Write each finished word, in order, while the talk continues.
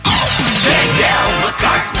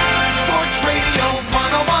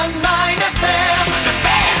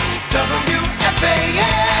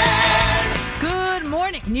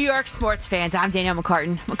York sports fans, I'm Danielle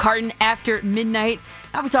McCartan. McCartan after midnight.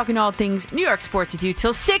 I'll be talking all things New York sports with you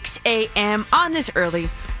till 6 a.m. on this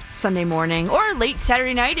early Sunday morning or late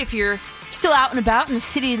Saturday night if you're still out and about in the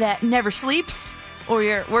city that never sleeps or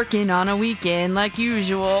you're working on a weekend like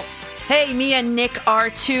usual. Hey, me and Nick are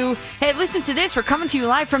too. Hey, listen to this. We're coming to you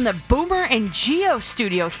live from the Boomer and Geo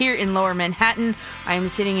studio here in Lower Manhattan. I am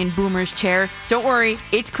sitting in Boomer's chair. Don't worry,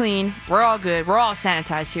 it's clean. We're all good. We're all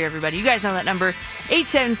sanitized here, everybody. You guys know that number,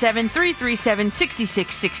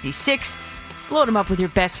 877-337-6666. Let's load them up with your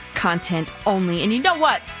best content only. And you know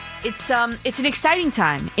what? It's an exciting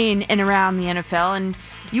time in and around the NFL, and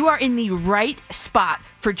you are in the right spot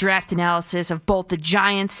for draft analysis of both the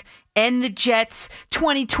Giants and the Jets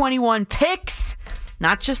 2021 picks.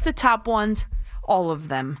 Not just the top ones, all of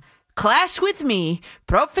them. Class with me,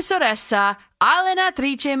 Professoressa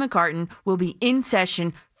Allenatrice McCartan, will be in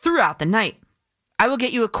session throughout the night. I will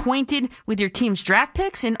get you acquainted with your team's draft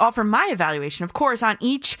picks and offer my evaluation, of course, on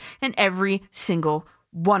each and every single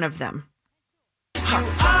one of them. You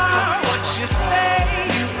are what you say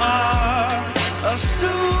you are, a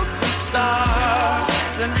superstar.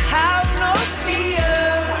 Then have no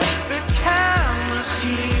fear, the camera's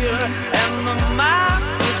here and the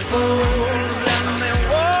microphones, and they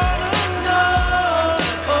wanna know,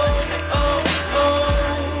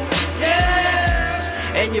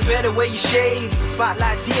 yeah. And you better wear your shades, the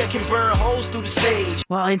spotlights here can burn holes through the stage.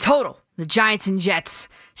 Well, in total, the Giants and Jets,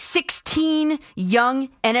 16 young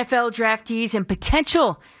NFL draftees and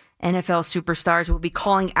potential NFL superstars will be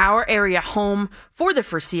calling our area home for the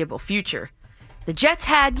foreseeable future. The Jets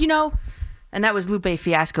had, and that was Lupe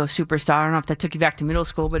Fiasco, superstar. I don't know if that took you back to middle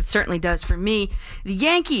school, but it certainly does for me. The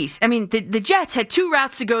the Jets had two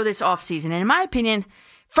routes to go this offseason. And in my opinion,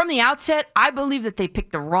 from the outset, I believe that they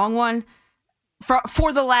picked the wrong one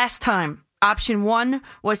for the last time. Option one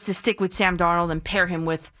was to stick with Sam Darnold and pair him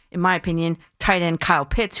with, in my opinion, tight end Kyle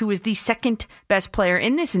Pitts, who is the second best player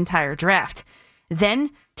in this entire draft. Then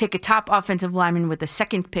take a top offensive lineman with the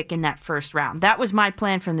second pick in that first round. That was my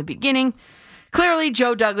plan from the beginning. Clearly,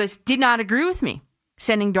 Joe Douglas did not agree with me,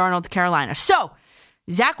 sending Darnold to Carolina. So,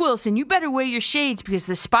 Zach Wilson, you better wear your shades because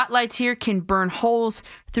the spotlights here can burn holes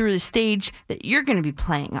through the stage that you're going to be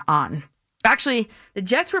playing on. Actually, the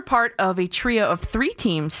Jets were part of a trio of three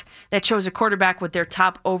teams that chose a quarterback with their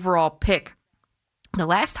top overall pick. The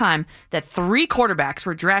last time that three quarterbacks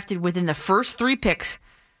were drafted within the first three picks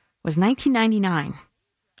was 1999.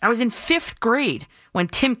 I was in fifth grade when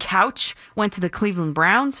Tim Couch went to the Cleveland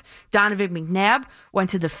Browns, Donovan McNabb went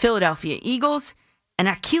to the Philadelphia Eagles, and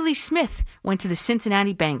Achilles Smith went to the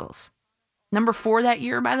Cincinnati Bengals. Number 4 that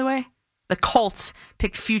year, by the way, the Colts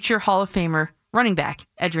picked future Hall of Famer running back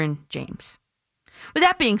Edgerrin James. With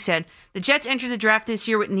that being said, the Jets entered the draft this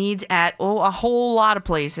year with needs at a whole lot of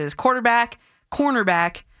places. Quarterback,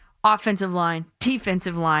 cornerback, offensive line,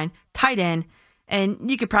 defensive line, tight end, and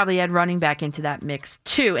you could probably add running back into that mix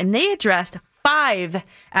too. And they addressed 5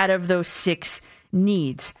 out of those 6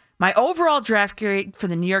 needs. My overall draft grade for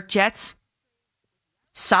the New York Jets,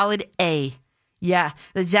 solid A. Yeah,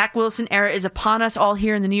 the Zach Wilson era is upon us all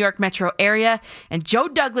here in the New York metro area, and Joe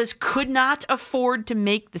Douglas could not afford to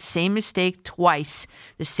make the same mistake twice.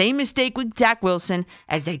 The same mistake with Zach Wilson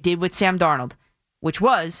as they did with Sam Darnold, which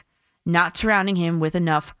was not surrounding him with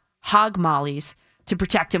enough hog mollies to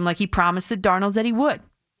protect him like he promised the Darnolds that he would.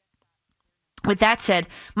 With that said,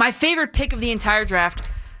 my favorite pick of the entire draft,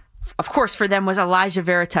 of course, for them was Elijah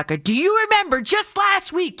Vera Tucker. Do you remember just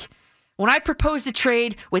last week when I proposed a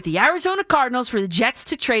trade with the Arizona Cardinals for the Jets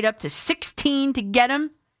to trade up to 16 to get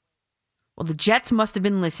him? Well, the Jets must have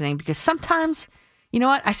been listening because sometimes, you know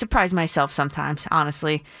what? I surprise myself sometimes,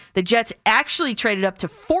 honestly. The Jets actually traded up to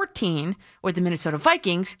 14 with the Minnesota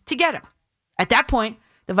Vikings to get him. At that point,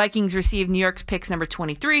 the Vikings received New York's picks number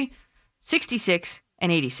 23, 66,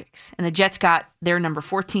 and 86. And the Jets got their number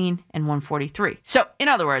 14 and 143. So, in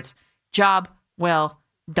other words, job well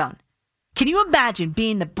done. Can you imagine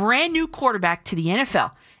being the brand new quarterback to the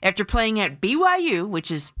NFL after playing at BYU, which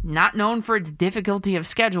is not known for its difficulty of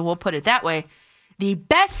schedule, we'll put it that way? The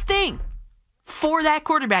best thing for that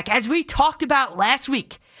quarterback, as we talked about last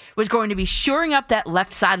week, was going to be shoring up that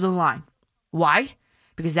left side of the line. Why?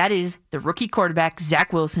 Because that is the rookie quarterback,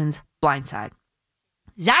 Zach Wilson's blind side.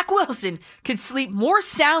 Zach Wilson could sleep more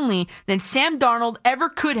soundly than Sam Darnold ever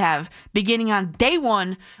could have beginning on day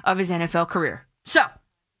one of his NFL career. So,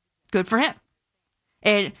 good for him.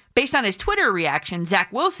 And based on his Twitter reaction,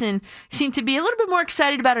 Zach Wilson seemed to be a little bit more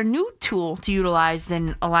excited about a new tool to utilize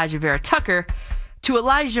than Elijah Vera Tucker. To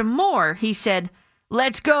Elijah Moore, he said,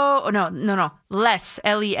 let's go. Less,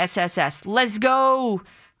 L-E-S-S-S. Let's go.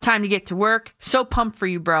 Time to get to work. So pumped for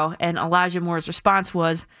you, bro. And Elijah Moore's response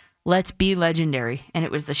was, let's be legendary. And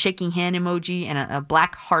it was the shaking hand emoji and a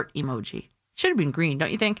black heart emoji. Should have been green,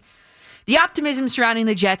 don't you think? The optimism surrounding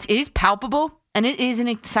the Jets is palpable, and it is an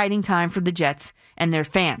exciting time for the Jets and their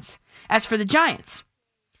fans. As for the Giants,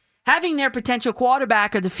 having their potential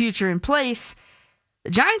quarterback of the future in place,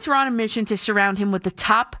 the Giants were on a mission to surround him with the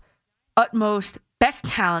top, utmost, best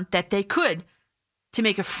talent that they could to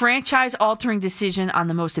make a franchise-altering decision on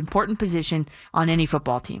the most important position on any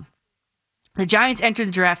football team. The Giants entered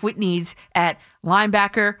the draft with needs at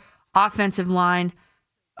linebacker, offensive line,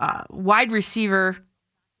 wide receiver,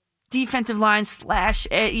 defensive line /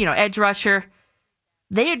 edge rusher.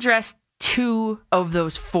 They addressed 2 of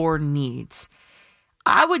those 4 needs.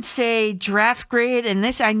 I would say draft grade, and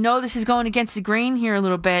this, I know this is going against the grain here a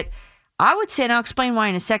little bit. I would say, and I'll explain why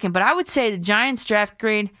in a second, but I would say the Giants draft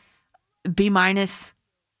grade, B-.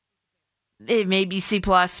 It may be C+,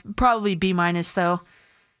 probably B- though.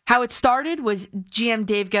 How it started was GM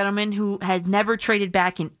Dave Gettleman, who had never traded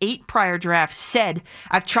back in 8 prior drafts, said,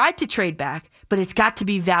 I've tried to trade back, but it's got to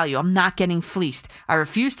be value. I'm not getting fleeced. I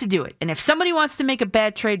refuse to do it. And if somebody wants to make a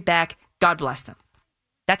bad trade back, God bless them.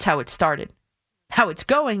 That's how it started. How it's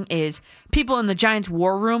going is people in the Giants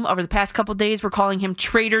war room over the past couple days were calling him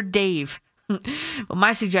Trader Dave. Well,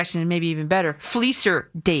 my suggestion is maybe even better, Fleecer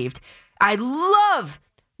Dave. I love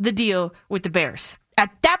the deal with the Bears.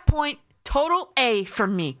 At that point, total A for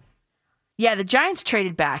me. Yeah, the Giants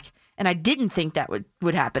traded back, and I didn't think that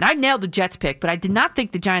would happen. I nailed the Jets pick, but I did not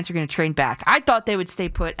think the Giants were going to trade back. I thought they would stay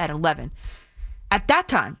put at 11. At that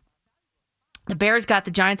time, the Bears got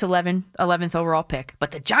the Giants 11th overall pick,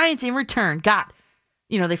 but the Giants in return got,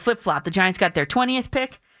 they flip-flopped. The Giants got their 20th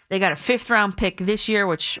pick. They got a 5th-round pick this year,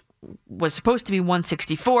 which was supposed to be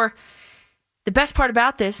 164. The best part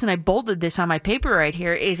about this, and I bolded this on my paper right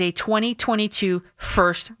here, is a 2022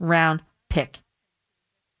 first-round pick,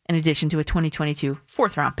 in addition to a 2022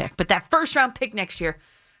 4th-round pick. But that first-round pick next year,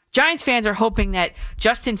 Giants fans are hoping that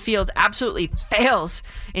Justin Fields absolutely fails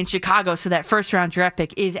in Chicago so that first-round draft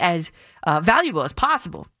pick is as valuable as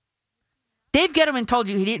possible. Dave Gettleman told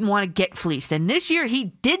you he didn't want to get fleeced, and this year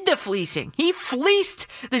he did the fleecing. He fleeced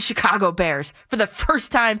the Chicago Bears for the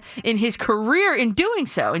first time in his career in doing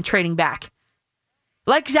so, in trading back.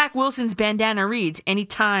 Like Zach Wilson's bandana reads, any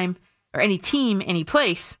time or any team, any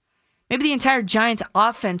place, maybe the entire Giants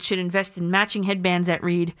offense should invest in matching headbands that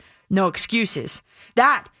read, no excuses.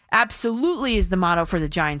 That absolutely is the motto for the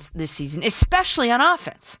Giants this season, especially on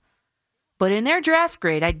offense. But in their draft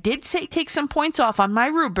grade, I did take some points off on my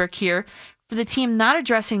rubric here for the team not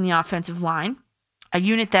addressing the offensive line, a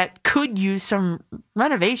unit that could use some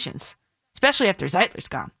renovations, especially after Zeitler's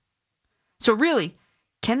gone. So really,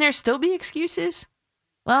 can there still be excuses?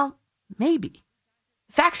 Well, maybe.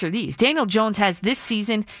 Facts are these. Daniel Jones has this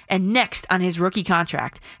season and next on his rookie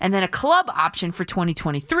contract, and then a club option for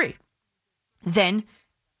 2023. Then,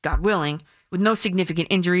 God willing, with no significant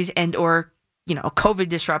injuries and or, COVID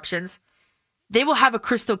disruptions, they will have a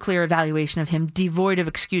crystal clear evaluation of him, devoid of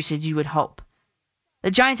excuses, you would hope.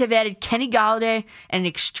 The Giants have added Kenny Golladay and an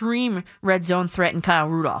extreme red zone threat in Kyle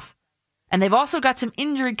Rudolph. And they've also got some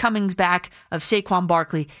injury comings back of Saquon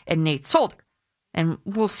Barkley and Nate Solder. And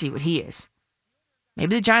we'll see what he is.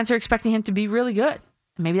 Maybe the Giants are expecting him to be really good.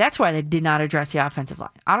 Maybe that's why they did not address the offensive line.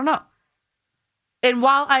 I don't know. And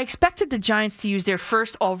while I expected the Giants to use their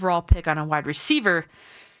first overall pick on a wide receiver,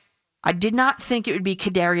 I did not think it would be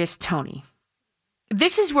Kadarius Toney.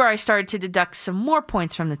 This is where I started to deduct some more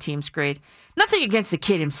points from the team's grade. Nothing against the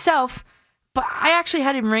kid himself, but I actually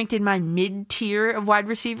had him ranked in my mid-tier of wide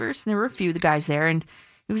receivers. And there were a few of the guys there, and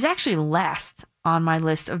it was actually last on my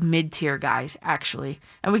list of mid-tier guys, actually.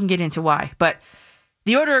 And we can get into why. But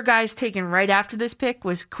the order of guys taken right after this pick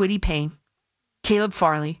was Kwity Paye, Caleb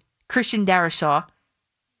Farley, Christian Darrisaw,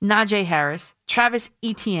 Najee Harris, Travis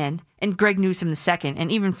Etienne, and Greg Newsome II. And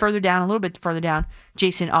even further down, a little bit further down,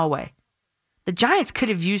 Jason Elway. The Giants could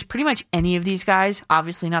have used pretty much any of these guys.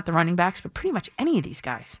 Obviously not the running backs, but pretty much any of these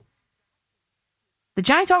guys. The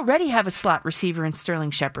Giants already have a slot receiver in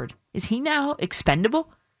Sterling Shepard. Is he now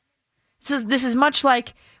expendable? This is much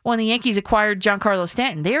like when the Yankees acquired Giancarlo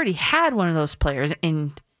Stanton. They already had one of those players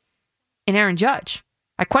in Aaron Judge.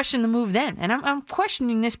 I questioned the move then, and I'm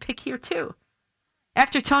questioning this pick here too.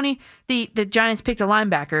 After Toney, the Giants picked a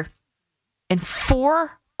linebacker and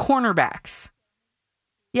 4 cornerbacks.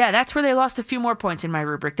 Yeah, that's where they lost a few more points in my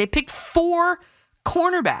rubric. They picked 4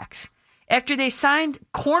 cornerbacks after they signed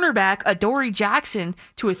cornerback Adoree Jackson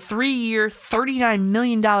to a 3-year, $39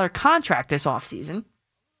 million contract this offseason.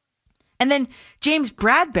 And then James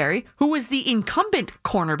Bradbury, who was the incumbent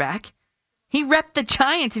cornerback, he repped the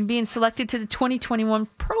Giants in being selected to the 2021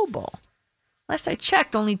 Pro Bowl. last I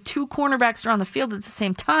checked, only 2 cornerbacks are on the field at the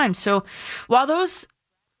same time. So while those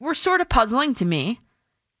were sort of puzzling to me,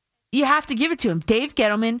 you have to give it to him. Dave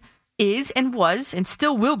Gettleman is and was and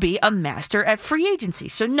still will be a master at free agency.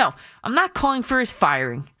 So no, I'm not calling for his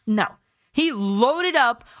firing. No. He loaded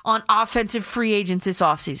up on offensive free agents this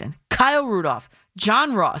offseason. Kyle Rudolph,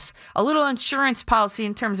 John Ross, a little insurance policy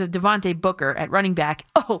in terms of Devontae Booker at running back.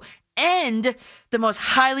 Oh, and the most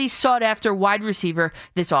highly sought-after wide receiver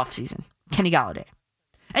this offseason, Kenny Golladay.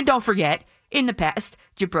 And don't forget, in the past,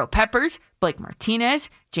 Jabril Peppers, Blake Martinez,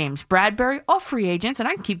 James Bradbury, all free agents, and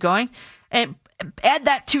I can keep going. And add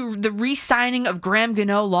that to the re-signing of Graham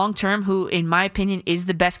Gano long-term, who, in my opinion, is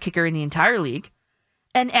the best kicker in the entire league.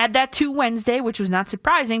 And add that to Wednesday, which was not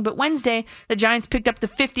surprising, but Wednesday, the Giants picked up the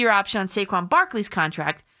 5th-year option on Saquon Barkley's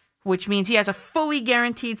contract, which means he has a fully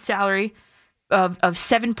guaranteed salary of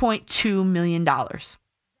 $7.2 million.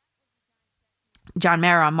 John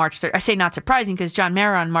Mara on March 3rd, I say not surprising because John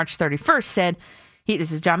Mara on March 31st said,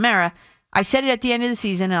 this is John Mara, I said it at the end of the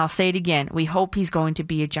season and I'll say it again. We hope he's going to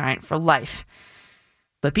be a Giant for life.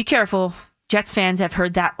 But be careful. Jets fans have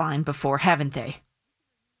heard that line before, haven't they?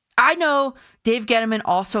 I know Dave Gettleman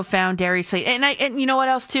also found Darius Slayton. And you know what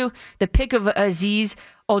else too? The pick of Azeez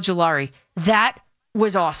Ojulari. That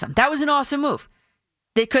was awesome. That was an awesome move.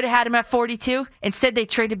 They could have had him at 42. Instead, they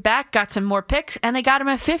traded back, got some more picks, and they got him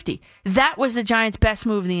at 50. That was the Giants' best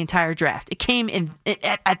move in the entire draft. It came in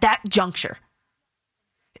at that juncture.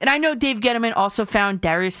 And I know Dave Gettleman also found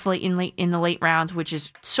Darius Slayton in the late rounds, which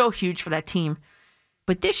is so huge for that team.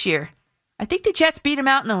 But this year, I think the Jets beat him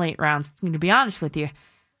out in the late rounds, to be honest with you.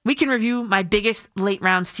 We can review my biggest late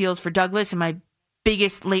round steals for Douglas and my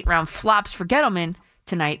biggest late round flops for Gettleman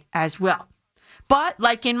tonight as well. But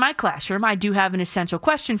like in my classroom, I do have an essential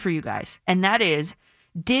question for you guys. And that is,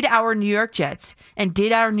 did our New York Jets and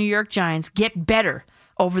did our New York Giants get better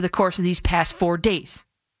over the course of these past 4 days?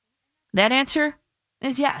 That answer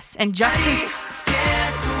is yes. And Justin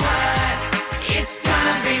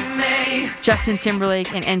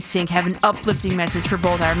Timberlake and NSYNC have an uplifting message for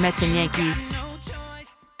both our Mets and Yankees.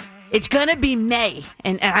 It's going to be May.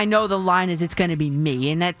 And I know the line is it's going to be me.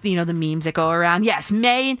 And that, the memes that go around. Yes,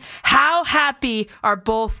 May. How happy are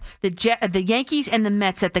both the Yankees and the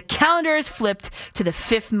Mets that the calendar is flipped to the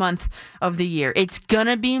 5th month of the year. It's going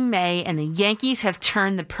to be May, and the Yankees have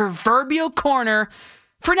turned the proverbial corner,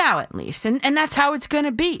 for now at least. And that's how it's going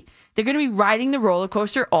to be. They're going to be riding the roller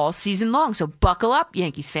coaster all season long. So buckle up,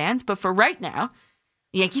 Yankees fans. But for right now,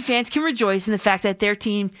 Yankee fans can rejoice in the fact that their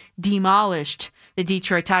team demolished the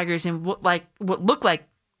Detroit Tigers in what looked like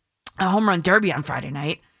a home run derby on Friday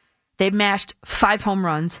night. They mashed 5 home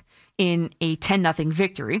runs in a 10-0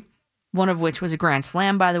 victory, one of which was a grand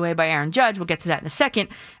slam, by the way, by Aaron Judge. We'll get to that in a second.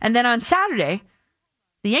 And then on Saturday,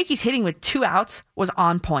 the Yankees hitting with 2 outs was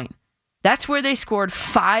on point. That's where they scored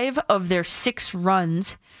 5 of their 6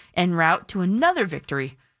 runs en route to another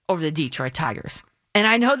victory over the Detroit Tigers. And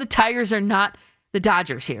I know the Tigers are not the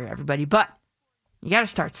Dodgers here, everybody, but you got to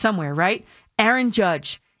start somewhere, right? Aaron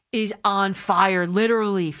Judge is on fire,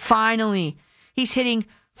 literally, finally. He's hitting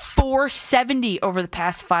 .470 over the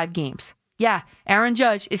past 5 games. Yeah, Aaron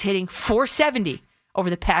Judge is hitting .470 over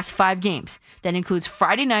the past 5 games. That includes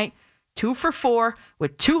Friday night, 2 for 4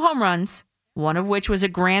 with 2 home runs, one of which was a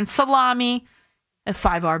grand salami and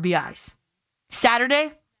 5 RBIs.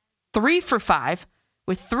 Saturday, 3 for 5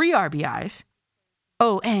 with 3 RBIs.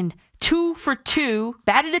 Oh, and 2 for 2,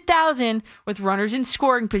 batted 1,000 with runners in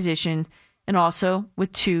scoring position, and also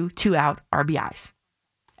with 2 2-out RBIs.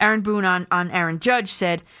 Aaron Boone on Aaron Judge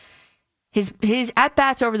said his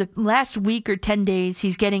at-bats over the last week or 10 days,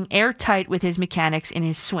 he's getting airtight with his mechanics in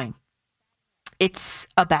his swing. It's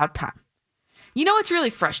about time. You know what's really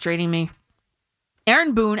frustrating me?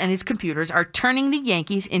 Aaron Boone and his computers are turning the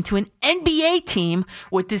Yankees into an NBA team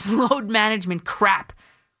with this load management crap.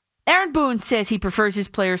 Aaron Boone says he prefers his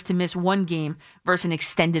players to miss 1 game versus an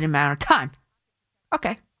extended amount of time.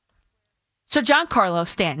 Okay. So Giancarlo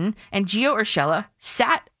Stanton and Gio Urshela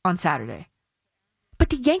sat on Saturday. But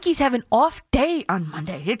the Yankees have an off day on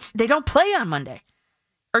Monday. They don't play on Monday.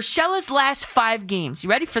 Urshela's last 5 games, you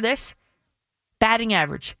ready for this? Batting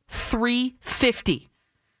average, .350.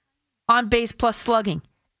 On base plus slugging,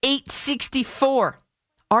 .864.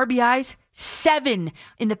 RBIs, 7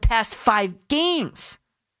 in the past 5 games.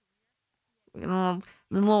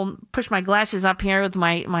 Little push my glasses up here with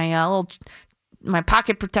my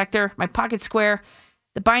pocket protector, my pocket square.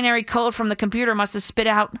 The binary code from the computer must have spit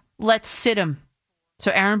out, let's sit him.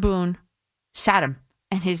 So Aaron Boone sat him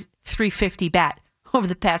and his .350 bat over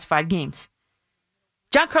the past 5 games.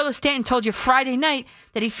 Giancarlo Stanton told you Friday night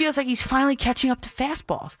that he feels like he's finally catching up to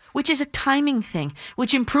fastballs, which is a timing thing,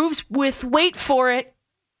 which improves with, wait for it,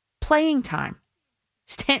 playing time.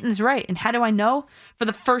 Stanton's right. And how do I know? For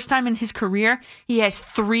the first time in his career, he has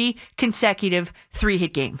 3 consecutive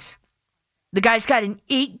 3-hit games. The guy's got an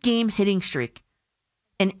 8-game hitting streak.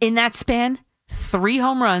 And in that span, 3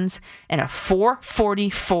 home runs and a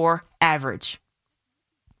 .444 average.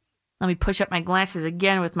 Let me push up my glasses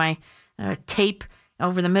again with my tape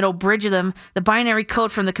over the middle bridge of them. The binary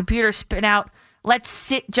code from the computer spit out, let's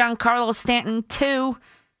sit Giancarlo Stanton too.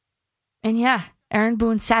 And yeah, Aaron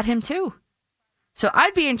Boone sat him too. So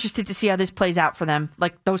I'd be interested to see how this plays out for them,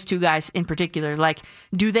 like those 2 guys in particular. Like,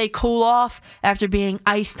 do they cool off after being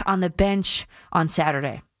iced on the bench on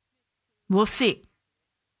Saturday? We'll see.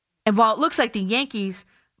 And while it looks like the Yankees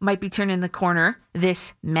might be turning the corner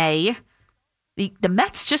this May, the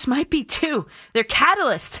Mets just might be too. Their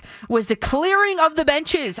catalyst was the clearing of the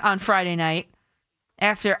benches on Friday night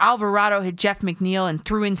after Alvarado hit Jeff McNeil and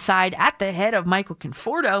threw inside at the head of Michael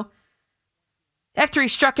Conforto. After he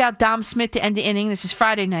struck out Dom Smith to end the inning, this is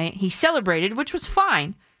Friday night, he celebrated, which was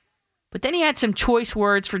fine. But then he had some choice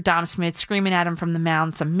words for Dom Smith, screaming at him from the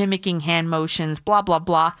mound, some mimicking hand motions, blah, blah,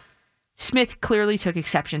 blah. Smith clearly took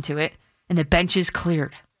exception to it, and the benches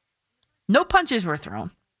cleared. No punches were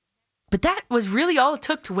thrown. But that was really all it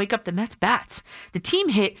took to wake up the Mets bats. The team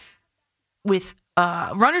hit with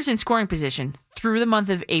runners in scoring position through the month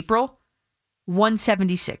of April,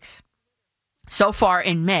 176. So far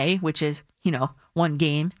in May, which is, 1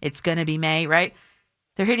 game, it's going to be May, right?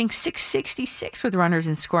 They're hitting 666 with runners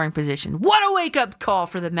in scoring position. What a wake-up call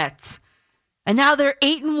for the Mets. And now they're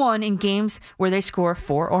 8-1 in games where they score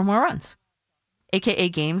 4 or more runs, a.k.a.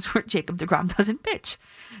 games where Jacob deGrom doesn't pitch.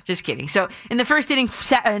 Just kidding. So in the first inning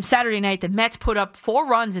Saturday night, the Mets put up 4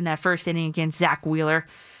 runs in that first inning against Zach Wheeler.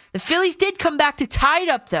 The Phillies did come back to tie it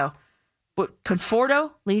up, though. But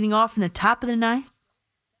Conforto, leading off in the top of the ninth,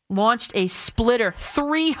 launched a splitter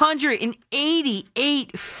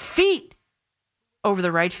 388 feet over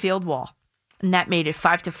the right field wall. And that made it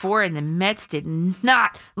 5-4, and the Mets did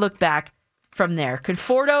not look back from there.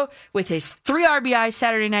 Conforto, with his 3 RBIs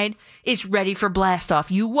Saturday night, is ready for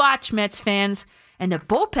blastoff. You watch, Mets fans. And the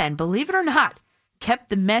bullpen, believe it or not, kept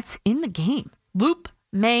the Mets in the game. Loop,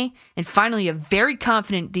 May, and finally a very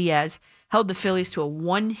confident Diaz held the Phillies to a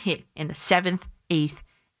 1 hit in the 7th, 8th,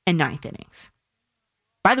 and 9th innings.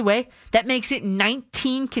 By the way, that makes it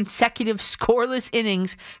 19 consecutive scoreless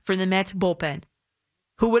innings for the Mets bullpen.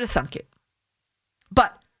 Who would have thunk it?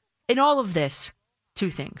 But in all of this,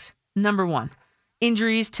 2 things. Number 1,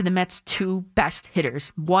 injuries to the Mets' 2 best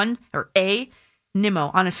hitters.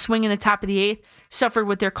 Nimmo, on a swing in the top of the 8th, suffered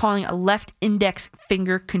what they're calling a left index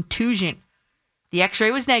finger contusion. The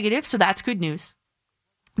x-ray was negative, so that's good news.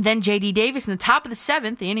 Then J.D. Davis in the top of the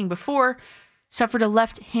 7th, the inning before, suffered a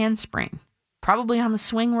left hand sprain. Probably on the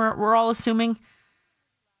swing, we're all assuming.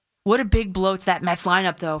 What a big blow to that Mets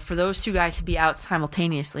lineup, though, for those 2 guys to be out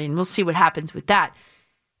simultaneously, and we'll see what happens with that.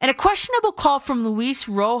 And a questionable call from Luis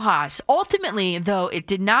Rojas. Ultimately, though, it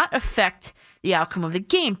did not affect the outcome of the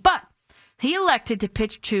game, but he elected to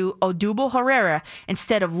pitch to Odubel Herrera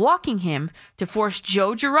instead of walking him to force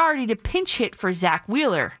Joe Girardi to pinch hit for Zach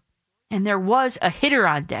Wheeler. And there was a hitter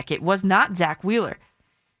on deck. It was not Zach Wheeler.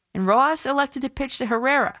 And Rojas elected to pitch to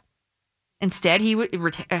Herrera. Instead,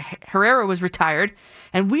 Herrera was retired,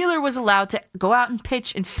 and Wheeler was allowed to go out and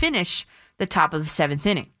pitch and finish the top of the 7th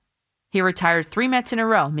inning. He retired 3 Mets in a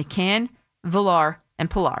row, McCann, Villar, and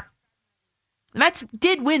Pilar. The Mets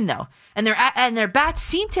did win, though, and their bats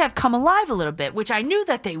seem to have come alive a little bit, which I knew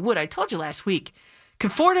that they would. I told you last week.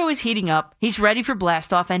 Conforto is heating up. He's ready for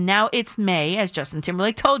blastoff, and now it's May, as Justin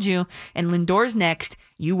Timberlake told you, and Lindor's next.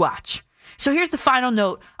 You watch. So here's the final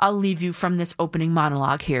note I'll leave you from this opening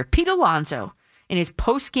monologue here. Pete Alonso, in his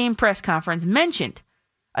post-game press conference, mentioned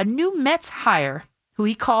a new Mets hire who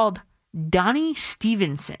he called Donnie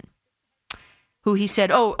Stevenson, who he said,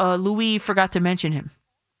 Louis forgot to mention him.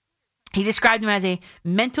 He described him as a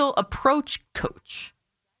mental approach coach.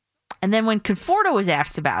 And then when Conforto was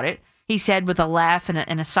asked about it, he said with a laugh and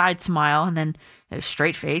a side smile and then a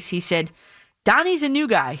straight face, he said, Donnie's a new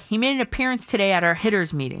guy. He made an appearance today at our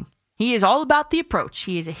hitters meeting. He is all about the approach.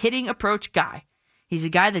 He is a hitting approach guy. He's a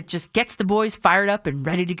guy that just gets the boys fired up and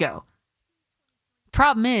ready to go.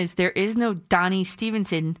 Problem is, there is no Donnie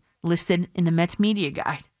Stevenson listed in the Mets media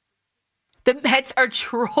guide. The Mets are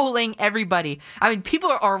trolling everybody. I mean,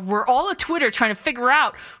 we're all on Twitter trying to figure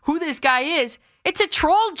out who this guy is. It's a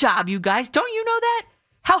troll job, you guys. Don't you know that?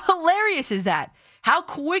 How hilarious is that? How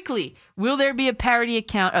quickly will there be a parody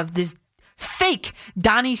account of this fake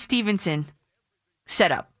Donnie Stevenson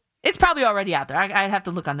setup? It's probably already out there. I'd have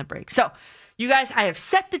to look on the break. So, you guys, I have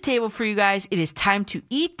set the table for you guys. It is time to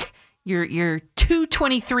eat your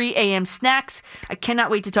 2:23 a.m. snacks. I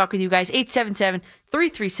cannot wait to talk with you guys.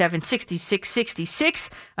 877-337-6666.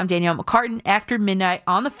 I'm Danielle McCartan, after midnight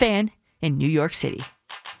on the Fan in New York City.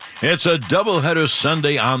 It's a doubleheader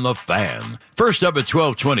Sunday on the Fan. First up at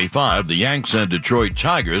 12:25, the Yanks and Detroit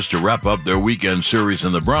Tigers to wrap up their weekend series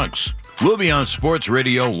in the Bronx. We'll be on Sports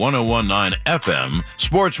Radio 101.9 FM,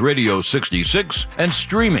 Sports Radio 66, and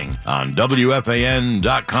streaming on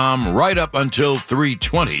WFAN.com right up until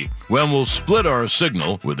 3:20, when we'll split our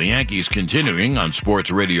signal with the Yankees continuing on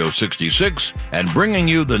Sports Radio 66 and bringing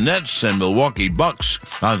you the Nets and Milwaukee Bucks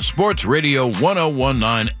on Sports Radio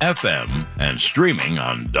 101.9 FM and streaming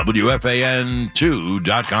on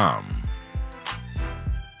WFAN2.com.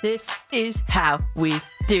 This is how we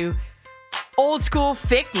do. Old school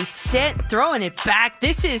 50 Cent throwing it back.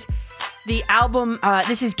 This is the album,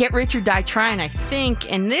 this is Get Rich or Die Trying, I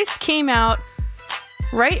think. And this came out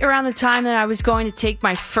right around the time that I was going to take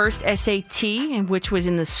my first SAT, and which was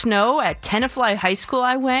in the snow at Tenafly High School.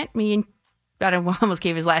 I went, I almost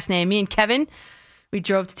gave his last name, me and Kevin. We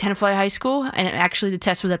drove to Tenafly High School, and actually the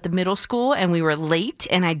test was at the middle school, and we were late,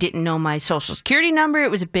 and I didn't know my social security number.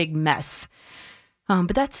 It was a big mess.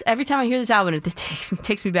 But that's, every time I hear this album, it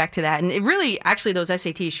takes me back to that. And it really, actually, those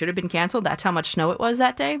SATs should have been canceled. That's how much snow it was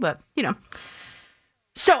that day. But, you know.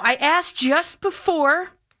 So I asked just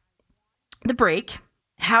before the break,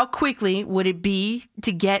 how quickly would it be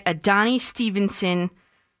to get a Donnie Stevenson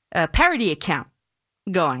parody account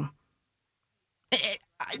going?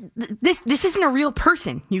 This isn't a real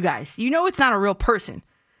person, you guys. You know it's not a real person.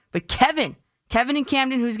 But Kevin in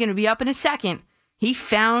Camden, who's going to be up in a second, he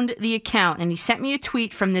found the account, and he sent me a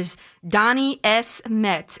tweet from this Donnie S.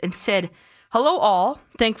 Metz and said, "Hello all,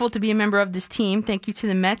 thankful to be a member of this team. Thank you to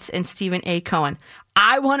the Mets and Stephen A. Cohen.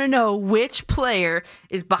 I want to know which player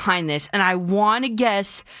is behind this, and I want to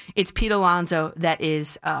guess it's Pete Alonso that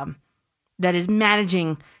is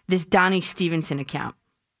managing this Donnie Stevenson account."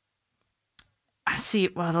 Let's see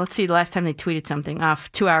the last time they tweeted something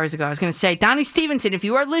 2 hours ago. I was going to say, Donnie Stevenson, if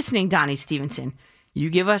you are listening, Donnie Stevenson, you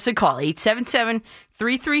give us a call,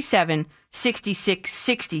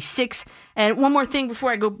 877-337-6666. And one more thing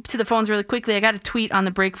before I go to the phones really quickly. I got a tweet on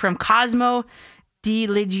the break from Cosmo Di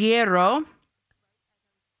Liegro.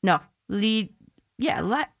 Liegro.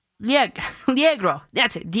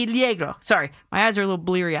 That's it, Di Liegro. Sorry, my eyes are a little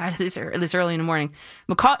bleary-eyed this early in the morning.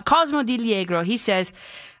 Cosmo Di Liegro, he says,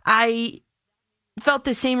 I felt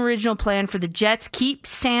the same original plan for the Jets. Keep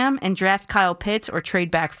Sam and draft Kyle Pitts or trade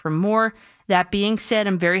back for more. That being said,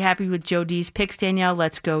 I'm very happy with Joe D's picks, Danielle.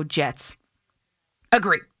 Let's go Jets.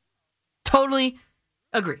 Agree. Totally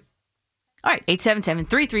agree. All right,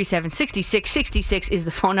 877-337-6666 is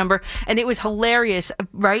the phone number. And it was hilarious,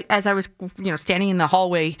 right, as I was standing in the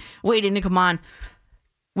hallway waiting to come on.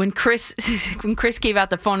 When Chris gave out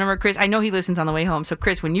the phone number, Chris, I know he listens on the way home. So,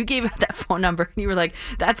 Chris, when you gave out that phone number, and you were like,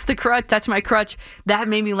 that's the crutch, that's my crutch, that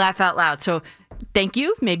made me laugh out loud. So, thank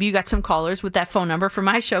you. Maybe you got some callers with that phone number for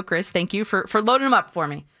my show, Chris. Thank you for loading them up for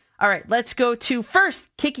me. All right, let's go to first,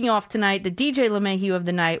 kicking off tonight, the DJ LeMahieu of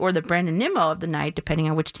the night, or the Brandon Nimmo of the night, depending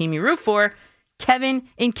on which team you root for, Kevin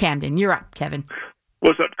in Camden. You're up, Kevin.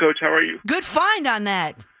 What's up, Coach? How are you? Good find on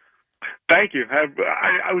that. Thank you.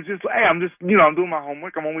 I was just, I'm doing my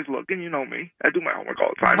homework. I'm always looking. You know me. I do my homework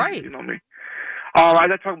all the time. Right. You know me. I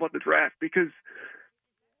got to talk about the draft because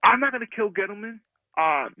I'm not going to kill Gettleman.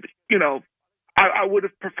 I would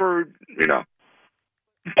have preferred,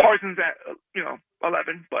 Parsons at,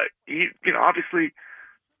 11, but he, obviously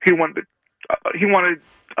he wanted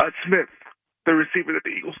Smith, the receiver that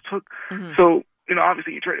the Eagles took. Mm-hmm. So,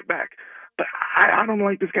 obviously he traded back. But I don't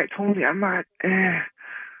like this guy Tony. I'm not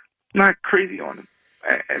crazy on him.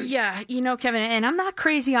 Yeah, Kevin, and I'm not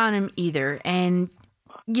crazy on him either. And,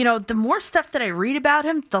 the more stuff that I read about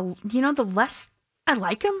him, the less I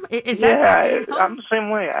like him. Is that? Yeah, I'm the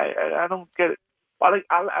same way. I don't get it.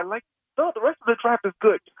 I like the rest of the draft is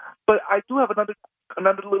good, but I do have another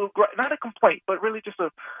little, not a complaint, but really just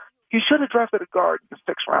he should have drafted a guard in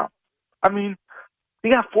the 6th round. I mean, he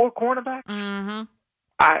got 4 cornerbacks. Mm-hmm.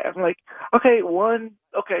 I'm like, okay, 1,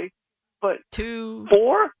 okay. But 2,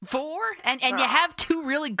 4, and you have 2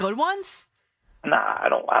 really good ones. Nah, I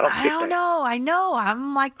don't know. I know.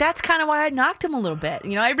 I'm like, that's kind of why I knocked him a little bit.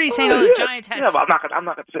 Everybody's saying, the Giants had. Yeah, but I'm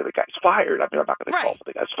not going to say the guy's fired. I mean, I'm not going to call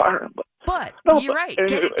the guy's firing. But you're right.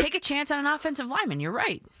 Take a chance on an offensive lineman. You're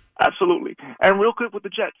right. Absolutely. And real quick with the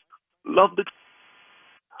Jets, love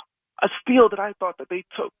a steal that I thought that they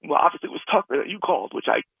took. Well, obviously it was Tucker that you called, which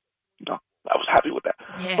I was happy with that.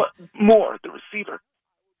 Yeah. But Moore, the receiver.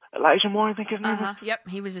 Elijah Moore, I think his name is. Yep,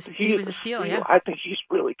 he was a steal. Yeah, I think he's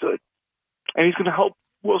really good, and he's going to help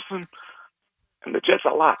Wilson and the Jets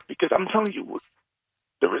a lot because I'm telling you,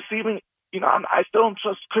 the receiving. I still don't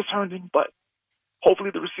trust Chris Herndon, but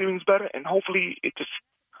hopefully the receiving's better, and hopefully it just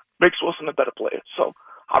makes Wilson a better player. So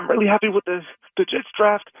I'm really happy with the Jets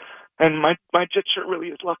draft, and my Jets shirt really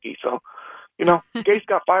is lucky. So, Gase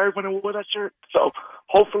got fired when he wore that shirt, so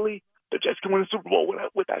hopefully the Jets can win the Super Bowl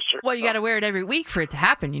with that shirt. Well, you got to wear it every week for it to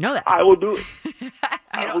happen. You know that. I will do it.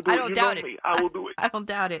 I don't doubt it. I will do it. I don't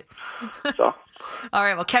doubt it. So, all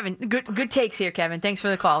right, well, Kevin, good takes here, Kevin. Thanks for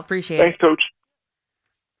the call. Appreciate it. Thanks, Coach.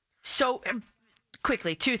 So,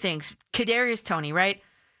 quickly, two things. Kadarius Toney, right?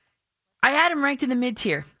 I had him ranked in the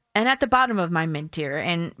mid-tier and at the bottom of my mid-tier.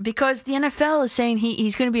 And because the NFL is saying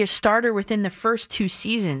he's going to be a starter within the first 2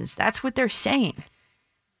 seasons, that's what they're saying.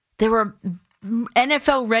 There were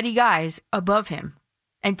NFL-ready guys above him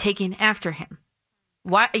and taken after him.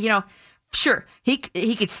 Why? Sure, he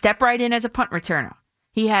could step right in as a punt returner.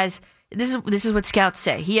 He has... This is what scouts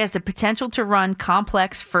say. He has the potential to run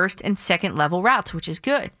complex first and second level routes, which is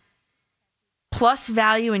good. Plus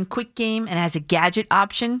value in quick game and has a gadget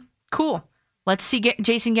option. Cool. Let's see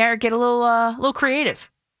Jason Garrett get a little creative.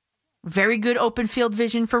 Very good open field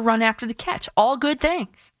vision for run after the catch. All good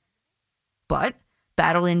things. But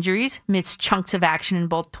battle injuries, missed chunks of action in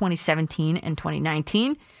both 2017 and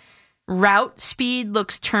 2019. Route speed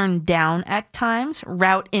looks turned down at times.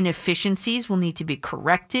 Route inefficiencies will need to be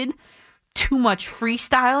corrected. Too much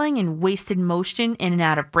freestyling and wasted motion in and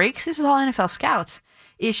out of breaks. This is all NFL scouts.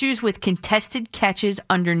 Issues with contested catches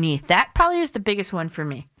underneath. That probably is the biggest one for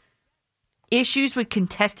me. Issues with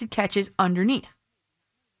contested catches underneath.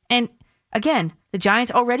 And again, the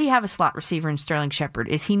Giants already have a slot receiver in Sterling Shepard.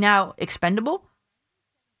 Is he now expendable?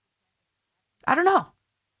 I don't know.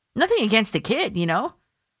 Nothing against the kid,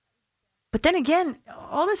 But then again,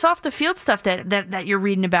 all this off the field stuff that you're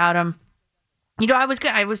reading about him. I was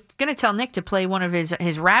gonna tell Nick to play one of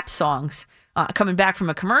his rap songs coming back from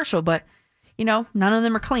a commercial, but none of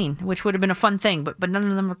them are clean, which would have been a fun thing, but none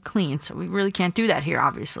of them are clean, so we really can't do that here,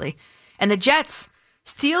 obviously. And the Jets,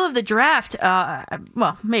 steal of the draft,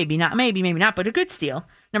 well, maybe not, but a good steal.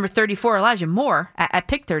 Number 34, Elijah Moore, at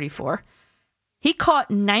pick 34. He caught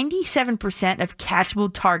 97% of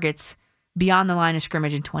catchable targets beyond the line of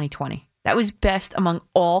scrimmage in 2020. That was best among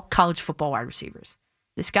all college football wide receivers.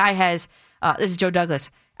 This guy has, this is Joe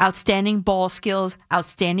Douglas, outstanding ball skills,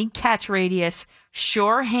 outstanding catch radius,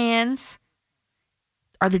 sure hands.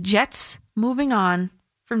 Are the Jets moving on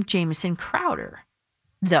from Jamison Crowder,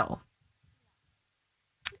 though?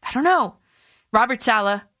 I don't know. Robert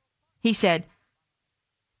Saleh, he said,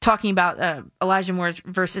 talking about Elijah Moore's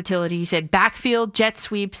versatility, he said, backfield, jet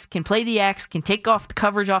sweeps, can play the X, can take off the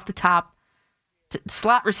coverage off the top,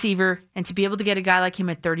 slot receiver, and to be able to get a guy like him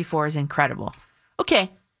at 34 is incredible.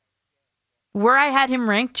 Okay. Where I had him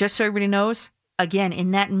ranked, just so everybody knows, again,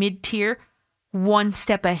 in that mid-tier, one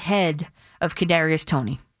step ahead of Kadarius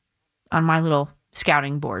Toney on my little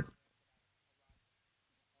scouting board.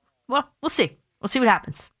 Well, we'll see. We'll see what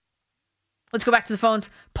happens. Let's go back to the phones.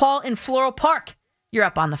 Paul in Floral Park, you're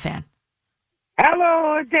up on the fan.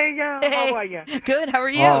 Hello, Danielle. Hey, how are you? Good. How are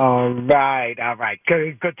you? All right.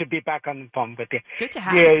 Good to be back on the phone with you. Good to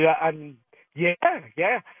have you.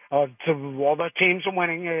 Yeah. So all the teams are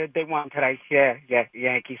winning. They won today. Yeah,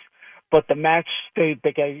 Yankees. But the Mets, they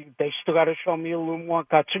still got to show me a little more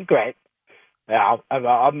guts and grit. Yeah,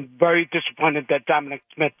 I'm very disappointed that Dominic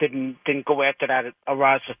Smith didn't go after that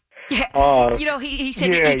Araza. Yeah, he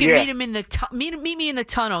said you can meet him in the meet me in the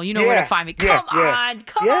tunnel. You know where to find me. Come on.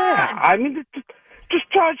 I mean, just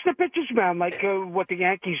charge the pitches, man, like what the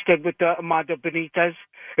Yankees did with Armando Benitez.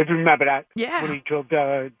 If you remember that, when he drove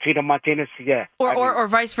Tito Martinez, or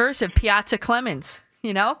vice versa, Piazza Clemens.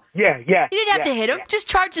 Yeah. You didn't have to hit him; just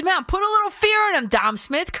charge him out. Put a little fear in him, Dom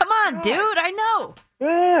Smith. Come on, dude. I know.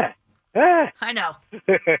 I know.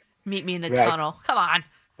 Meet me in the tunnel. Come on.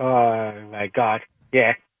 Oh my God.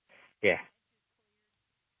 Yeah.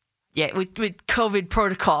 Yeah, with COVID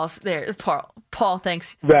protocols there, Paul,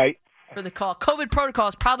 thanks. Right. For the call. COVID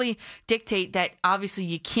protocols probably dictate that obviously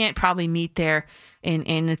you can't probably meet there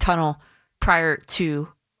in the tunnel prior to,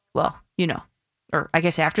 or I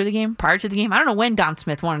guess after the game, prior to the game. I don't know when Don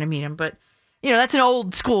Smith wanted to meet him, but, that's an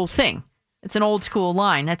old school thing. It's an old school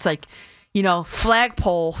line. That's like,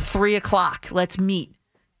 flagpole, 3:00, let's meet.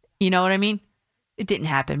 You know what I mean? It didn't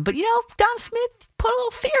happen. But, Don Smith put a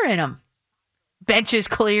little fear in him. Benches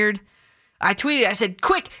cleared. I tweeted, I said,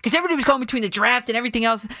 quick, because everybody was going between the draft and everything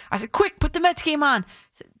else. I said, quick, put the Mets game on.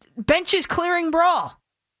 Benches clearing brawl.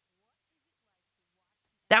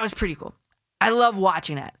 That was pretty cool. I love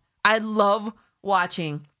watching that. I love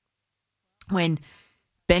watching when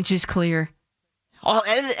bench is clear. Oh,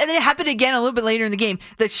 and then it happened again a little bit later in the game.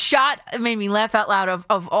 The shot made me laugh out loud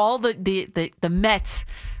of all the Mets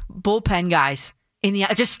bullpen guys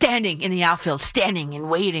just standing in the outfield, standing and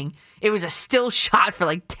waiting. It was a still shot for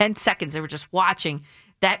like 10 seconds. They were just watching.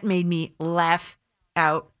 That made me laugh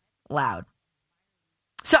out loud.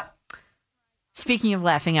 So, speaking of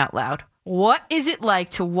laughing out loud, what is it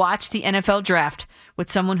like to watch the NFL draft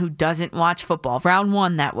with someone who doesn't watch football? Round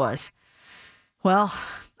 1, that was. Well,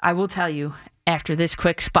 I will tell you after this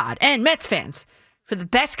quick spot. And Mets fans, for the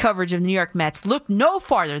best coverage of the New York Mets, look no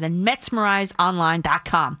farther than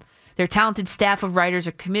MetsMerizedOnline.com. Their talented staff of writers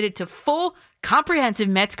are committed to full, comprehensive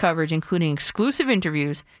Mets coverage, including exclusive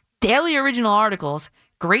interviews, daily original articles,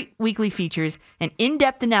 great weekly features, and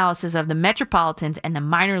in-depth analysis of the Metropolitans and the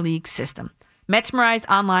minor league system. Metsmerized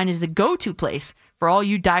Online is the go-to place for all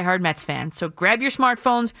you diehard Mets fans. So grab your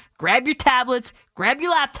smartphones, grab your tablets, grab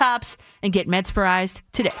your laptops, and get Metsmerized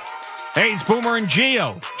today. Hey, it's Boomer and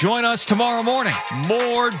Gio. Join us tomorrow morning.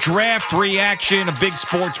 More draft reaction, a big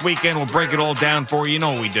sports weekend. We'll break it all down for you. You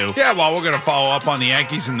know what we do. Yeah, well, we're going to follow up on the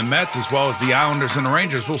Yankees and the Mets as well as the Islanders and the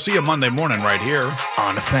Rangers. We'll see you Monday morning right here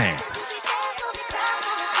On the Fan.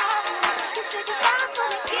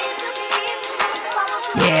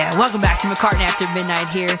 Yeah, welcome back to McCartan After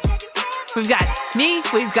Midnight here. We've got me,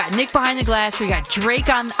 we've got Nick behind the glass, we got Drake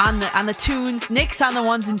on the tunes, Nick's on the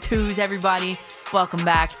ones and twos, everybody. Welcome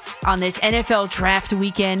back on this NFL draft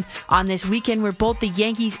weekend, on this weekend where both the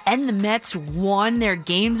Yankees and the Mets won their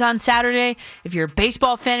games on Saturday. If you're a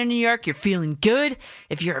baseball fan in New York, you're feeling good.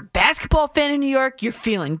 If you're a basketball fan in New York, you're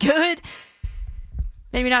feeling good.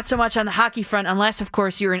 Maybe not so much on the hockey front, unless, of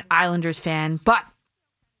course, you're an Islanders fan, but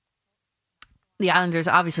the Islanders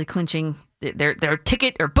obviously clinching their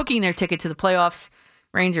ticket or booking their ticket to the playoffs.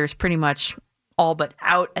 Rangers pretty much all but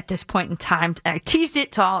out at this point in time. And I teased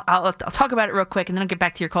it, so I'll talk about it real quick, and then I'll get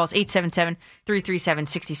back to your calls.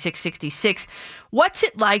 877-337-6666. What's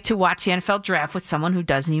it like to watch the NFL draft with someone who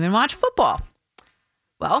doesn't even watch football?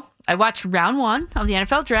 Well, I watched round 1 of the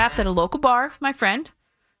NFL draft at a local bar with my friend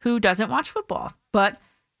who doesn't watch football. But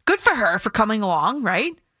good for her for coming along,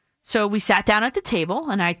 right? So we sat down at the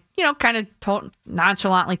table, and I, kind of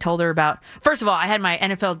nonchalantly told her about, first of all, I had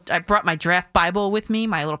I brought my draft Bible with me,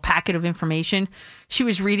 my little packet of information. She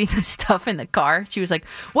was reading the stuff in the car. She was like,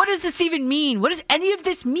 what does this even mean? What does any of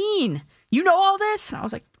this mean? You know all this? And I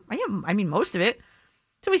was like, I mean, most of it.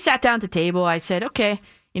 So we sat down at the table. I said, okay,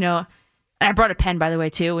 and I brought a pen, by the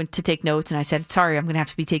way, too, and to take notes. And I said, sorry, I'm going to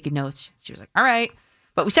have to be taking notes. She was like, all right.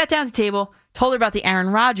 But we sat down at the table, told her about the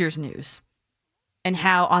Aaron Rodgers news. And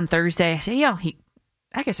how on Thursday, I said,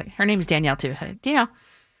 her name is Danielle too. I said,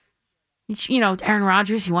 Aaron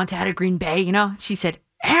Rodgers, he wants out of Green Bay, She said,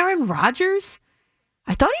 Aaron Rodgers?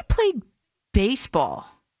 I thought he played baseball.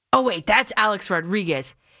 Oh, wait, that's Alex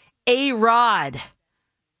Rodriguez. A-Rod.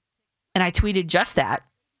 And I tweeted just that.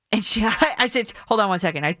 And I said, hold on one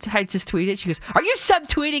second. I just tweeted. She goes, are you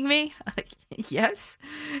subtweeting me? I'm like, yes.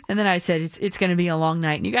 And then I said, it's going to be a long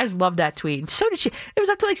night. And you guys loved that tweet. And so did she. It was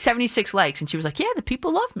up to like 76 likes. And she was like, yeah, the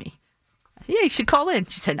people love me. I said, yeah, you should call in.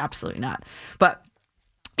 She said, absolutely not. But,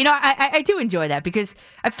 I do enjoy that because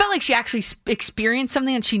I felt like she actually experienced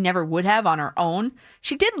something that she never would have on her own.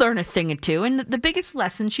 She did learn a thing or two. And the biggest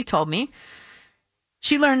lesson she told me,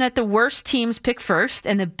 she learned that the worst teams pick first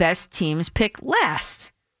and the best teams pick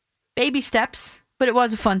last. Baby steps, but it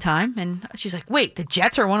was a fun time. And she's like, wait, the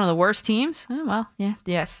Jets are one of the worst teams? Oh, well, yeah,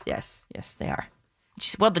 yes, they are.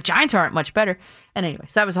 She said, well, the Giants aren't much better. And anyway,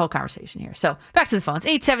 so that was the whole conversation here. So back to the phones,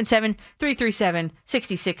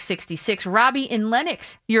 877-337-6666. Robbie in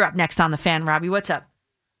Lenox, you're up next on The Fan. Robbie, what's up?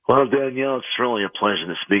 Well, Danielle, it's really a pleasure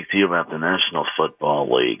to speak to you about the National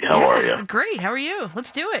Football League. How are you? Great. How are you?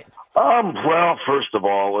 Let's do it. Well, first of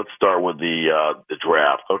all, let's start with the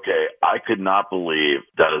draft. Okay, I could not believe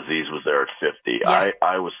that Aziz was there at 50. Yeah.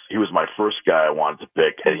 He was my first guy I wanted to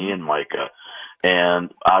pick, and he and Micah.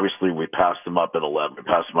 And obviously, we passed him up at 11. We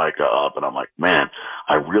passed Micah up, and I'm like, man,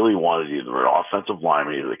 I really wanted either an offensive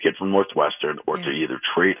lineman, either the kid from Northwestern, or to either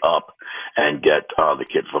trade up and get the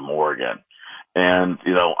kid from Oregon. And,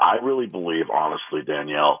 I really believe, honestly,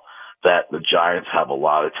 Danielle, that the Giants have a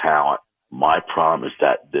lot of talent. My problem is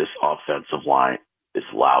that this offensive line is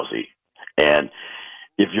lousy. And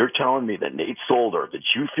if you're telling me that Nate Solder,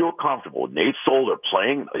 that you feel comfortable with Nate Solder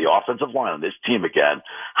playing the offensive line on this team again,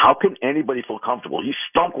 how can anybody feel comfortable? He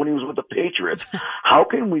stunk when he was with the Patriots. How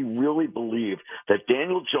can we really believe that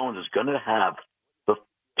Daniel Jones is going to have the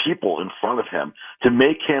people in front of him to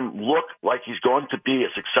make him look like he's going to be a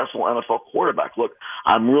successful NFL quarterback. Look,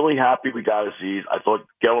 I'm really happy we got Aziz. I thought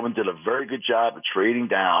Gettleman did a very good job of trading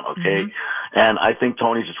down, okay? Mm-hmm. And I think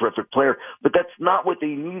Tony's a terrific player. But that's not what they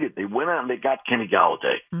needed. They went out and they got Kenny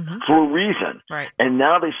Galladay for a reason. Right. And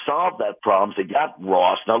now they solved that problem. They got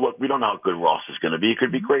Ross. Now, look, we don't know how good Ross is going to be. It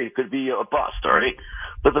could be great. It could be a bust, all right?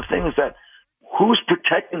 But the thing is that who's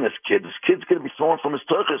protecting this kid? This kid's going to be throwing from his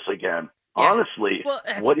tuchus again. Yeah. Honestly, well,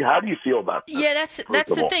 how do you feel about that? Yeah, that's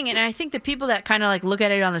the thing. And I think the people that kind of like look at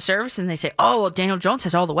it on the surface and they say, oh, well, Daniel Jones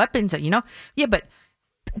has all the weapons, you know? Yeah, but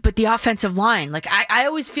the offensive line, like I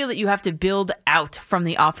always feel that you have to build out from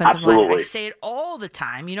the offensive line. I say it all the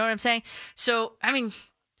time. You know what I'm saying? So, I mean,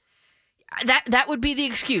 that would be the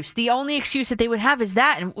excuse. The only excuse that they would have is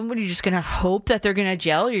that. And what, are you just going to hope that they're going to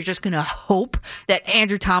gel? You're just going to hope that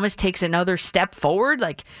Andrew Thomas takes another step forward?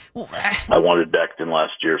 Like, I wanted Becton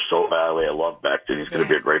last year so badly. I love Becton. He's going to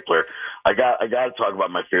be a great player. I got to talk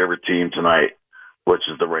about my favorite team tonight, which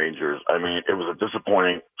is the Rangers. I mean, it was a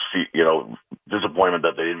disappointment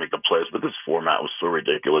that they didn't make the playoffs, but this format was so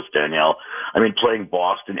ridiculous, Danielle. I mean, playing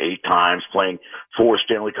Boston 8 times, playing 4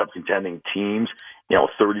 Stanley Cup contending teams,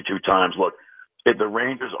 32 times. Look, the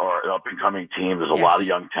Rangers are an up-and-coming team. There's a lot of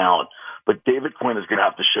young talent. But David Quinn is going to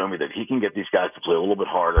have to show me that he can get these guys to play a little bit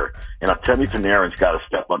harder. And Artemi Panarin's got to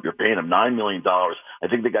step up. You're paying him $9 million. I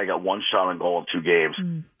think the guy got 1 shot on goal in 2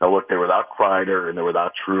 games. Now, look, they're without Kreider and they're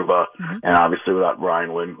without Trouba and obviously without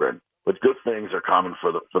Ryan Lindgren. But good things are coming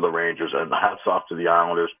for the Rangers. And hats off to the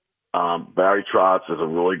Islanders. Barry Trotz is a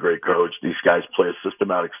really great coach. These guys play a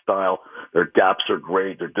systematic style. Their gaps are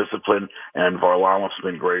great. They're disciplined. And Varlamov's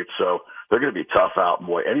been great. So they're going to be tough out. And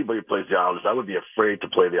boy, anybody who plays the Islanders, I would be afraid to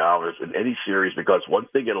play the Islanders in any series because once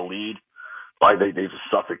they get a lead, they just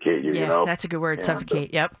suffocate you, you know? That's a good word,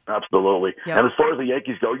 suffocate, yep. Absolutely. Yep. And as far as the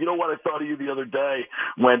Yankees go, you know what I thought of you the other day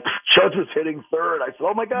when Judge was hitting third? I said,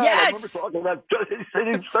 oh, my God, I remember talking about Judge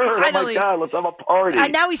hitting third. Finally. Oh, my God, let's have a party.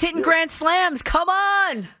 And now he's hitting grand slams. Come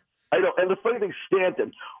on. I know. And the funny thing,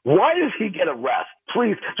 Stanton, why does he get a rest?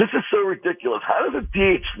 Please, this is so ridiculous. How does a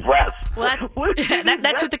DH rest? Well,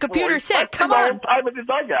 that's what the computer said. Come on. Time in the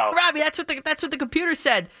dugout. Robbie, that's what the computer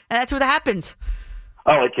said. And that's what happens.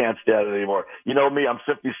 Oh, I can't stand it anymore. You know me, I'm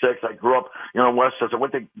 56. I grew up, in Westchester. I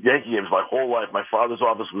went to Yankee games my whole life. My father's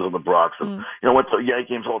office was in the Bronx. And, went to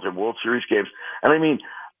Yankee games all the time, World Series games. And I mean,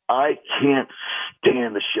 I can't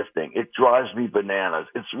stand the shifting. It drives me bananas.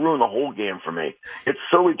 It's ruined the whole game for me. It's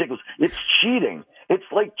so ridiculous. It's cheating. It's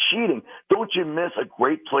like cheating. Don't you miss a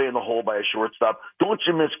great play in the hole by a shortstop? Don't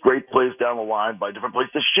you miss great plays down the line by different plays?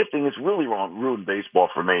 The shifting is really ruined baseball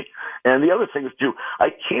for me. And the other thing is, too, I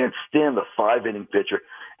can't stand the 5-inning pitcher.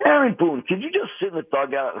 Aaron Boone, can you just sit in the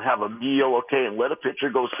dugout and have a meal, okay, and let a pitcher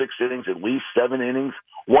go 6 innings, at least 7 innings?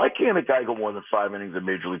 Why can't a guy go more than 5 innings in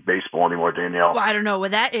Major League Baseball anymore, Danielle? Well, I don't know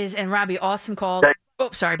what that is. And Robbie, awesome call.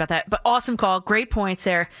 Sorry about that. But awesome call. Great points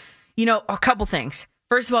there. A couple things.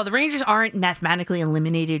 First of all, the Rangers aren't mathematically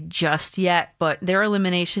eliminated just yet, but their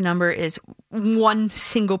elimination number is 1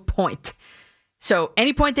 single point. So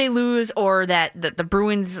any point they lose or that the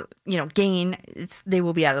Bruins, gain, they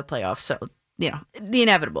will be out of the playoffs. So, the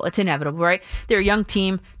inevitable. It's inevitable, right? They're a young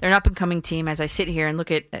team. They're an up-and-coming team. As I sit here and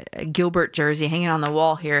look at a Gilbert jersey hanging on the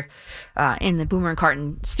wall here in the Boomer and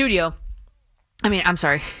Carton studio. In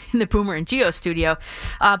the Boomer and Geo studio.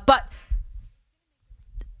 But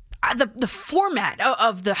the format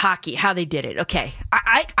of the hockey, how they did it, okay.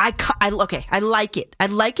 I like it. I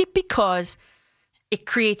like it because it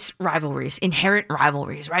creates rivalries, inherent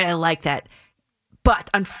rivalries, right? I like that.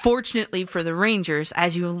 But unfortunately for the Rangers,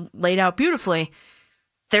 as you laid out beautifully,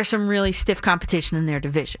 there's some really stiff competition in their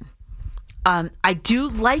division. I do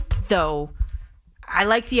like, though, I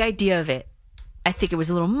like the idea of it. I think it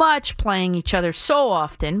was a little much playing each other so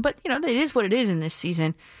often, but, it is what it is in this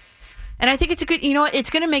season. And I think it's a good,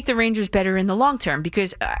 it's going to make the Rangers better in the long term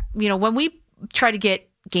because, when we try to get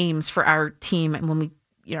games for our team and when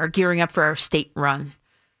we are gearing up for our state run,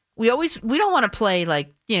 we don't want to play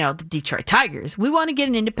like, the Detroit Tigers. We want to get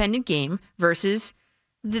an independent game versus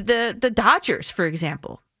the Dodgers, for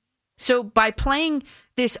example. So by playing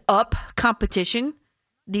this up competition,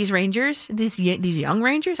 these Rangers, these young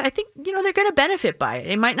Rangers, I think, they're going to benefit by it.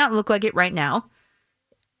 It might not look like it right now,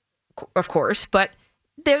 of course, but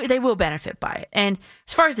they will benefit by it. And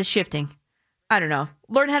as far as the shifting, I don't know.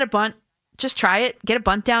 Learn how to bunt. Just try it. Get a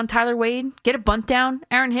bunt down, Tyler Wade. Get a bunt down,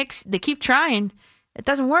 Aaron Hicks. They keep trying. It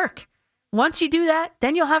doesn't work. Once you do that,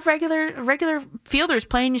 then you'll have regular fielders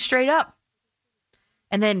playing you straight up.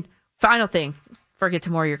 And then final thing before I get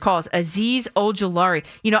to more of your calls, Azeez Ojulari.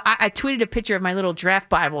 I tweeted a picture of my little draft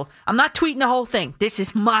Bible. I'm not tweeting the whole thing. This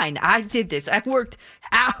is mine. I did this. I worked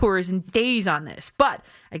hours and days on this. But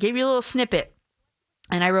I gave you a little snippet.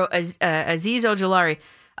 And I wrote Azeez Ojulari,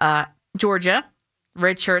 Georgia,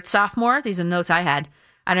 redshirt sophomore. These are the notes I had.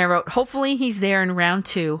 And I wrote, hopefully he's there in round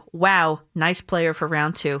 2. Wow, nice player for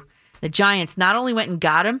round 2. The Giants not only went and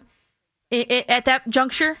got him at that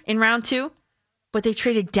juncture in round 2, but they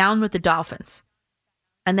traded down with the Dolphins.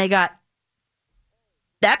 And they got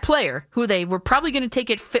that player who they were probably going to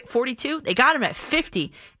take at 42. They got him at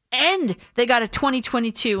 50. And they got a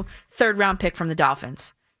 2022 third-round pick from the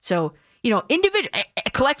Dolphins. So,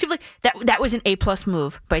 collectively, that was an A-plus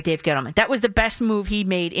move by Dave Gettleman. That was the best move he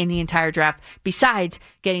made in the entire draft, besides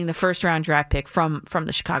getting the first-round draft pick from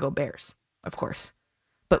the Chicago Bears, of course.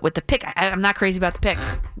 But with the pick, I'm not crazy about the pick.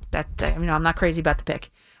 I'm not crazy about the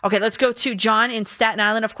pick. Okay, let's go to John in Staten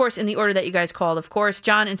Island, of course, in the order that you guys called, of course.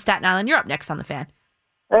 John in Staten Island, you're up next on The Fan.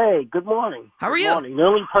 Hey, good morning. How are you? Good morning. The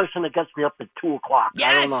only person that gets me up at 2 o'clock.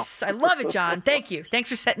 Yes, I love it, John. Thank you. Thanks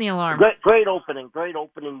for setting the alarm. Great opening.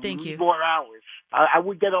 Thank you. More hours. I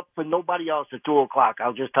would get up for nobody else at 2 o'clock.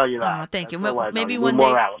 I'll just tell you that. Oh, thank you. That's Maybe more one day,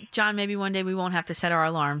 hours. John, maybe one day we won't have to set our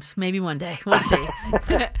alarms. Maybe one day. We'll see.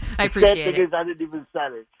 I appreciate Sad thing it. is I didn't even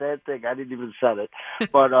set it. Sad thing, I didn't even set it.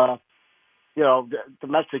 But, the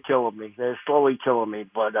Mets are killing me. They're slowly killing me.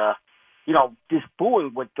 But, this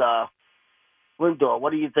booing with Lindor,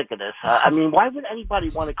 what do you think of this? Why would anybody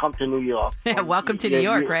want to come to New York? Welcome to New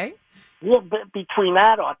York, right? Yeah, but between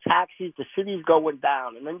that or taxis, the city's going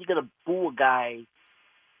down, and then you're going to boo a guy.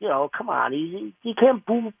 Come on, you can't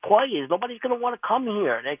boo players. Nobody's going to want to come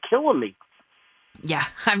here. They're killing me. Yeah,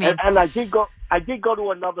 and I did go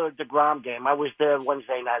to another DeGrom game. I was there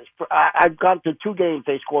Wednesday night. I've gone to 2 games.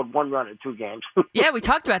 They scored 1 run in 2 games. Yeah, we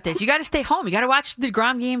talked about this. You got to stay home. You got to watch the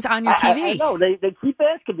DeGrom games on your TV. I know. They keep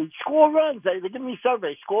asking me, score runs. They give me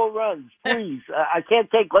surveys, score runs, please. I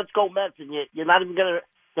can't take let's go Mets, and you're not even going to.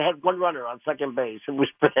 They had 1 runner on second base. It was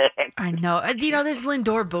bad. I know. This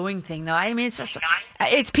Lindor booing thing, though.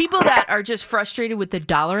 It's people that are just frustrated with the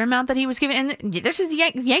dollar amount that he was given. And this is the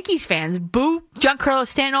Yankees fans. Boo Giancarlo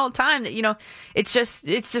Stanton all the time. That it's just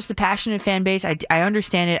the passionate fan base. I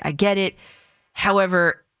understand it. I get it.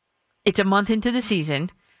 However, it's a month into the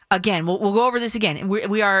season. Again, we'll go over this again.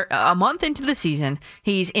 We are a month into the season.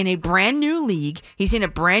 He's in a brand new league. He's in a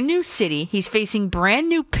brand new city. He's facing brand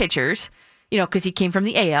new pitchers. Because he came from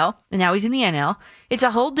the AL, and now he's in the NL. It's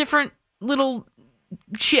a whole different little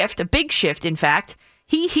shift, a big shift, in fact.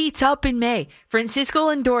 He heats up in May. Francisco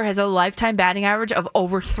Lindor has a lifetime batting average of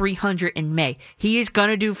over 300 in May. He is going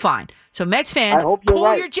to do fine. So, Mets fans,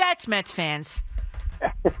 pull your Jets, Mets fans.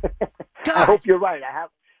 I hope you're right.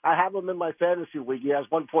 I have him in my fantasy league. He has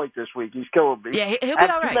 1 point this week. He's killing me. Yeah, he'll be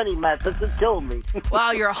all right. Too many Mets. This is killing me.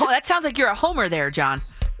 Wow, that sounds like you're a homer there, John.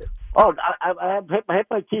 Oh, I hit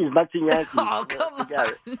my teams, Mets and Yankees. Oh, come on.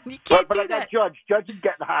 You but can't do I got that. Judge. Judge is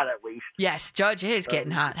getting hot at least. Yes, Judge is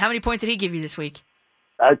getting hot. How many points did he give you this week?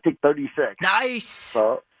 I think 36. Nice.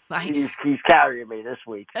 So nice. He's carrying me this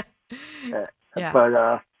week. Yeah.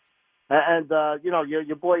 But,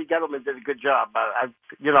 your boy Gettleman did a good job.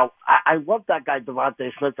 I love that guy,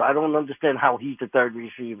 Devontae Smith. I don't understand how he's the third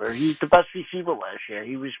receiver. He's the best receiver last year.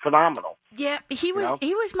 He was phenomenal. Yeah, he was.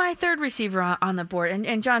 He was my third receiver on the board.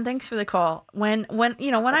 And John, thanks for the call. When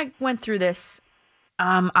I went through this,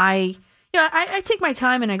 I take my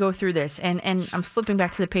time and I go through this, and I'm flipping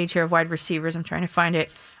back to the page here of wide receivers. I'm trying to find it.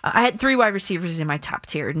 I had 3 wide receivers in my top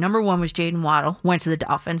tier. Number 1 was Jaden Waddle, went to the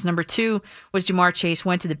Dolphins. Number 2 was Jamar Chase,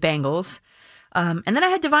 went to the Bengals. And then I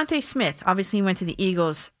had Devontae Smith. Obviously, he went to the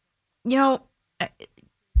Eagles. You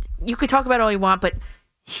could talk about all you want, but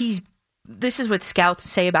this is what scouts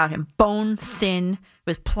say about him. Bone thin,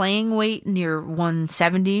 with playing weight near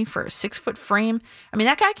 170 for a 6-foot frame.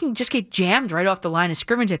 That guy can just get jammed right off the line of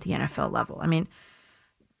scrimmage at the NFL level.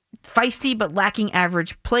 Feisty but lacking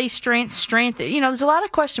average play strength. There's a lot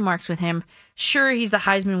of question marks with him. Sure, he's the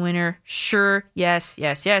Heisman winner. Sure, yes.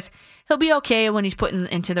 He'll be okay when he's put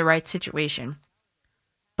into the right situation.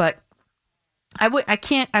 But I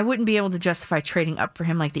wouldn't be able to justify trading up for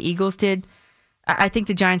him like the Eagles did. I think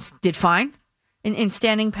the Giants did fine in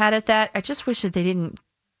standing pat at that. I just wish that they didn't.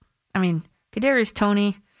 Kadarius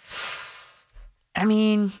Toney.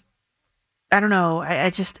 I don't know.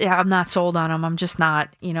 I'm not sold on him. I'm just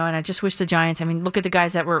not, and I just wish the Giants, look at the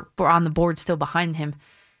guys that were on the board still behind him.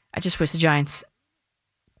 I just wish the Giants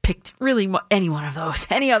picked really any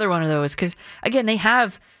other one of those. Because, again, they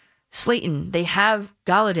have Slayton. They have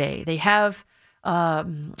Galladay. They have,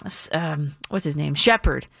 what's his name?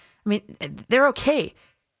 Shepard. They're okay.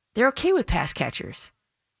 They're okay with pass catchers.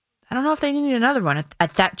 I don't know if they need another one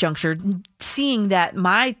at that juncture, seeing that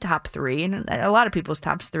my top three and a lot of people's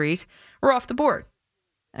top threes were off the board.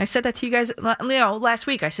 I said that to you guys last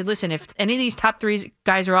week. I said, listen, if any of these top three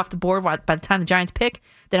guys are off the board by the time the Giants pick,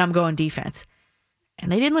 then I'm going defense. And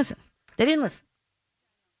they didn't listen.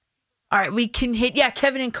 All right, we can hit,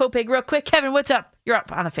 Kevin and Copeg real quick. Kevin, what's up? You're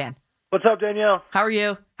up on the fan. What's up, Danielle? How are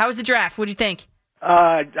you? How was the draft? What'd you think?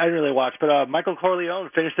 I didn't really watch, but Michael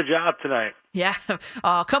Corleone finished the job tonight. Yeah.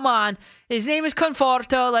 Oh, come on. His name is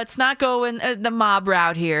Conforto. Let's not go in the mob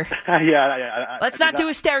route here. Let's not do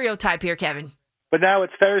a stereotype here, Kevin. But now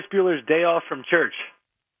it's Ferris Bueller's Day Off from Church.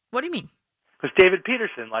 What do you mean? Because David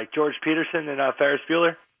Peterson, like George Peterson and Ferris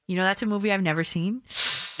Bueller. You know, that's a movie I've never seen.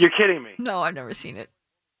 You're kidding me. No, I've never seen it.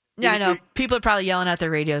 Yeah, I know. People are probably yelling at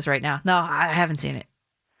their radios right now. No, I haven't seen it.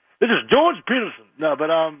 This is George Peterson. No, but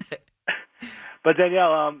but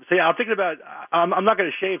Danielle, so yeah, I'm thinking about. I'm not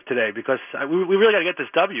going to shave today because we really got to get this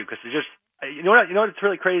W because it's just you know what's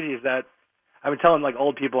really crazy is that I've been telling like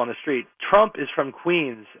old people on the street. Trump is from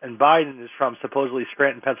Queens and Biden is from supposedly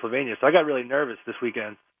Scranton, Pennsylvania. So I got really nervous this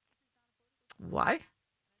weekend. Why?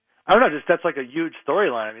 I don't know. Just that's like a huge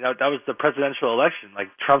storyline. I mean, that was the presidential election. Like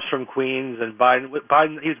Trump's from Queens and Biden.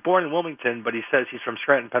 He was born in Wilmington, but he says he's from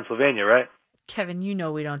Scranton, Pennsylvania, right? Kevin, you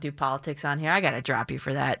know we don't do politics on here. I got to drop you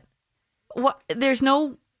for that. What? There's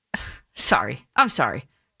no. Sorry. I'm sorry,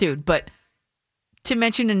 dude. But to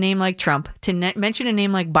mention a name like Trump, to mention a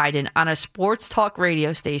name like Biden on a sports talk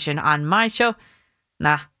radio station on my show,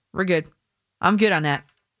 nah, we're good. I'm good on that.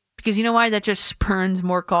 Because you know why? That just spurns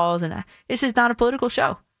more calls. And this is not a political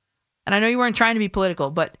show. And I know you weren't trying to be political,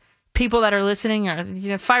 but people that are listening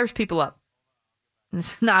fires people up.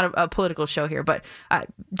 It's not a political show here, but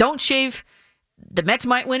don't shave. The Mets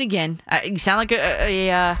might win again. You sound like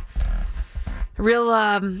a real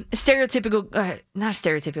stereotypical. Not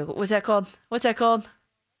stereotypical. What's that called?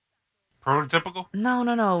 Prototypical?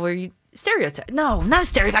 No. Where you stereotype? No, not a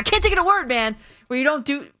stereotype. I can't think of the word, man. Where you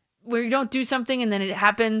don't do something and then it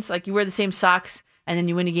happens. Like you wear the same socks and then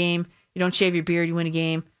you win a game. You don't shave your beard, you win a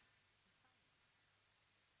game.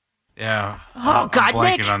 Yeah. Oh, God, I'm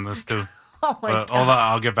blanking Nick. on this, too. Oh, my God. Hold on,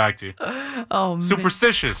 I'll get back to you. Oh, man.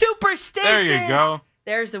 Superstitious. There you go.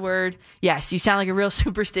 There's the word. Yes, you sound like a real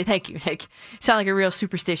superstitious. Thank you, Nick. You sound like a real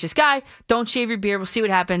superstitious guy. Don't shave your beard. We'll see what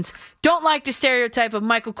happens. Don't like the stereotype of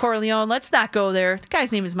Michael Corleone. Let's not go there. The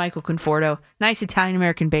guy's name is Michael Conforto. Nice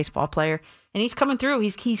Italian-American baseball player. And he's coming through.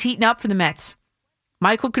 He's heating up for the Mets.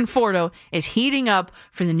 Michael Conforto is heating up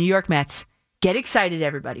for the New York Mets. Get excited,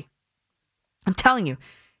 everybody. I'm telling you.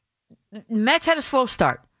 Mets had a slow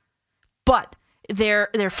start, but their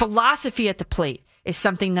philosophy at the plate is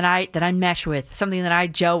something that I mesh with, something that I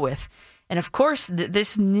gel with. And of course,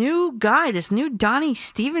 this new guy, this new Donnie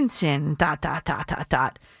Stevenson, ...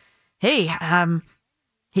 Hey,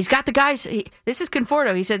 he's got the guys. This is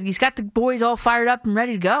Conforto. He said he's got the boys all fired up and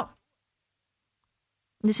ready to go.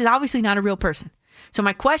 This is obviously not a real person. So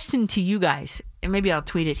my question to you guys, and maybe I'll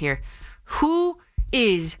tweet it here. Who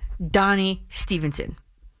is Donnie Stevenson?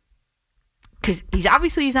 Because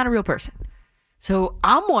he's not a real person. So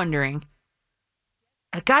I'm wondering,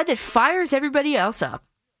 a guy that fires everybody else up,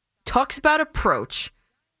 talks about approach.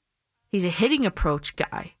 He's a hitting approach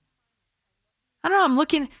guy. I don't know. I'm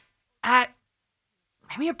looking at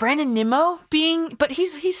maybe a Brandon Nimmo but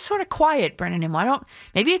he's sort of quiet. Brandon Nimmo.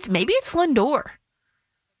 Maybe it's Lindor.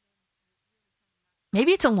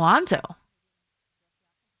 Maybe it's Alonso.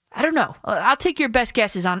 I don't know. I'll take your best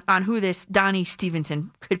guesses on who this Donnie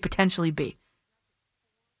Stevenson could potentially be.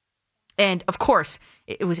 And, of course,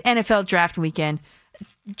 it was NFL draft weekend.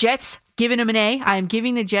 Jets, giving them an A. I am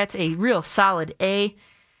giving the Jets a real solid A.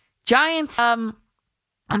 Giants, I'm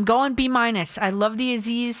going B-. I love the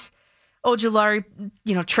Azeez Ojulari,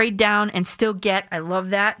 trade down and still get. I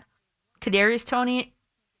love that. Kadarius Toney,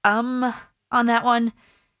 on that one.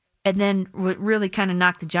 And then what really kind of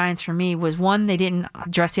knocked the Giants for me was, one, they didn't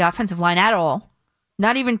address the offensive line at all.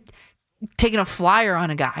 Not even taking a flyer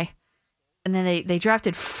on a guy. And then they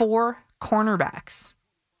drafted 4 cornerbacks.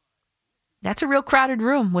 That's a real crowded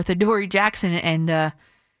room with Adoree Jackson and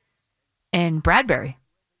Bradbury.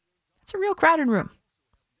 That's a real crowded room.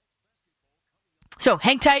 So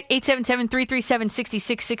hang tight.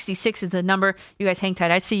 877-337-6666 is the number. You guys hang tight.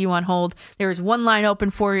 I see you on hold. There is one line open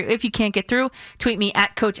for you. If you can't get through, tweet me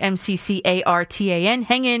at Coach MCCARTAN.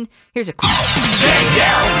 Hang in. Here's a quick.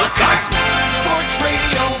 Danielle McCartan. Sports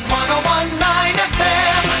Radio 101.9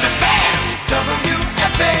 FM. The Fan.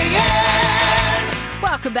 WFAN.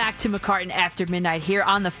 Welcome back to McCartan After Midnight here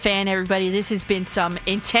on The Fan, everybody. This has been some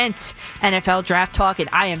intense NFL draft talk, and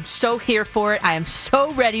I am so here for it. I am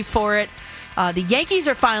so ready for it. The Yankees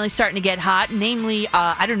are finally starting to get hot, namely,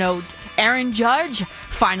 Aaron Judge,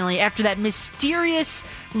 finally, after that mysterious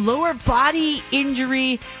lower body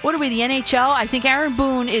injury. What are we, the NHL? I think Aaron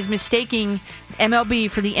Boone is mistaking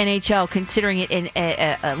MLB for the NHL, considering it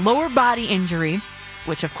a lower body injury,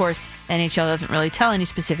 which, of course, NHL doesn't really tell any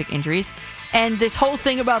specific injuries. And this whole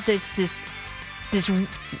thing about this,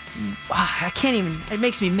 I can't even, it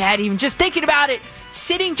makes me mad even just thinking about it.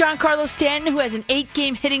 Sitting Giancarlo Stanton, who has an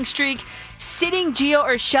 8-game hitting streak, sitting Gio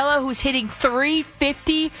Urshela, who's hitting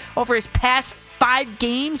 .350 over his past 5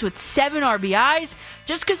 games with 7 RBIs.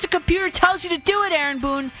 Just because the computer tells you to do it, Aaron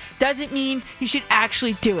Boone, doesn't mean you should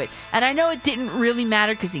actually do it. And I know it didn't really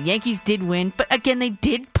matter because the Yankees did win, but again, they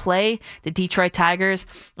did play the Detroit Tigers.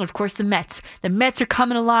 And of course, the Mets. The Mets are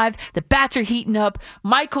coming alive. The bats are heating up.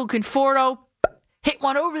 Michael Conforto hit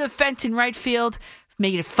one over the fence in right field,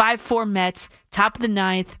 made it 5-4 Mets, top of the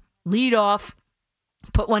 9th, lead off,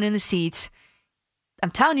 put one in the seats. I'm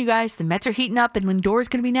telling you guys, the Mets are heating up, and Lindor is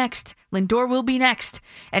going to be next. Lindor will be next.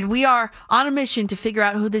 And we are on a mission to figure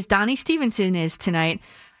out who this Donnie Stevenson is tonight.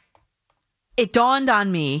 It dawned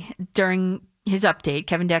on me during his update,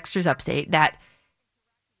 Kevin Dexter's update, that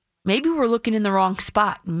maybe we're looking in the wrong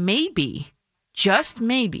spot. Maybe, just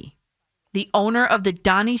maybe, the owner of the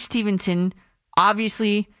Donnie Stevenson,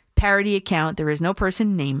 obviously parody account, there is no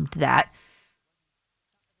person named that.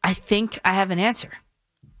 I think I have an answer.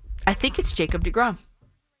 I think it's Jacob deGrom.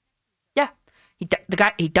 Yeah. He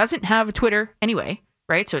doesn't have a Twitter anyway,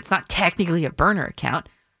 right? So it's not technically a burner account.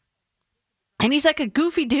 And he's like a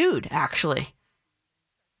goofy dude, actually.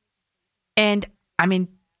 And, I mean,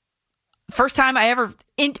 first time I ever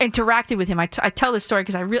interacted with him, I tell this story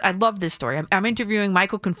because I love this story. I'm interviewing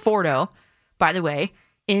Michael Conforto, by the way,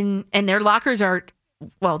 and their lockers are,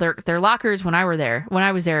 well, their lockers when I was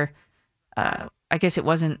there, I guess it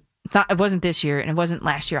wasn't this year, and it wasn't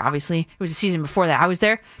last year, obviously. It was the season before that. I was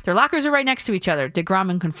there. Their lockers are right next to each other, deGrom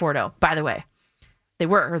and Conforto, by the way. They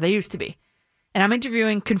were, or they used to be. And I'm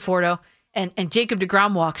interviewing Conforto, and Jacob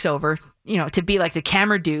deGrom walks over, to be like the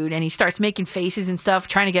camera dude, and he starts making faces and stuff,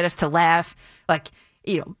 trying to get us to laugh, like,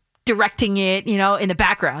 directing it, in the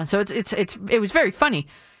background. So it was very funny.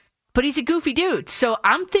 But he's a goofy dude. So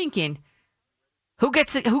I'm thinking, who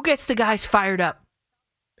gets the guys fired up?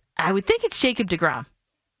 I would think it's Jacob deGrom.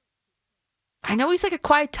 I know he's like a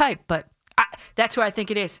quiet type, but that's who I think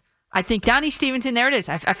it is. I think Donnie Stevenson, there it is.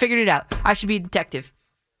 I figured it out. I should be a detective.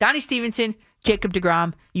 Donnie Stevenson, Jacob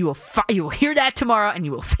deGrom. You will hear that tomorrow, and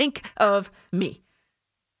you will think of me.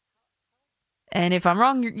 And if I'm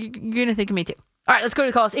wrong, you're going to think of me too. All right, let's go to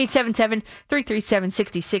the calls.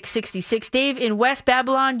 877-337-6666. Dave in West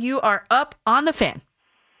Babylon, you are up on the fan.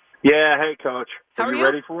 Yeah, hey, Coach. How are you you?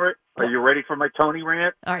 Ready for it? Are you ready for my Tony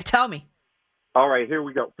rant? All right, tell me. All right, here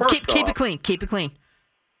we go. First Keep off, it clean. Keep it clean.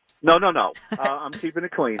 No. I'm keeping it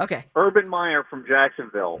clean. Okay. Urban Meyer from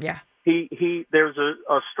Jacksonville. Yeah. He. There's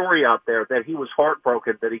a story out there that he was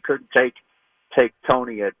heartbroken that he couldn't take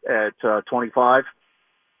Tony at 25.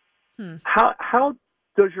 How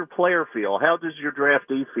does your player feel? How does your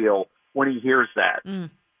draftee feel when he hears that?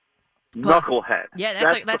 Knucklehead.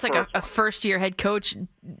 Yeah, that's like a first year head coach,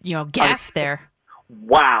 gaffe there.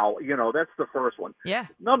 Wow, that's the first one. Yeah.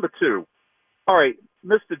 Number 2. All right,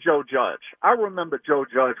 Mr. Joe Judge. I remember Joe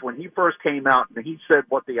Judge when he first came out and he said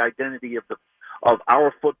what the identity of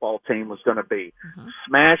our football team was going to be. Mm-hmm.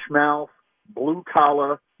 Smash mouth, blue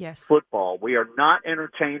collar football. We are not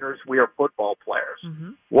entertainers. We are football players.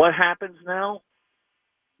 Mm-hmm. What happens now?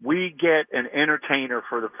 We get an entertainer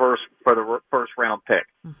for the first round pick.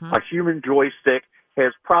 Mm-hmm. A human joystick,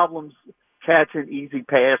 has problems catching easy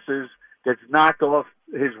passes, does not go off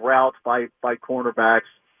his routes by cornerbacks.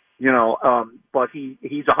 But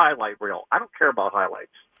he's a highlight reel. I don't care about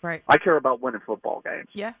highlights. Right. I care about winning football games.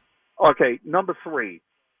 Yeah. Okay, number 3.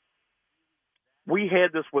 We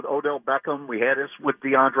had this with Odell Beckham. We had this with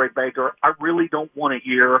DeAndre Baker. I really don't want to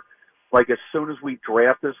hear, like, as soon as we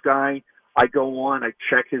draft this guy, I go on, I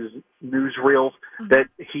check his newsreels that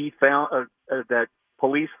he found that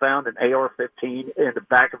police found an AR-15 in the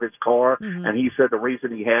back of his car, and he said the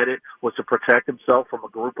reason he had it was to protect himself from a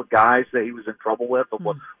group of guys that he was in trouble with,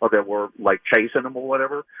 or that were like chasing him or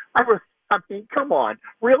whatever. I mean, come on,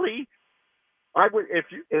 really? I would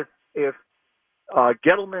if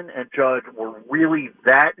Gettleman and Judge were really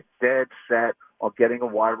that dead set on getting a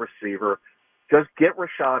wide receiver, just get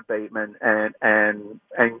Rashad Bateman and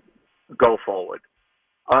go forward.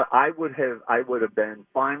 I would have been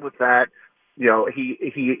fine with that.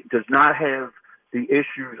 He does not have the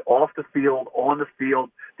issues off the field, on the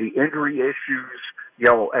field, the injury issues,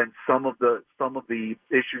 and some of the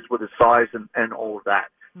issues with his size and all of that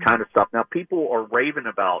kind of stuff. Now, people are raving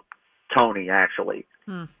about Tony, actually.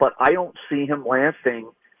 But I don't see him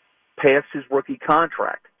lasting past his rookie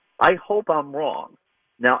contract. I hope I'm wrong.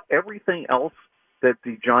 Now, everything else that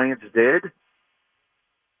the Giants did,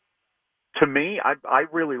 to me, I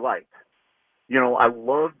really liked. I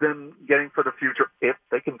love them getting for the future if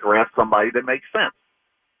they can draft somebody that makes sense.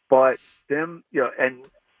 But them, and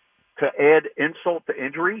to add insult to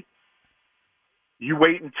injury, you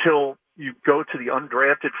wait until you go to the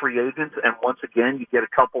undrafted free agents, and once again, you get a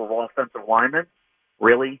couple of offensive linemen.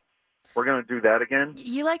 Really? We're going to do that again?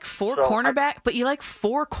 You like four cornerbacks?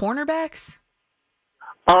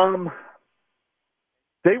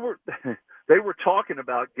 They were talking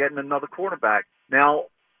about getting another cornerback. Now,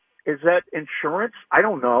 is that insurance? I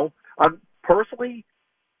don't know. Personally,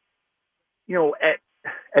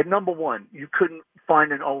 at number 1, you couldn't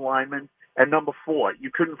find an O-lineman. At number 4,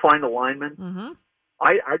 you couldn't find a lineman. Mm-hmm.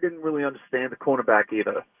 I didn't really understand the cornerback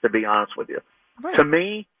either, to be honest with you. Right. To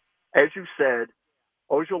me, as you said,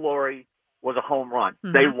 Ojulari was a home run.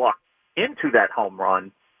 Mm-hmm. They lucked into that home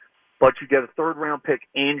run, but you get a third-round pick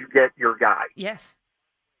and you get your guy. Yes.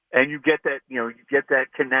 And you get that, you get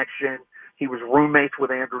that connection. He was roommates with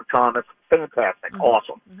Andrew Thomas. Fantastic. Mm-hmm.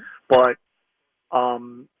 Awesome. Mm-hmm. But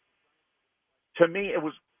to me, it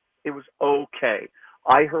was okay.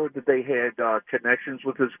 I heard that they had connections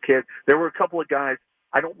with this kid. There were a couple of guys.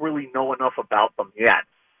 I don't really know enough about them yet.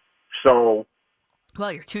 So,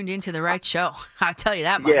 well, you're tuned into the right show. I'll tell you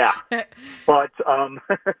that much. Yeah, but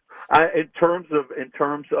in terms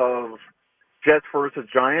of Jets versus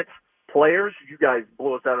Giants players, you guys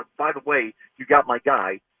blew us out. By the way, you got my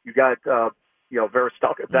guy. You got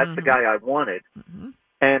Verstock. That's the guy I wanted. Mm-hmm.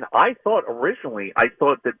 And I thought originally,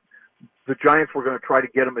 that the Giants were going to try to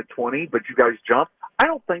get him at 20, but you guys jumped. I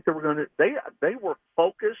don't think they were going to. They were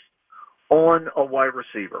focused on a wide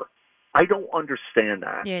receiver. I don't understand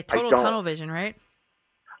that. Yeah, total tunnel vision, right?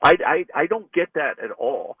 I don't get that at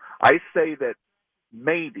all. I say that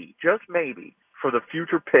maybe, just maybe, for the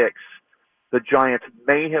future picks, the Giants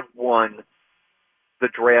may have won the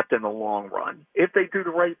draft in the long run if they do the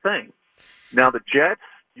right thing. Now the Jets,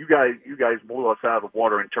 you guys blew us out of the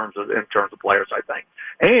water in terms of players, I think,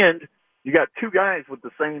 and you got 2 guys with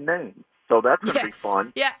the same name, so that's going to be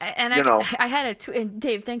fun. Yeah, and I had and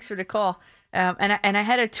Dave, thanks for the call. And I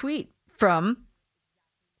had a tweet from,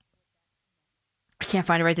 I can't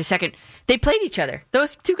find it right this second. They played each other.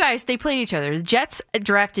 Those 2 guys, they played each other. The Jets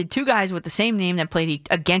drafted 2 guys with the same name that played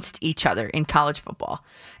against each other in college football.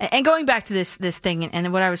 And going back to this thing,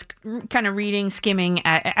 and what I was kind of reading, skimming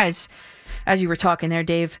as you were talking there,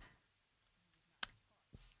 Dave,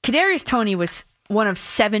 Kadarius Toney was one of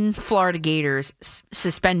 7 Florida Gators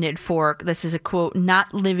suspended for, this is a quote,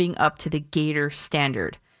 not living up to the Gator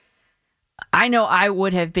standard. I know I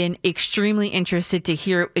would have been extremely interested to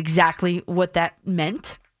hear exactly what that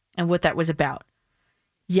meant and what that was about.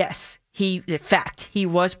 Yes, in fact, he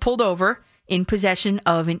was pulled over in possession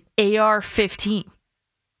of an AR-15.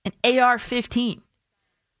 An AR-15.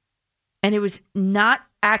 And it was not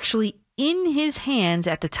actually in his hands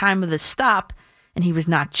at the time of the stop, and he was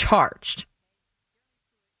not charged.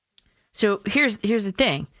 So here's the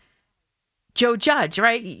thing. Joe Judge,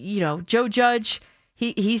 right? Joe Judge,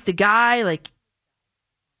 he's the guy, like,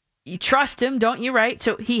 you trust him, don't you, right?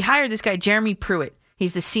 So he hired this guy, Jeremy Pruitt.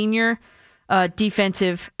 He's the senior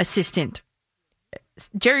defensive assistant.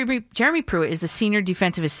 Jeremy Pruitt is the senior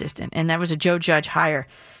defensive assistant, and that was a Joe Judge hire.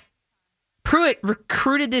 Pruitt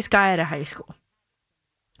recruited this guy out of high school.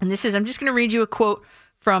 And I'm just going to read you a quote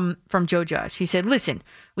from Joe Judge. He said, listen,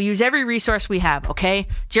 we use every resource we have, okay?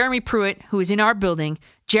 Jeremy Pruitt, who is in our building,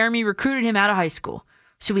 Jeremy recruited him out of high school.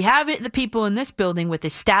 So we have the people in this building with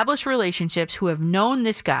established relationships who have known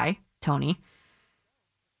this guy, Tony,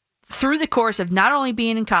 through the course of not only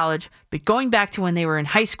being in college, but going back to when they were in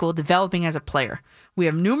high school, developing as a player. We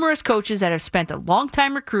have numerous coaches that have spent a long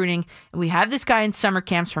time recruiting, and we have this guy in summer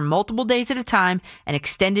camps for multiple days at a time and had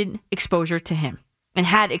extended exposure to him.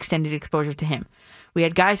 We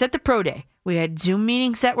had guys at the pro day. We had Zoom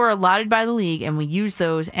meetings that were allotted by the league, and we used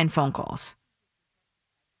those and phone calls.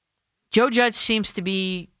 Joe Judge seems to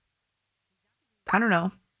be, I don't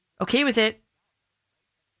know, okay with it.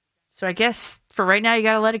 So I guess for right now, you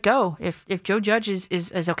got to let it go. If Joe Judge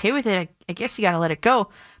is okay with it, I guess you got to let it go.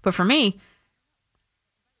 But for me,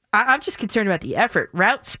 I'm just concerned about the effort.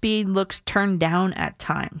 Route speed looks turned down at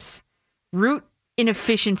times. Route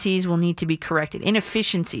inefficiencies will need to be corrected.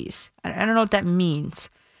 Inefficiencies. I don't know what that means.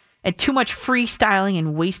 And too much freestyling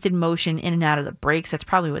and wasted motion in and out of the breaks. That's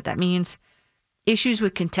probably what that means. Issues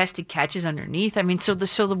with contested catches underneath. I mean, so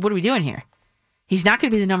what are we doing here? He's not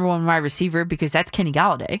going to be the number 1 wide receiver because that's Kenny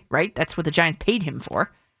Golladay, right? That's what the Giants paid him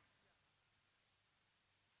for.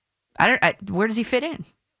 Where does he fit in?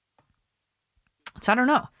 So I don't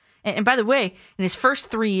know. And by the way, in his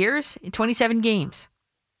first 3 years, in 27 games,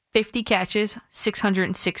 50 catches,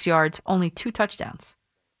 606 yards, only 2 touchdowns.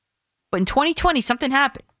 But in 2020, something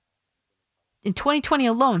happened. In 2020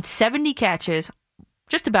 alone, 70 catches,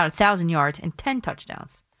 just about 1,000 yards, and 10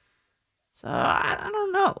 touchdowns. So I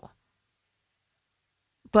don't know.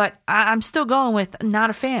 But I'm still going with not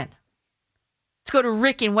a fan. Let's go to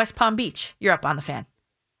Rick in West Palm Beach. You're up on the Fan.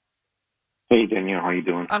 Hey, Danielle. How you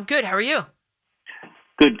doing? I'm good. How are you?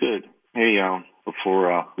 Good, good. Hey,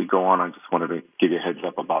 before we go on, I just wanted to give you a heads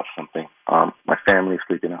up about something. My family's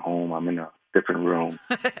sleeping at home. I'm in a different room.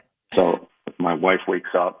 So if my wife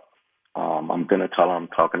wakes up, I'm going to tell her I'm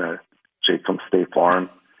talking to Jake from State Farm.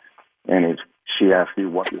 And if she asks you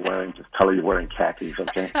what you're wearing, just tell her you're wearing khakis,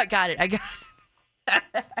 okay? I got it.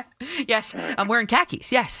 Yes, I'm wearing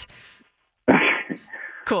khakis. Yes.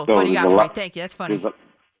 Cool. So what do you got for me? Thank you. That's funny.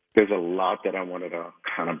 There's a lot that I wanted to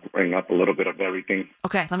kind of bring up, a little bit of everything.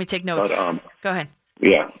 Okay, let me take notes. But, go ahead.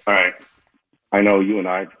 Yeah, all right. I know you and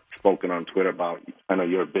I have spoken on Twitter about, I know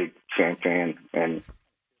you're a big Sam fan, and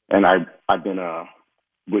I've been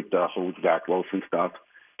with the whole Zach Wilson stuff,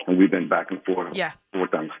 and we've been back and forth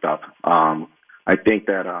with them stuff. I think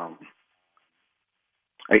that,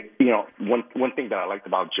 one thing that I liked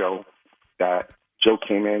about Joe, that Joe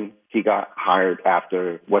came in, he got hired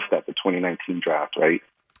after, the 2019 draft, right?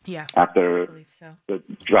 Yeah. After I believe so. The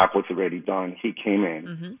draft was already done, he came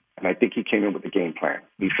in, and I think he came in with a game plan.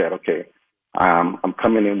 He said, "Okay, I'm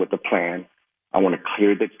coming in with a plan. I want to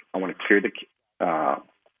clear the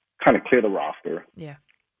roster. Yeah.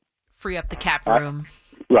 Free up the cap room.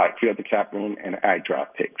 Right, free up the cap room and add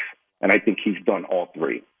draft picks. And I think he's done all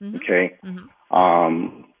three. Okay.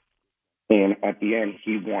 And at the end,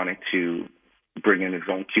 he wanted to bring in his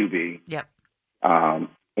own QB. Yep.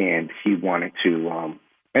 And he wanted to,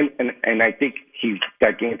 and I think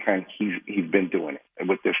that game plan, he's been doing it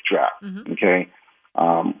with this draft. Okay.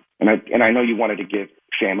 And I know you wanted to give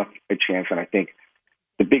Sam a chance, and I think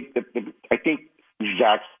I think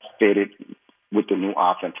Zach fitted with the new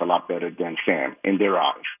offense a lot better than Sam in their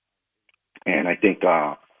eyes. And I think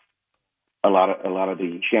a lot of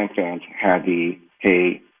the Sam fans had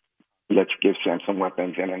hey, let's give Sam some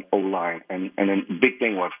weapons and an O-line. And then the big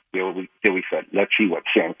thing was, we said, let's see what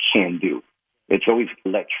Sam can do. It's always,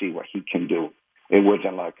 let's see what he can do. It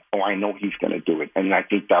wasn't like, oh, I know he's going to do it. And I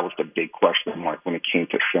think that was the big question mark when it came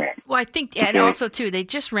to Sam. Well, I think, and also, too, they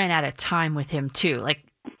just ran out of time with him, too.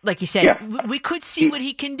 Like you said, we could see what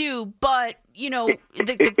he can do, but,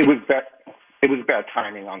 it was bad. It was bad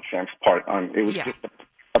timing on Sam's part. It was just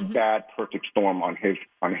a bad perfect storm on his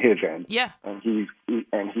end. Yeah. And he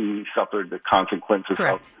suffered the consequences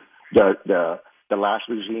Correct. of the last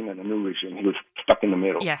regime and the new regime. He was stuck in the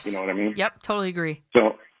middle. Yes. You know what I mean? Yep, totally agree.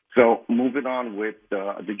 So moving on with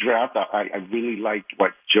the draft, I really liked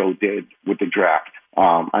what Joe did with the draft.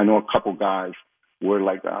 I know a couple guys were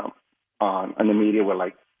like in the media were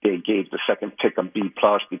like they gave the second pick a B+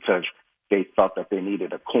 because they thought that they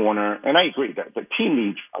needed a corner, and I agree that the team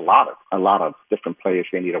needs a lot of different players.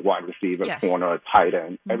 They need a wide receiver, corner, a tight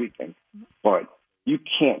end, everything. But you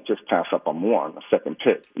can't just pass up on more on the second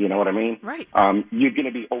pick. You know what I mean? Right. You're going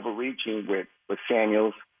to be overreaching with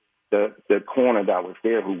Samuels, the corner that was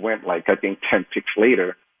there who went like I think 10 picks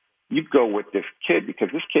later. You go with this kid because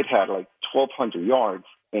this kid had like 1,200 yards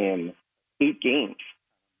in 8 games.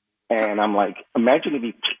 And I'm like, imagine if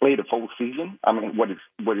he played a full season. I mean, what his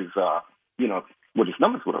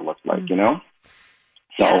numbers would have looked like, you know?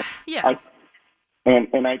 So, yeah.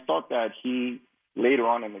 I thought that he, later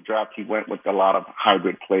on in the draft, he went with a lot of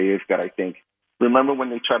hybrid players that I think, remember when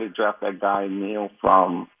they tried to draft that guy, Neal,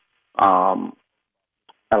 from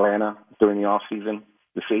Atlanta during the offseason,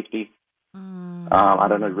 the safety? I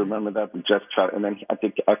don't know if you remember that. We just tried, and then I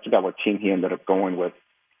forgot what team he ended up going with.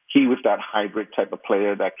 He was that hybrid type of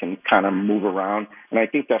player that can kind of move around. And I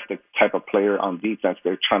think that's the type of player on defense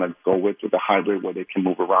they're trying to go with the hybrid where they can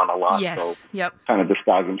move around a lot. Yes. So kind of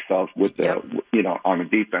disguise themselves with on the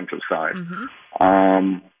defensive side.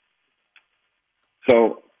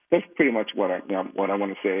 So that's pretty much what I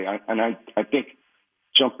want to say. I think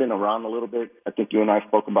jumping around a little bit, I think you and I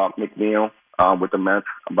spoke about McNeil with the Mets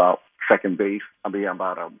about second base.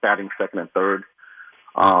 About batting second and third.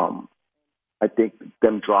 I think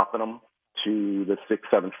them dropping him to the 6th,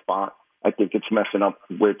 7th spot, I think it's messing up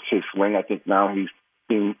with his swing. I think now he's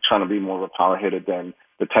trying to be more of a power hitter than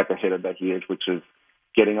the type of hitter that he is, which is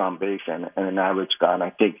getting on base and an average guy. And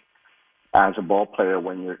I think as a ball player,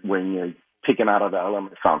 when you're picking out of the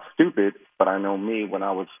element, it sounds stupid, but I know me when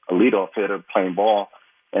I was a leadoff hitter playing ball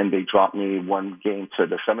and they dropped me one game to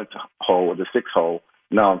the 7th hole or the 6th hole,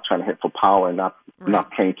 now I'm trying to hit for power and not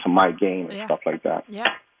playing to my game and stuff like that.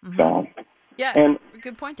 Yeah. Mm-hmm. So, yeah.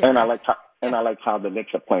 Good point there. And I like how the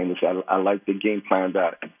Knicks are playing this. I like the game plan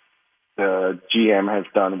that the GM has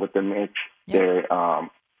done with the Knicks there,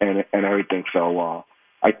 and everything. So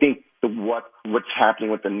I think what's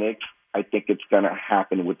happening with the Knicks, I think it's going to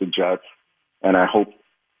happen with the Jets, and I hope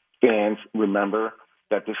fans remember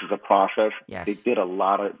that this is a process. Yes. They did a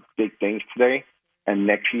lot of big things today, and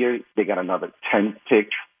next year they got another 10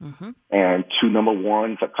 picks and 2 number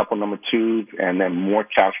ones, a couple number 2s, and then more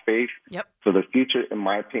cap space. Yep. So the future, in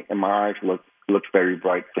my eyes, looks very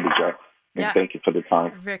bright for the Jets. And thank you for the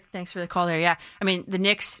time. Rick, thanks for the call there. Yeah. I mean, the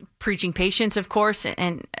Knicks preaching patience, of course,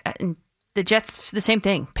 and the Jets, the same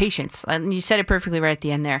thing, patience. And you said it perfectly right at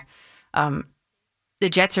the end there. The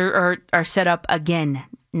Jets are set up again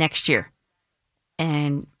next year.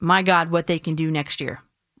 And my God, what they can do next year.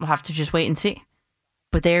 We'll have to just wait and see.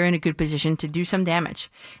 But they're in a good position to do some damage.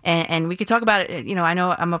 And we could talk about it. You know, I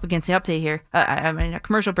know I'm up against the update here. I'm in a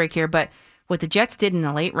commercial break here. But what the Jets did in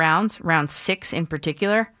the late rounds, round 6 in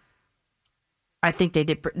particular, I think they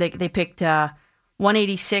did. They picked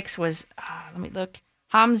 186 was, let me look,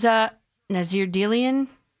 Hamza Nazir Ildin,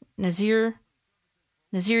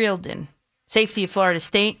 safety of Florida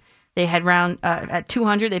State. They had at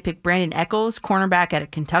 200, they picked Brandon Echols, cornerback out of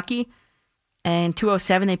Kentucky. And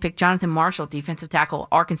 207, they picked Jonathan Marshall, defensive tackle,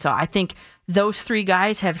 Arkansas. I think those 3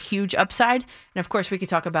 guys have huge upside. And, of course, we could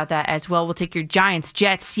talk about that as well. We'll take your Giants,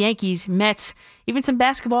 Jets, Yankees, Mets, even some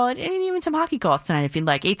basketball, and even some hockey calls tonight if you'd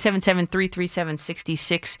like.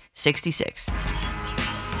 877-337-6666.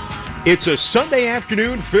 It's a Sunday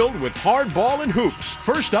afternoon filled with hardball and hoops.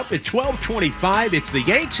 First up at 12:25, it's the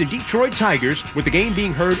Yanks and Detroit Tigers, with the game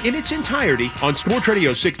being heard in its entirety on Sports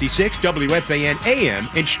Radio 66, WFAN AM,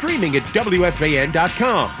 and streaming at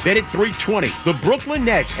WFAN.com. Then at 3:20, the Brooklyn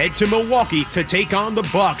Nets head to Milwaukee to take on the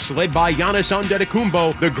Bucks, led by Giannis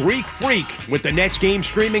Antetokounmpo, the Greek Freak, with the Nets game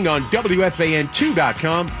streaming on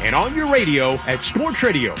WFAN2.com and on your radio at Sports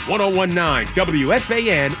Radio 101.9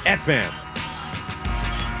 WFAN FM.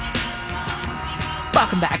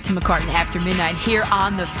 Welcome back to McCartan After Midnight here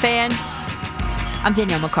on The Fan. I'm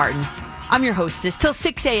Danielle McCartan. I'm your hostess till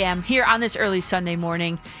 6 a.m. here on this early Sunday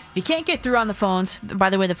morning. If you can't get through on the phones, by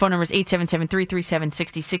the way, the phone number is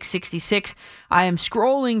 877-337-6666. I am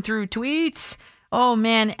scrolling through tweets. Oh,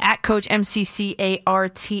 man, at Coach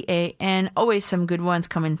MCCARTAN. Always some good ones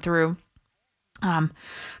coming through.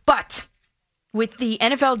 But with the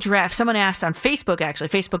NFL draft, someone asked on Facebook, actually,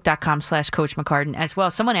 facebook.com/Coach McCartan as well.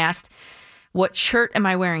 Someone asked, what shirt am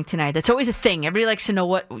I wearing tonight? That's always a thing. Everybody likes to know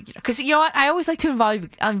what, because you know what? I always like to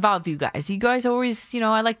involve you guys. You guys always,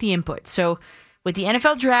 I like the input. So with the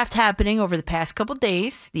NFL draft happening over the past couple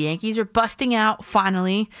days, the Yankees are busting out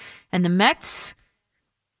finally, and the Mets,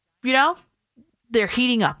 they're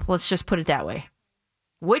heating up. Let's just put it that way.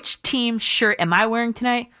 Which team shirt am I wearing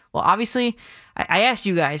tonight? Well, obviously, I asked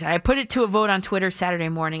you guys. I put it to a vote on Twitter Saturday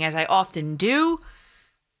morning, as I often do.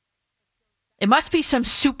 It must be some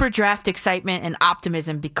super draft excitement and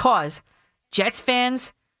optimism, because Jets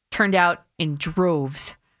fans turned out in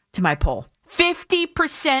droves to my poll.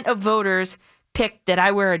 50% of voters picked that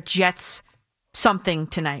I wear a Jets something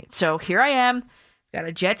tonight. So here I am. Got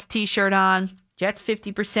a Jets t-shirt on. Jets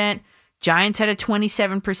 50%. Giants had a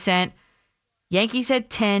 27%. Yankees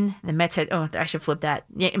had 10. The Mets had, I should flip that.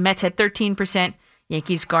 Mets had 13%.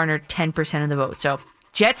 Yankees garnered 10% of the vote. So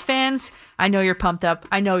Jets fans, I know you're pumped up.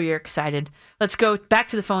 I know you're excited. Let's go back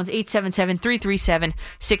to the phones,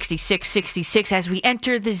 877-337-6666, as we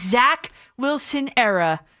enter the Zach Wilson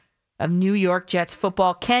era of New York Jets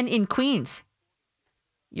football. Ken in Queens,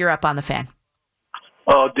 you're up on the Fan.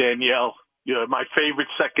 Oh, Danielle. You're my favorite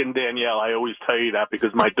second Danielle. I always tell you that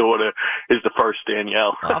because my daughter is the first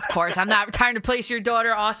Danielle. Well, of course. I'm not trying to place your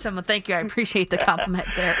daughter. Awesome. Well, thank you. I appreciate the compliment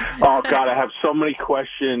there. Oh, God, I have so many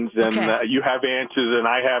questions, and you have answers, and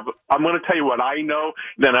I'm going to tell you what I know,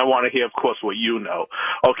 then I want to hear, of course, what you know.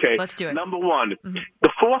 Okay. Let's do it. Number one, the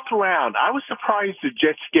 4th round. I was surprised the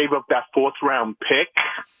Jets gave up that 4th round pick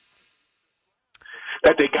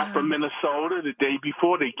that they got from Minnesota the day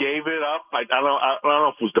before. They gave it up. I don't know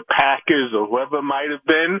if it was the Packers or whoever it might have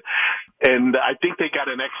been. And I think they got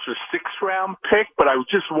an extra 6th round pick, but I was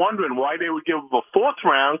just wondering why they would give up a 4th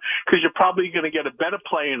round, because you're probably going to get a better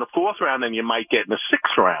player in the 4th round than you might get in the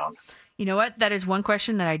 6th round. You know what? That is one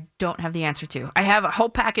question that I don't have the answer to. I have a whole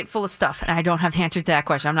packet full of stuff, and I don't have the answer to that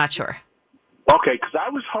question. I'm not sure. Okay, because I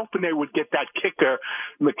was hoping they would get that kicker,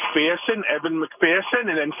 Evan McPherson,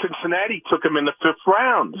 and then Cincinnati took him in the 5th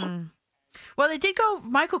round. Well, they did go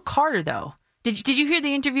Michael Carter, though. Did you hear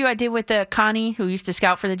the interview I did with Connie, who used to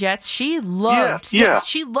scout for the Jets? She loved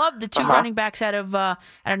she loved the two running backs out of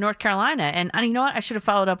North Carolina, and you know what? I should have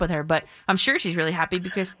followed up with her, but I'm sure she's really happy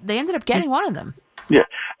because they ended up getting one of them. Yeah,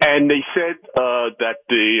 and they said that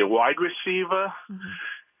the wide receiver,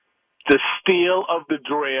 the steal of the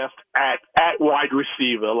draft at wide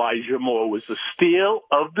receiver, Elijah Moore, was the steal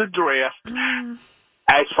of the draft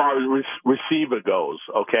as far as receiver goes.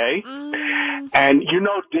 Okay, and you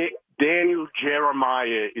know. Daniel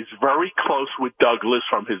Jeremiah is very close with Douglas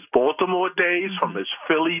from his Baltimore days, from his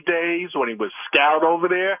Philly days when he was scout over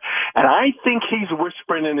there. And I think he's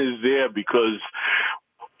whispering in his ear because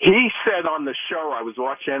he said on the show, I was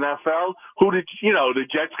watching NFL, who did, the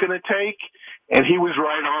Jets going to take? And he was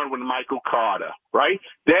right on with Michael Carter, right?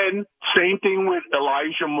 Then same thing with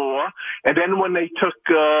Elijah Moore. And then when they took,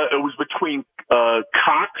 it was between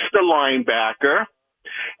Cox, the linebacker,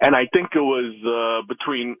 and I think it was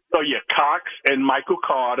between Cox and Michael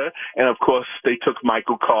Carter. And, of course, they took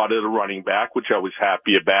Michael Carter, the running back, which I was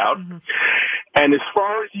happy about. And as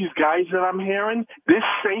far as these guys that I'm hearing, this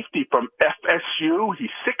safety from FSU, he's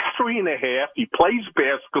 6'3.5". He plays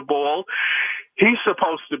basketball. He's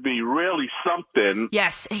supposed to be really something.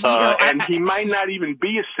 Yes. He might not even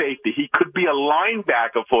be a safety. He could be a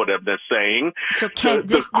linebacker for them, they're saying. So, Ken,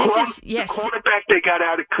 this is, yes. The quarterback they got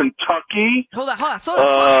out of Kentucky. Hold on. Slow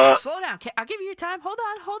down. I'll give you your time. Hold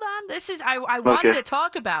on. This is, I wanted to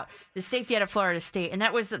talk about the safety out of Florida State, and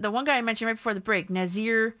that was the one guy I mentioned right before the break,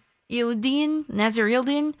 Nazir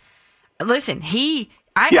Ildin. Listen,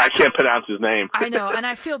 I can't pronounce his name. I know, and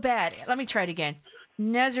I feel bad. Let me try it again.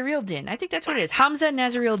 Nazirildin. I think that's what it is. Hamza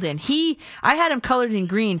Nazirildin. I had him colored in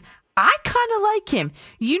green. I kind of like him.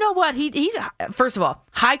 You know what? He's first of all,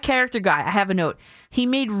 high character guy. I have a note. He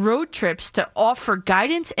made road trips to offer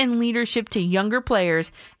guidance and leadership to younger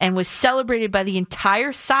players and was celebrated by the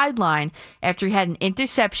entire sideline after he had an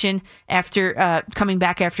interception after coming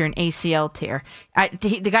back after an ACL tear.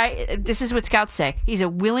 The guy, this is what scouts say. He's a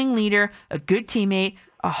willing leader, a good teammate,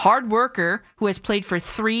 a hard worker who has played for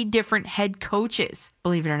 3 different head coaches,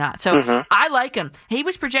 believe it or not. So I like him. He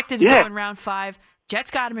was projected to go in round 5.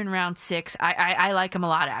 Jets got him in round 6. I like him a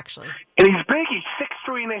lot, actually. And he's big. He's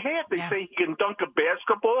 6'3.5". They say he can dunk a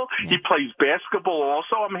basketball. He plays basketball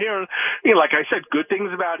also. I'm hearing, like I said, good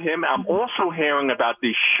things about him. I'm also hearing about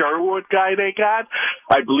the Sherwood guy they got,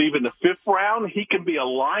 I believe in the 5th round. He can be a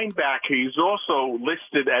linebacker. He's also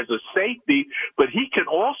listed as a safety, but he can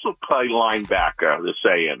also play linebacker, they're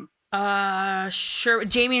saying.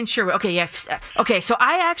 Jamie Sherwood. Okay, yes. Okay, so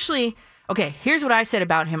here's what I said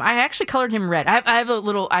about him. I actually colored him red. I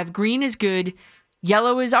have green is good,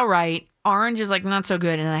 yellow is all right, orange is like not so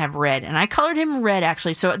good, and then I have red. And I colored him red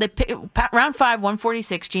actually. So round 5,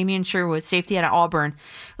 146, Jamie Sherwood, safety out of Auburn.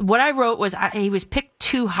 What I wrote was he was picked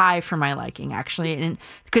too high for my liking actually, and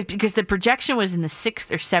because the projection was in the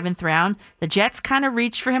 6th or 7th round. The Jets kind of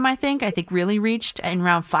reached for him. I think really reached in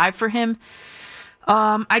round 5 for him.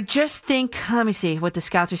 I just think, let me see what the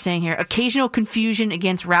scouts are saying here. Occasional confusion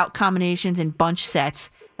against route combinations and bunch sets.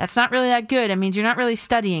 That's not really that good. That means you're not really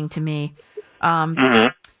studying to me.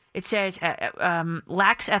 It says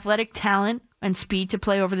lacks athletic talent and speed to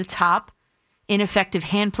play over the top. Ineffective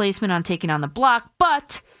hand placement on taking on the block.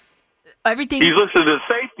 But everything... He's listed as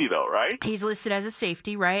safety, though, right? He's listed as a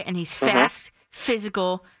safety, right? And he's fast,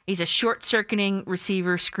 physical. He's a short-circuiting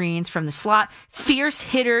receiver, screens from the slot. Fierce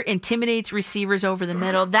hitter, intimidates receivers over the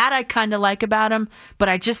middle. That I kind of like about him. But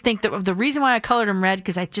I just think that the reason why I colored him red,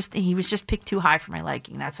 because he was just picked too high for my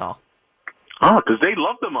liking. That's all. Oh, because they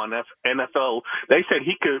loved him on NFL. They said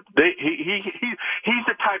he could. He's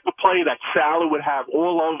the type of player that Saleh would have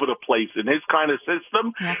all over the place in his kind of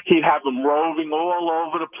system. Yeah. He'd have him roving all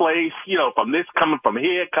over the place. From this coming from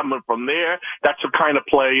here, coming from there. That's the kind of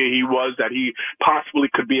player he was. That he possibly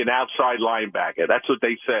could be an outside linebacker. That's what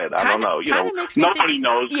they said. I don't know. Nobody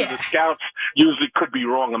knows because the scouts usually could be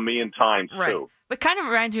wrong a million times too. But kind of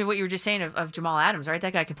reminds me of what you were just saying of Jamal Adams, right?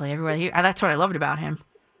 That guy can play everywhere. That's what I loved about him.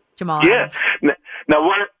 Jamal Adams.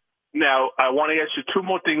 Now, I want to ask you 2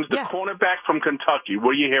 more things. The cornerback from Kentucky,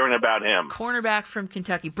 what are you hearing about him? Cornerback from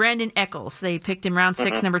Kentucky, Brandon Eccles. They picked him round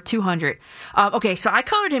 6, number 200. Okay, so I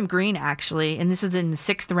colored him green, actually, and this is in the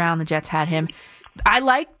 6th round. The Jets had him.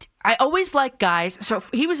 I always like guys. So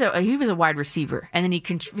he was a wide receiver, and then he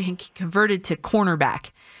converted to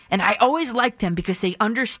cornerback. And I always liked him because they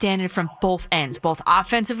understand it from both ends, both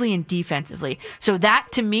offensively and defensively. So that,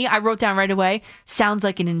 to me, I wrote down right away, sounds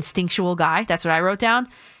like an instinctual guy. That's what I wrote down.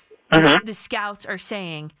 The scouts are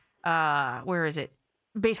saying, where is it?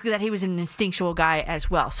 Basically that he was an instinctual guy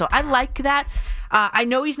as well. So I like that. I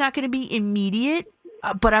know he's not going to be immediate,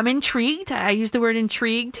 but I'm intrigued. I use the word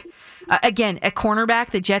intrigued. Again, at cornerback,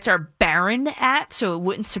 the Jets are barren at, so it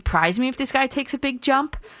wouldn't surprise me if this guy takes a big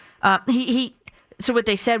jump. So what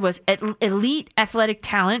they said was elite athletic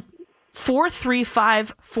talent,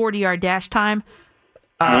 4.35 40-yard dash time,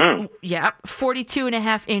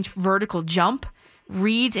 42.5-inch vertical jump,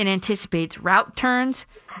 reads and anticipates route turns,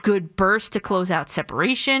 good burst to close out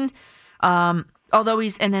separation. Although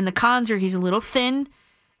then the cons are he's a little thin,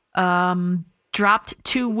 dropped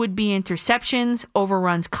 2 would-be interceptions,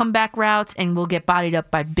 overruns comeback routes, and will get bodied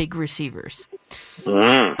up by big receivers.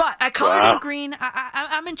 But I colored him green.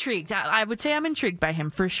 I'm intrigued. I would say I'm intrigued by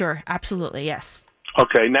him for sure. Absolutely, yes.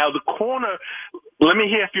 Okay, now the corner, let me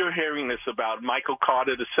hear if you're hearing this about Michael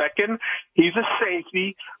Carter II. He's a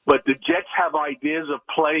safety, but the Jets have ideas of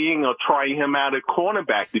playing or trying him out at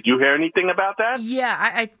cornerback. Did you hear anything about that? Yeah,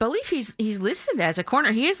 I believe he's listed as a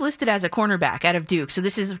corner. He is listed as a cornerback out of Duke. So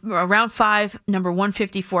this is round 5, number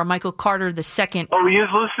 154, Michael Carter II. Oh, he is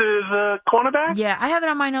listed as a cornerback? Yeah, I have it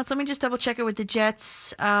on my notes. Let me just double check it with the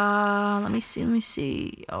Jets. Let me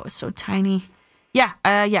see. Oh, it's so tiny. Yeah,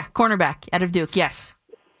 cornerback out of Duke, yes.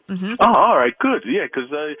 Mm-hmm. Oh, all right, good. Yeah, because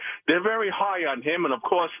they're very high on him. And, of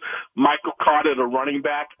course, Michael Carter, the running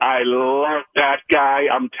back, I love that guy.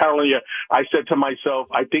 I'm telling you, I said to myself,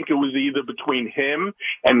 I think it was either between him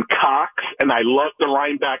and Cox, and I love the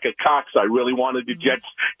linebacker Cox. I really wanted the Jets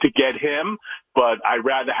to get him, but I'd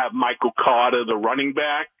rather have Michael Carter, the running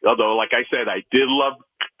back, although, like I said, I did love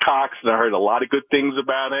Cox, and I heard a lot of good things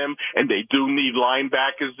about him, and they do need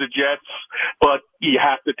linebackers, the Jets, but you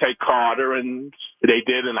have to take Carter, and they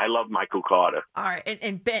did, and I love Michael Carter. All right,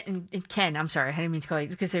 and Ben and Ken, I'm sorry, I didn't mean to call you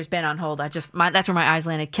because there's Ben on hold. That's where my eyes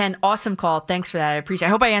landed. Ken, awesome call. Thanks for that. I appreciate it.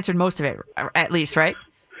 I hope I answered most of it, at least, right?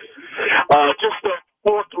 Just the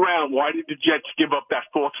 4th round. Why did the Jets give up that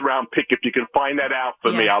 4th round pick? If you can find that out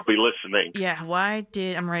for me, I'll be listening. Yeah,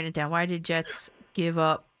 I'm writing it down. Why did Jets give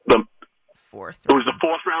up the 4th? It was the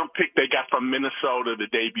 4th round pick they got from Minnesota the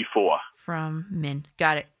day before. From Min.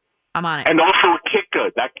 Got it. I'm on it. And also a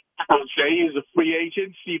kicker. That Jose is a free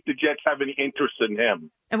agent. See if the Jets have any interest in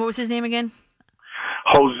him. And what was his name again?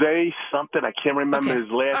 Jose something. I can't remember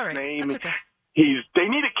his last name. That's okay. They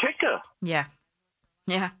need a kicker. Yeah.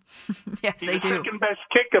 Yes, He's they do. the second best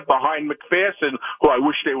kicker behind McPherson, who I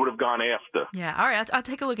wish they would have gone after. Yeah. All right. I'll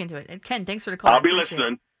take a look into it. And Ken, thanks for the call. I'll be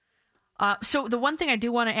listening. So the one thing I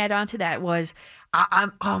do want to add on to that was,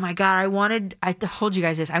 oh my God, I told you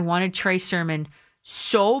guys this. I wanted Trey Sermon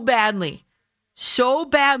so badly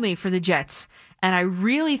for the Jets. And I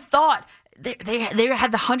really thought they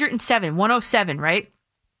had the 107, right?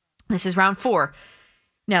 This is round 4.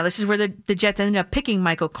 Now, this is where the Jets ended up picking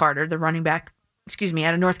Michael Carter, the running back,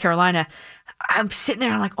 out of North Carolina. I'm sitting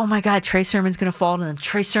there, I'm like, oh my God, Trey Sermon's going to fall to them.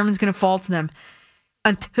 Trey Sermon's going to fall to them.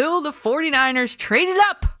 Until the 49ers traded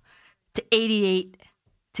up to 88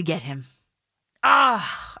 to get him. You know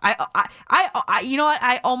what?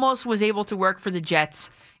 I almost was able to work for the Jets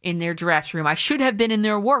in their draft room. I should have been in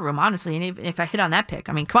their war room, honestly. And if I hit on that pick,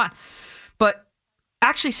 I mean, come on. But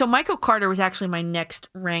actually, so Michael Carter was actually my next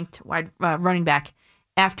ranked wide running back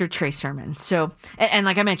after Trey Sermon. So, and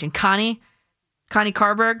like I mentioned, Connie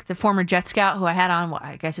Carberg, the former Jet scout who I had on,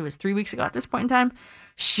 I guess it was 3 weeks ago at this point in time,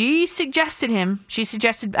 she suggested him. She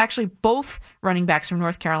suggested actually both running backs from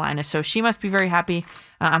North Carolina. So she must be very happy.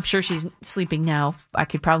 I'm sure she's sleeping now. I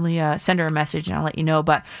could probably send her a message and I'll let you know.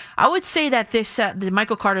 But I would say that the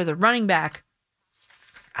Michael Carter, the running back,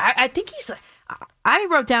 I think I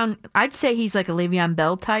wrote down, I'd say he's like a Le'Veon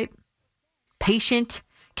Bell type. Patient,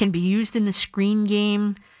 can be used in the screen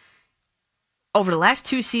game. Over the last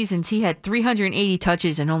 2 seasons, he had 380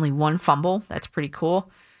 touches and only 1 fumble. That's pretty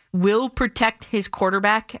cool. Will protect his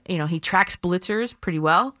quarterback. He tracks blitzers pretty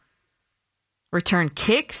well. Return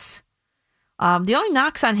kicks. The only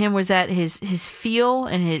knocks on him was that his feel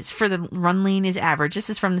and for the run lane is average. This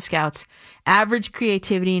is from the scouts. Average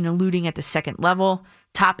creativity and eluding at the second level.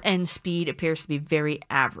 Top end speed appears to be very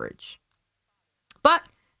average. But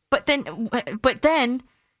then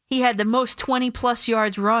he had the most 20+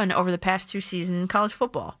 yards run over the past 2 seasons in college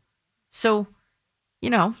football. So,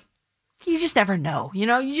 you just never know.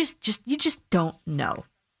 You just don't know.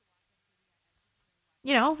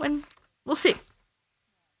 And we'll see.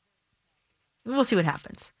 We'll see what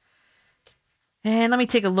happens. And let me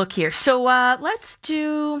take a look here. So let's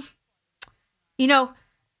do,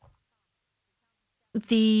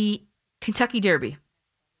 the Kentucky Derby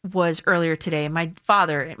was earlier today. My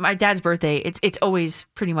dad's birthday, it's always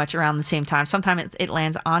pretty much around the same time. Sometimes it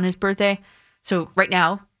lands on his birthday. So right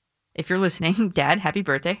now, if you're listening, Dad, happy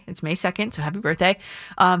birthday. It's May 2nd, so happy birthday.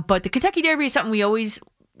 But the Kentucky Derby is something we always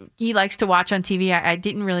he likes to watch on TV. I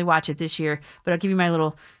didn't really watch it this year, but I'll give you my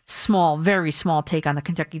little very small take on the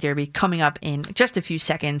Kentucky Derby coming up in just a few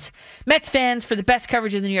seconds. Mets fans, for the best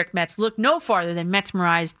coverage of the New York Mets, look no farther than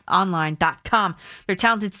MetsMerizedOnline.com. Their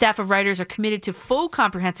talented staff of writers are committed to full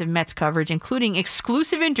comprehensive Mets coverage, including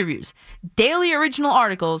exclusive interviews, daily original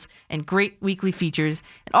articles, and great weekly features,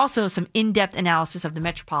 and also some in-depth analysis of the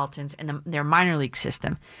Metropolitans and their minor league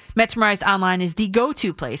system. MetsMerized Online is the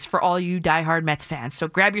go-to place for all you diehard Mets fans. So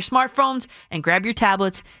grab your smartphones and grab your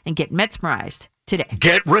tablets and get Metsmerized today.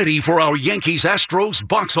 Get ready for our Yankees-Astros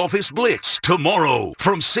box office blitz tomorrow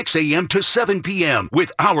from 6 a.m. to 7 p.m.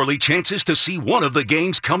 with hourly chances to see one of the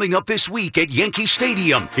games coming up this week at Yankee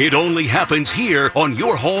Stadium. It only happens here on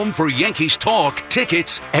your home for Yankees talk,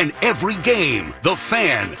 tickets, and every game. The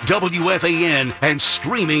Fan, WFAN, and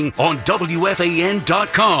streaming on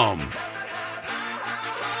WFAN.com.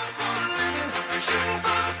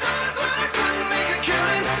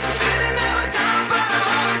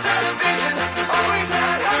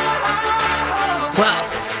 Well,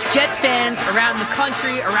 Jets fans around the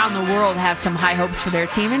country, around the world have some high hopes for their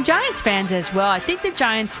team, and Giants fans as well. I think the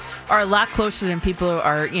Giants are a lot closer than people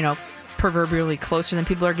are, proverbially closer than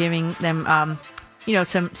people are giving them,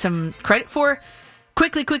 some credit for.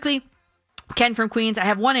 Quickly, Ken from Queens, I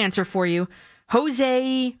have one answer for you.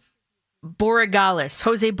 Jose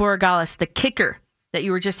Borregales, the kicker that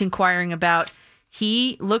you were just inquiring about,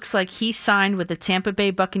 he looks like he signed with the Tampa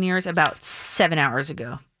Bay Buccaneers about 7 hours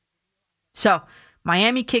ago. So,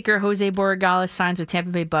 Miami kicker Jose Borregales signs with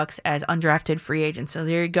Tampa Bay Bucs as undrafted free agent. So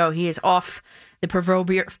there you go. He is off the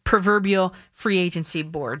proverbial free agency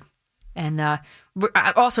board. And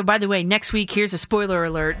also, by the way, next week, here's a spoiler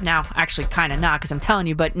alert. Now, actually, kind of not, because I'm telling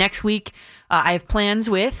you, but next week, I have plans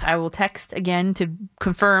I will text again to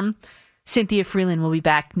confirm Cynthia Freeland will be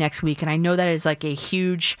back next week. And I know that is like a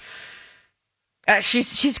huge...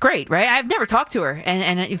 she's great, right? I've never talked to her.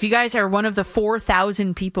 And if you guys are one of the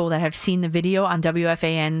 4,000 people that have seen the video on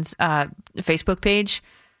WFAN's Facebook page,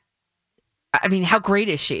 I mean, how great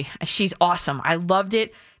is she? She's awesome. I loved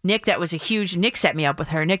it. Nick set me up with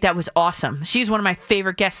her. Nick, that was awesome. She's one of my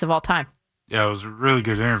favorite guests of all time. Yeah, it was a really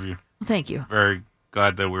good interview. Thank you. Very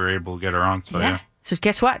glad that we were able to get her on. So, yeah. So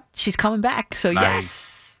guess what? She's coming back. So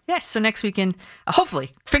nice. Yes. So next weekend,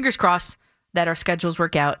 hopefully, fingers crossed, that our schedules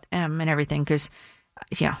work out and everything, because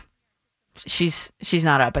she's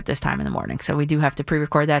not up at this time in the morning, so we do have to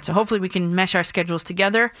pre-record that. So hopefully we can mesh our schedules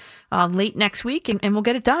together late next week, and we'll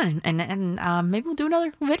get it done, and maybe we'll do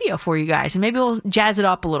another video for you guys, and maybe we'll jazz it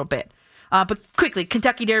up a little bit. But quickly,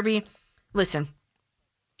 Kentucky Derby. Listen,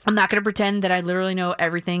 I'm not going to pretend that I literally know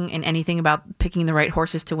everything and anything about picking the right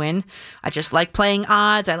horses to win. I just like playing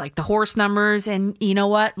odds. I like the horse numbers. And you know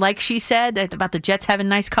what? Like she said about the Jets having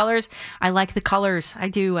nice colors, I like the colors. I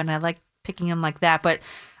do. And I like picking them like that. But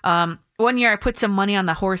one year I put some money on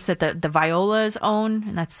the horse that the Violas own.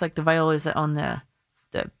 And that's like the Violas that own the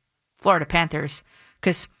Florida Panthers.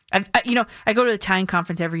 Because, I go to the tying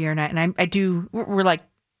conference every year, and I do, we're like,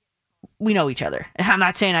 we know each other. I'm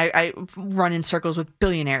not saying I run in circles with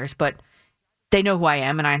billionaires, but they know who I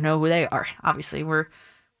am and I know who they are. Obviously, we're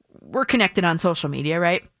connected on social media,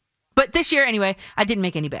 right? But this year, anyway, I didn't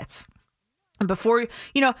make any bets. And before you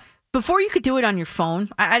could do it on your phone,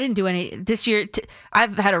 I didn't do any this year.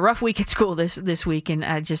 I've had a rough week at school this week, and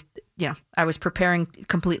I just, I was preparing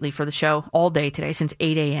completely for the show all day today since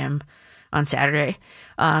 8 a.m. on Saturday.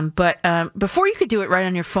 But before you could do it right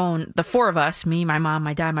on your phone, the four of us, me, my mom,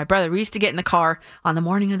 my dad, my brother, we used to get in the car on the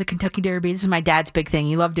morning of the Kentucky Derby. This is my dad's big thing.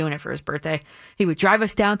 He loved doing it for his birthday. He would drive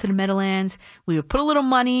us down to the Meadowlands. We would put a little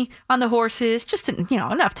money on the horses, just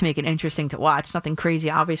enough to make it interesting to watch. Nothing crazy,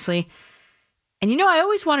 obviously. And I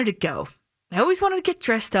always wanted to go. I always wanted to get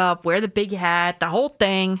dressed up, wear the big hat, the whole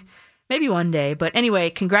thing. Maybe one day. But anyway,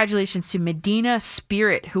 congratulations to Medina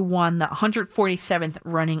Spirit, who won the 147th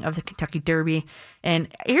running of the Kentucky Derby.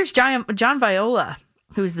 And here's John Viola,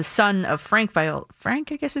 who is the son of Frank Viola.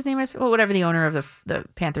 Frank, I guess his name is? Well, whatever the owner of the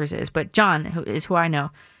Panthers is. But John, who I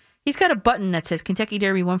know. He's got a button that says Kentucky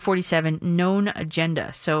Derby 147, known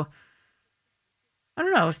agenda. So I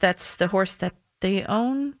don't know if that's the horse that they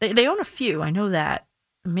own. They own a few. I know that.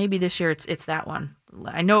 Maybe this year it's that one.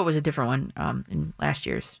 I know it was a different one in last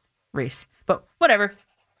year's race, but whatever.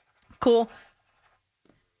 Cool.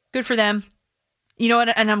 Good for them.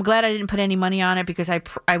 And I'm glad I didn't put any money on it, because I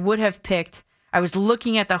would have picked, I was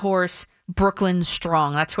looking at the horse Brooklyn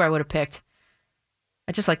Strong. That's who I would have picked.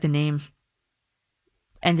 I just like the name.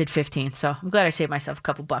 Ended 15th, so I'm glad I saved myself a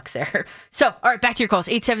couple bucks there. So, all right, back to your calls.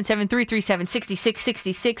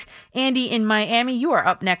 877-337-6666. Andy in Miami, you are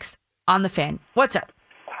up next on The Fan. What's up?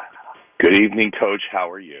 Good evening, Coach. How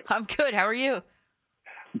are you? I'm good. How are you?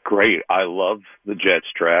 Great. I love the Jets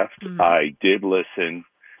draft. I did listen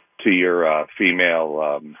to your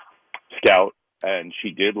female scout, and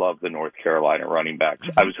she did love the North Carolina running backs.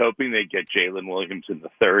 I was hoping they'd get Jalen Williams in the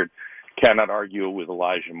third. Cannot argue with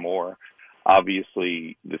Elijah Moore.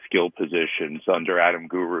 Obviously, the skill positions under Adam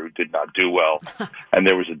Guru did not do well, and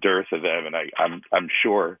there was a dearth of them. And I'm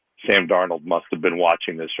sure Sam Darnold must have been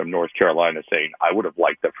watching this from North Carolina saying, I would have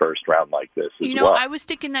liked the first round like this as well. I was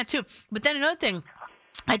thinking that too. But then another thing,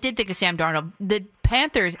 I did think of Sam Darnold. The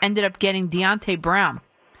Panthers ended up getting Deontay Brown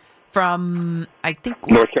from, I think...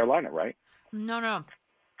 North Carolina, right? No.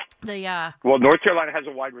 Well, North Carolina has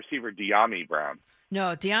a wide receiver, De'Ami Brown.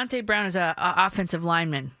 No, Deontay Brown is a offensive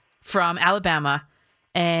lineman from Alabama,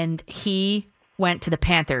 and he went to the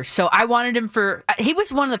Panthers. So I wanted him for... He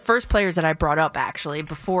was one of the first players that I brought up, actually,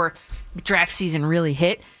 before the draft season really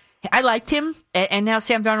hit. I liked him, and now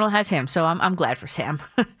Sam Darnold has him, so I'm glad for Sam.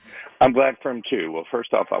 I'm glad for him, too. Well,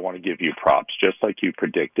 first off, I want to give you props. Just like you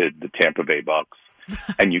predicted the Tampa Bay Bucks,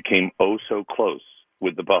 and you came oh so close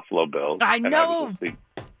with the Buffalo Bills. I know.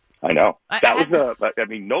 I know. I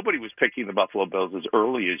mean, nobody was picking the Buffalo Bills as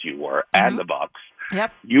early as you were, and the Bucks.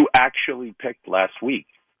 Yep. You actually picked last week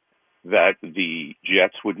that the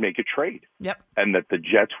Jets would make a trade. Yep. And that the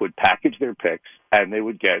Jets would package their picks and they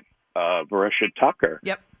would get Marisha Tucker.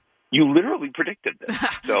 Yep. You literally predicted this.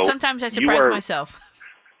 So sometimes I surprise myself.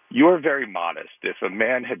 You are very modest. If a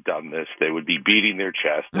man had done this, they would be beating their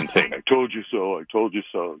chest and saying, I told you so, I told you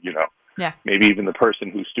so, Yeah. Maybe even the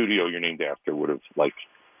person whose studio you're named after would have,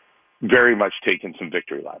 very much taken some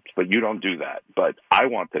victory laps. But you don't do that. But I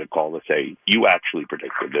wanted to call to say, you actually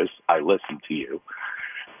predicted this. I listened to you.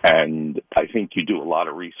 And I think you do a lot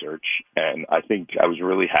of research. And I think I was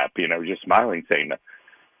really happy. And I was just smiling, saying,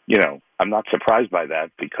 I'm not surprised by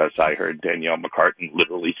that because I heard Danielle McCartan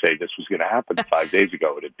literally say this was going to happen 5 days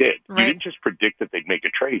ago, and it did. Right. You didn't just predict that they'd make a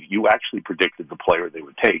trade. You actually predicted the player they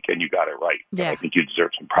would take, and you got it right. Yeah. And I think you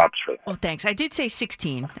deserve some props for that. Well, thanks. I did say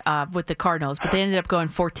 16 with the Cardinals, but they ended up going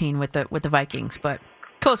 14 with the Vikings. But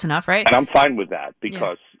close enough, right? And I'm fine with that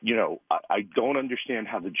because, I don't understand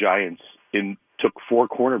how the Giants took 4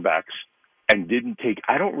 cornerbacks and didn't take –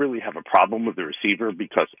 I don't really have a problem with the receiver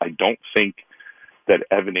because I don't think – that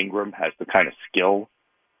Evan Ingram has the kind of skill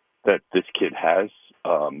that this kid has.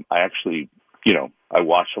 I actually, I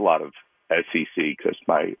watch a lot of SEC because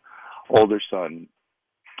my older son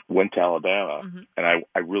went to Alabama, and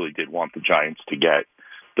I really did want the Giants to get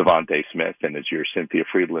Devontae Smith. And as your Cynthia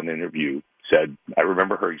Friedland interview said, I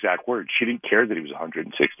remember her exact words. She didn't care that he was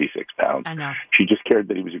 166 pounds. I know. She just cared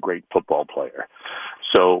that he was a great football player.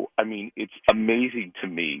 So, I mean, it's amazing to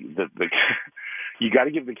me that you got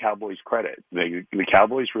to give the Cowboys credit. The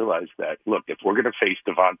Cowboys realized that, look, if we're going to face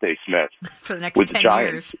Devontae Smith for the next with 10 the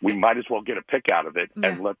Giants, years, we might as well get a pick out of it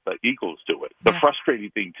and let the Eagles do it. The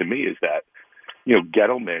frustrating thing to me is that,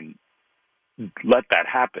 Gettleman let that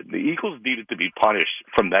happen. The Eagles needed to be punished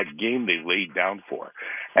from that game they laid down for.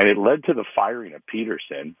 And it led to the firing of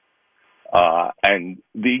Peterson. And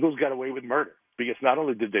the Eagles got away with murder. Because not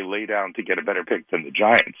only did they lay down to get a better pick than the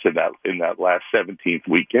Giants in that last 17th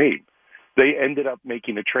week game, they ended up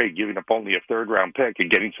making a trade, giving up only a third-round pick and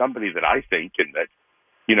getting somebody that I think and that,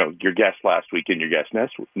 your guest last week and your guest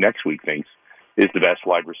next week thinks is the best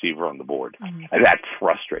wide receiver on the board. And that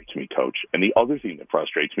frustrates me, Coach. And the other thing that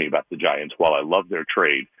frustrates me about the Giants, while I love their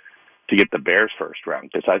trade to get the Bears first round,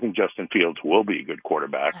 because I think Justin Fields will be a good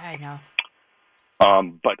quarterback. I know.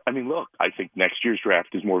 But, I mean, look, I think next year's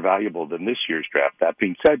draft is more valuable than this year's draft. That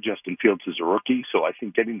being said, Justin Fields is a rookie, so I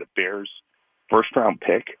think getting the Bears' first-round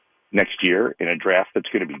pick next year in a draft that's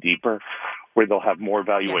going to be deeper, where they'll have more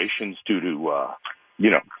valuations due to,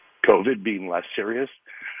 COVID being less serious,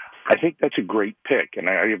 I think that's a great pick, and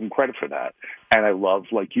I give him credit for that. And I love,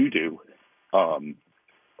 like you do,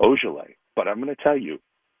 Ojale. But I'm going to tell you,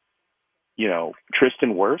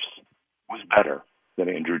 Tristan Wirfs was better than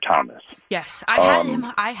Andrew Thomas. Yes,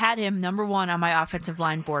 I had him number 1 on my offensive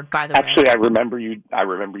line board. By the way, actually, I remember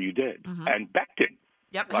you did. And Becton.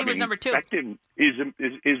 Yep, he was number 2. Becton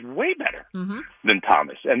is way better than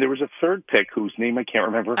Thomas. And there was a third pick whose name I can't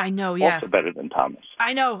remember. I know, yeah, also better than Thomas.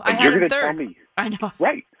 I know. And you're going to third. tell me, I know.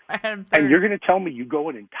 Right. I had him third. And you're going to tell me you go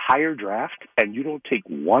an entire draft and you don't take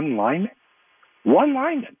one lineman? One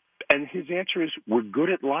lineman. And his answer is, we're good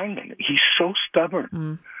at linemen. He's so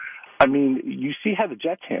stubborn. I mean, you see how the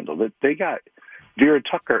Jets handled it. They got Vera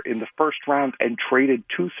Tucker in the first round and traded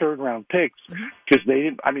 2 third-round picks because they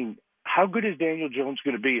didn't. I mean, how good is Daniel Jones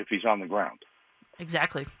going to be if he's on the ground?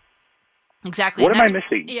 Exactly. What am I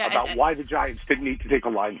missing about why the Giants didn't need to take a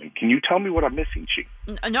lineman? Can you tell me what I'm missing, Chief?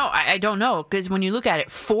 No, I don't know, because when you look at it,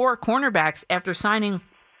 4 cornerbacks after signing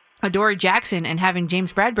Adoree Jackson and having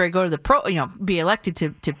James Bradbury go to the Pro, be elected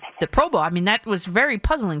to the Pro Bowl. I mean, that was very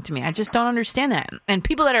puzzling to me. I just don't understand that. And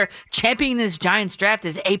people that are championing this Giants draft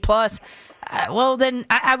as A+, well, then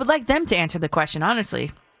I would like them to answer the question,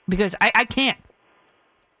 honestly, because I can't.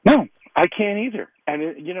 No, I can't either. And,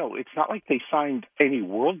 it's not like they signed any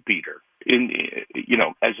world beater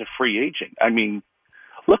as a free agent. I mean,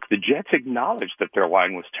 look, the Jets acknowledged that their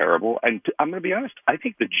line was terrible. And I'm going to be honest, I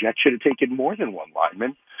think the Jets should have taken more than one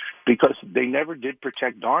lineman because they never did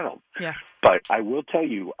protect Darnold. Yeah. But I will tell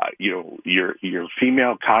you, your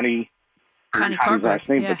female Connie Carberg. Last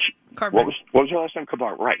name, Yeah. but what was her last name?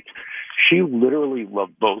 Kabar, right. She literally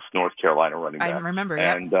loved both North Carolina running backs. I remember,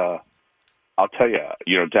 yeah. And I'll tell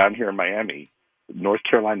you, down here in Miami, North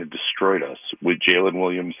Carolina destroyed us with Jalen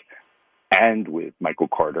Williams and with Michael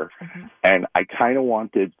Carter. Mm-hmm. And I kind of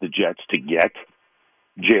wanted the Jets to get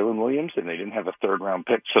Jalen Williams, and they didn't have a third-round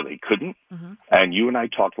pick, so they couldn't. Mm-hmm. And you and I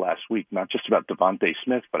talked last week, not just about Devontae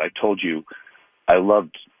Smith, but I told you I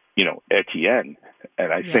loved, Etienne.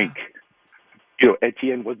 And I think,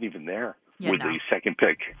 Etienne wasn't even there with the second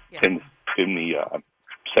pick in the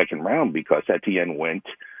second round because Etienne went.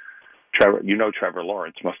 Trevor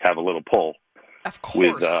Lawrence must have a little pull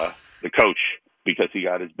with the coach because he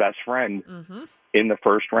got his best friend in the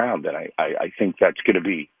first round. And I think that's going to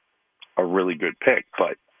be a really good pick.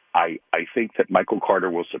 But I think that Michael Carter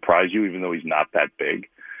will surprise you, even though he's not that big.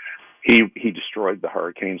 He destroyed the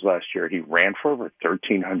Hurricanes last year. He ran for over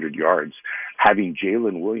 1,300 yards, having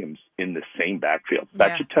Jalen Williams in the same backfield.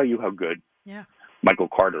 That should tell you how good Michael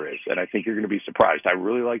Carter is. And I think you're going to be surprised. I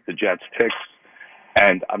really like the Jets' picks.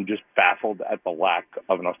 And I'm just baffled at the lack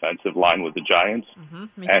of an offensive line with the Giants.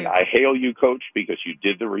 Mm-hmm, and I hail you, Coach, because you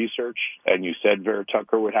did the research and you said Vera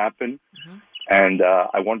Tucker would happen. Mm-hmm. And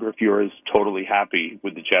I wonder if you're as totally happy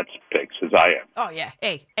with the Jets picks as I am. Oh, yeah.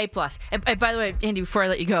 A+. And by the way, Andy, before I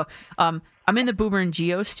let you go, I'm in the Boomer and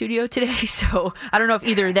Geo studio today, so I don't know if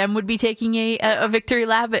either of them would be taking a victory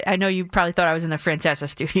lap. But I know you probably thought I was in the Francesa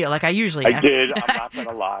studio like I usually am. I did. I'm not going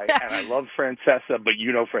to lie. And I love Francesa, but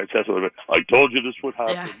Francesa, I told you this would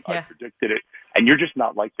happen. Yeah. I predicted it. And you're just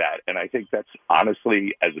not like that. And I think that's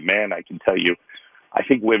honestly, as a man, I can tell you, I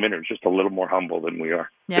think women are just a little more humble than we are,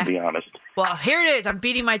 to be honest. Well, here it is. I'm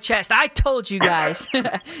beating my chest. I told you guys.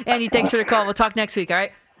 Andy, thanks for the call. We'll talk next week, all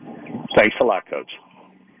right? Thanks a lot, Coach.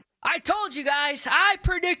 I told you guys. I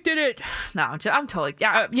predicted it. No, I'm totally.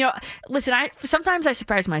 Listen, sometimes I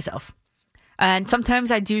surprise myself. And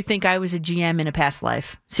sometimes I do think I was a GM in a past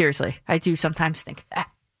life. Seriously. I do sometimes think that.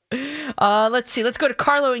 Let's see. Let's go to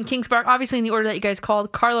Carlo in Kings Park. Obviously, in the order that you guys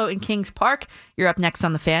called. Carlo in Kings Park. You're up next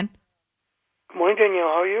on The Fan. Good morning, Danielle.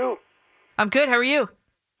 How are you? I'm good. How are you?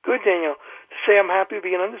 Good, Danielle. To say I'm happy would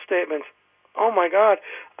be an understatement. Oh, my God.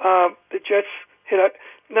 The Jets hit a...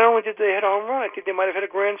 Not only did they hit a home run, I think they might have hit a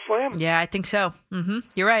grand slam. Yeah, I think so. Mm-hmm.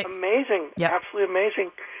 You're right. Amazing. Yep. Absolutely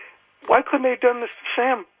amazing. Why couldn't they have done this to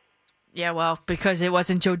Sam? Yeah, well, because it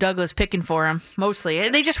wasn't Joe Douglas picking for him, mostly.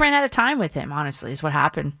 They just ran out of time with him, honestly, is what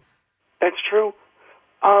happened. That's true.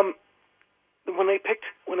 When they picked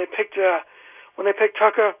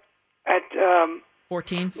Tucker at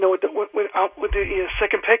 14. No, with the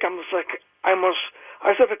second pick, I was like, I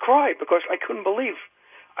started to cry because I couldn't believe.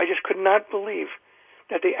 I just could not believe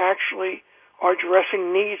that they actually are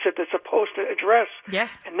addressing needs that they're supposed to address. Yeah.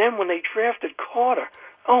 And then when they drafted Carter,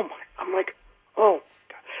 I'm like, oh,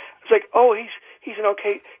 God. It's like, oh, he's an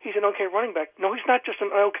okay running back. No, he's not just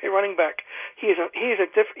an okay running back. He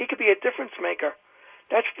could be a difference maker.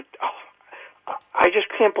 I just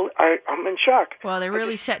can't believe. I'm in shock. Well, they're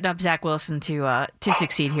really setting up Zach Wilson to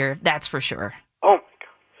succeed here. That's for sure. Oh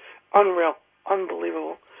my God, unreal,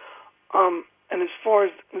 unbelievable. And as far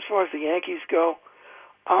as the Yankees go,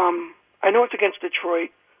 I know it's against Detroit,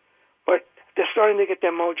 but they're starting to get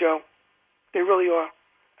their mojo. They really are,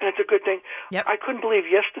 and it's a good thing. Yep. I couldn't believe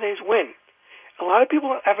yesterday's win. A lot of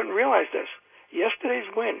people haven't realized this. Yesterday's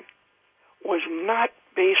win was not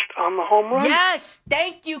based on the home run. Yes,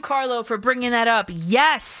 thank you, Carlo, for bringing that up.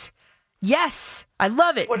 Yes, I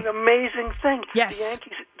love it. What an amazing thing. Yes,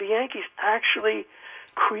 the Yankees actually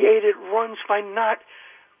created runs by not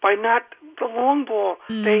the long ball.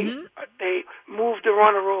 Mm-hmm. They moved the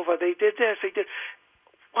runner over. They did this. They did.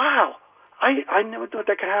 Wow. I never thought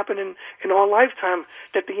that could happen in our lifetime,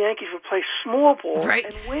 that the Yankees would play small ball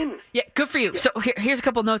and win. Yeah, good for you. So here's a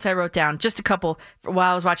couple notes I wrote down, just a couple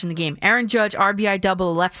while I was watching the game. Aaron Judge, RBI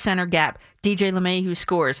double, left center gap. DJ LeMahieu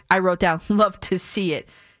scores. I wrote down, love to see it.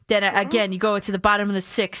 Then again, you go into the bottom of the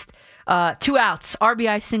sixth, 2 outs,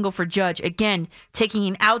 RBI single for Judge. Again, taking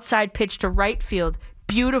an outside pitch to right field.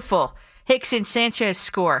 Beautiful. Hicks and Sanchez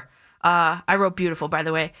score. I wrote beautiful, by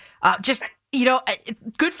the way. Just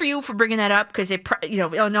good for you for bringing that up because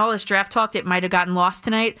in all this draft talk, it might have gotten lost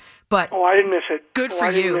tonight. But I didn't miss it. Good for I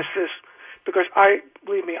you. didn't miss this because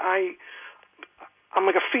believe me, I'm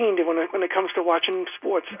like a fiend when it comes to watching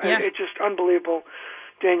sports. Yeah. It's just unbelievable,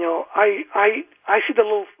 Danielle. I see the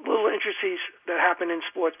little intricacies that happen in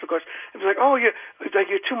sports because it's like,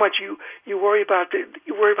 you're too much. You worry about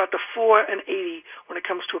the 4 and 80 when it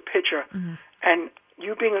comes to a pitcher, and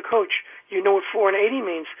you being a coach, you know what 4 and 80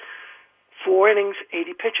 means. 4 innings,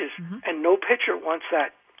 80 pitches, and no pitcher wants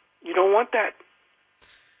that. You don't want that.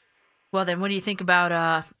 Well, then what do you think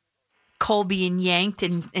about Cole being yanked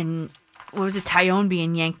and what was it, Tyone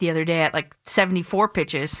being yanked the other day at like 74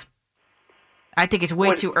 pitches? I think it's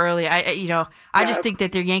way too early. I just think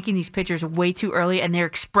that they're yanking these pitchers way too early and they're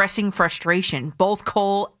expressing frustration. Both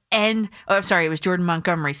Cole and it was Jordan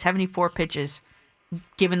Montgomery, 74 pitches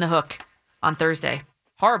given the hook on Thursday.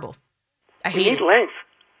 Horrible. I hate it. Length.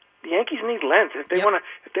 The Yankees need length. If they want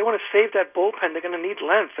to save that bullpen, they're going to need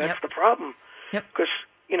length. That's the problem. Because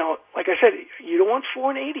like I said, you don't want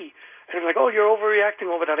 4 and 80. And it's like, you're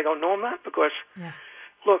overreacting over that. I go, no, I'm not, because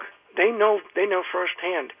look, they know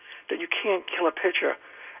firsthand that you can't kill a pitcher,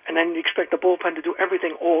 and then you expect the bullpen to do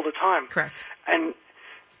everything all the time. Correct. And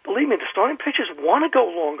believe me, the starting pitchers want to go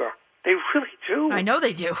longer. They really do. I know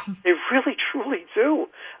they do. They really, truly do.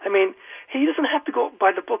 I mean, he doesn't have to go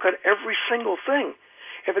by the book on every single thing.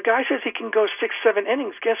 If a guy says he can go 6-7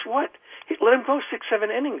 innings, guess what? Let him go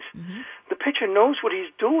 6-7 innings. The pitcher knows what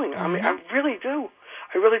he's doing. I mean, I really do.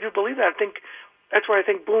 I really do believe that. I think that's why I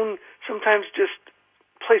think Boone sometimes just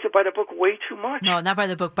plays it by the book way too much. No, not by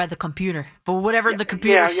the book, by the computer. But whatever the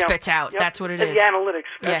computer spits out, that's what it is. The analytics.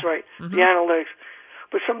 That's right. The analytics.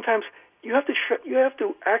 But sometimes you have to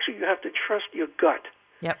trust your gut.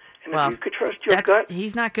 Yep. And if you could trust your gut,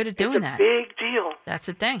 he's not good at doing that. Big deal. That's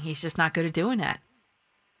the thing. He's just not good at doing that.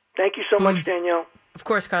 Thank you so much, Danielle. Of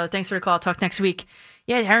course, Carla. Thanks for the call. Talk next week.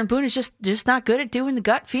 Yeah, Aaron Boone is just not good at doing the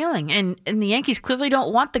gut feeling. And the Yankees clearly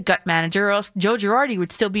don't want the gut manager, or else Joe Girardi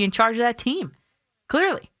would still be in charge of that team.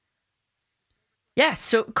 Clearly. Yes.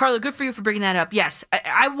 So, Carla, good for you for bringing that up. Yes.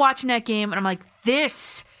 I'm watching that game, and I'm like,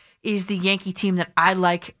 this is the Yankee team that I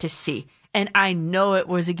like to see. And I know it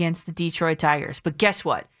was against the Detroit Tigers. But guess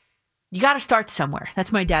what? You got to start somewhere.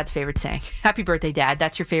 That's my dad's favorite saying. Happy birthday, Dad.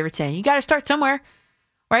 That's your favorite saying. You got to start somewhere.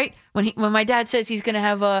 Right? When my dad says he's going to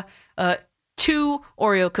have 2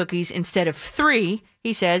 Oreo cookies instead of 3,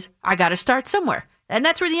 he says, I got to start somewhere. And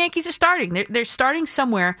that's where the Yankees are starting. They're starting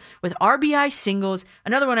somewhere with RBI singles.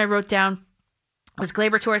 Another one I wrote down was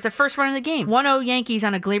Gleyber Torres, the first run of the game. 1-0 Yankees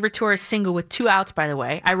on a Gleyber Torres single with 2 outs, by the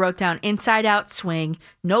way. I wrote down inside-out swing,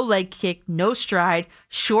 no leg kick, no stride,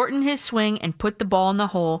 shorten his swing, and put the ball in the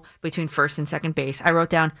hole between first and second base. I wrote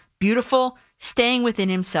down beautiful, staying within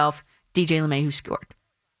himself, DJ LeMahieu scored.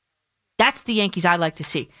 That's the Yankees I like to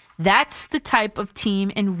see. That's the type of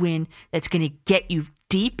team and win that's going to get you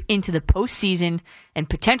deep into the postseason and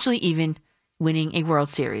potentially even winning a World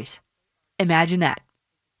Series. Imagine that.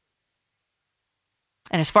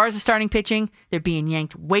 And as far as the starting pitching, they're being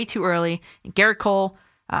yanked way too early. And Garrett Cole,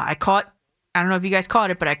 I don't know if you guys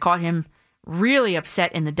caught it, but I caught him really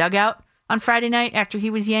upset in the dugout on Friday night after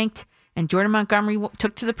he was yanked. And Jordan Montgomery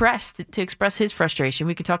took to the press to express his frustration.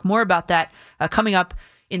 We could talk more about that coming up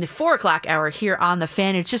in the 4 o'clock hour here on The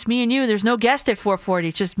Fan. It's just me and you. There's no guest at 4:40.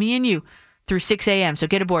 It's just me and you through 6 a.m. So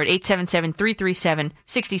get aboard.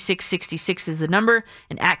 877-337-6666 is the number.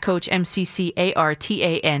 And at Coach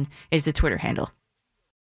MCCARTAN is the Twitter handle.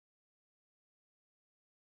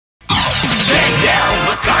 Danielle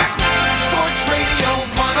McCartan, Sports Radio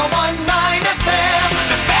 101.9 FM,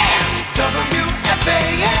 The Fan,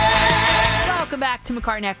 WFAN. Welcome back to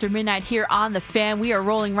McCartan After Midnight here on The Fan. We are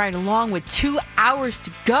rolling right along with 2 hours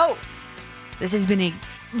to go. This has been a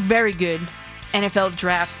very good NFL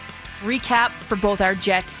draft recap for both our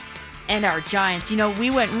Jets and our Giants. You know, we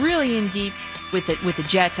went really in deep with the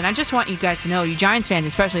Jets, and I just want you guys to know, you Giants fans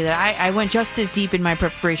especially, that I went just as deep in my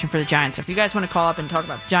preparation for the Giants. So if you guys want to call up and talk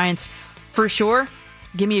about the Giants, for sure,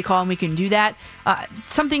 give me a call and we can do that.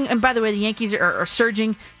 And by the way, the Yankees are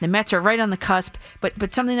surging. The Mets are right on the cusp.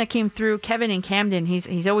 But something that came through, Kevin in Camden,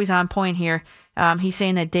 he's always on point here. He's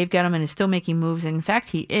saying that Dave Gettleman is still making moves. And in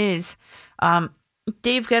fact, he is.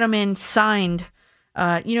 Dave Gettleman signed,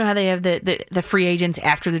 you know how they have the free agents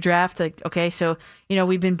after the draft? So,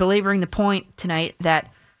 we've been belaboring the point tonight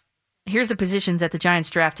that here's the positions that the Giants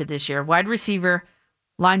drafted this year. Wide receiver,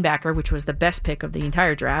 linebacker, which was the best pick of the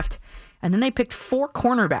entire draft. And then they picked 4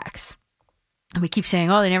 cornerbacks. And we keep saying,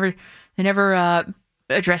 they never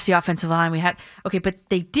addressed the offensive line. But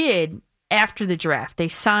they did after the draft. They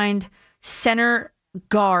signed center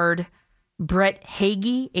guard Brett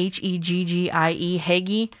Hagee, Heggie,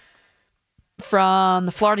 Hagee, from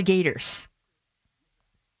the Florida Gators.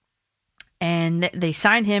 And they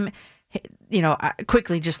signed him,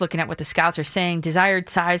 quickly just looking at what the scouts are saying. Desired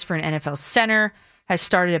size for an NFL center, has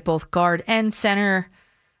started at both guard and center.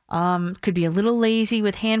 Could be a little lazy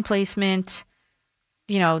with hand placement.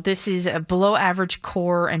 This is a below average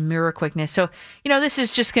core and mirror quickness. So, this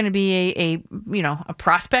is just going to be a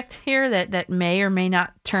prospect here that may or may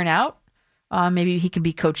not turn out. Maybe he can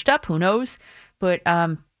be coached up. Who knows? But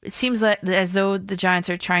it seems as though the Giants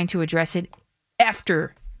are trying to address it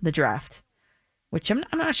after the draft, which I'm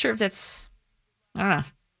not sure if that's, I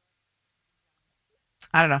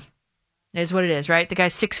don't know. It is what it is, right? The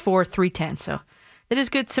guy's 6'4", 310. So that is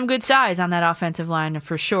good. Some good size on that offensive line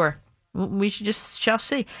for sure. We shall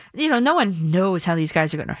see. No one knows how these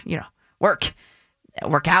guys are going to, work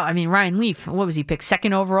out. I mean, Ryan Leaf, what was he picked?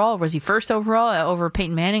 Second overall? Or was he first overall over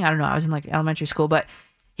Peyton Manning? I don't know. I was in elementary school, but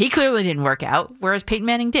he clearly didn't work out, whereas Peyton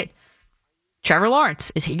Manning did. Trevor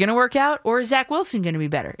Lawrence, is he going to work out, or is Zach Wilson going to be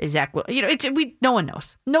better? No one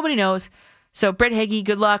knows. Nobody knows. So Brett Hagee,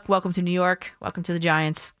 good luck. Welcome to New York. Welcome to the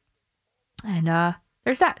Giants. And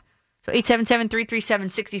there's that. So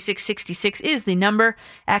 877-337-6666 is the number.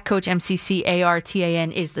 At Coach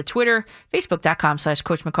MCCARTAN is the Twitter.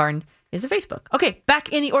 Facebook.com/Coach McCartan is the Facebook. Okay,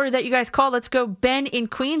 back in the order that you guys called. Let's go. Ben in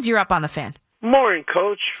Queens, you're up on the fan. Morning,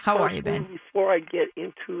 Coach. How are you, Ben? Before I get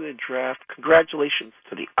into the draft, congratulations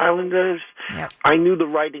to the Islanders. Yep. I knew the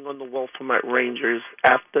writing on the wall for my Rangers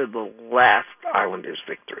after the last Islanders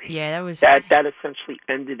victory. Yeah, that was... That essentially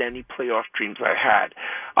ended any playoff dreams I had.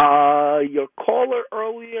 Your caller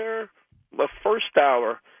earlier, the first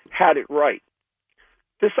hour, had it right.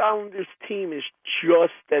 This Islanders team is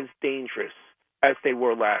just as dangerous as they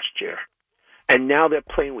were last year. And now they're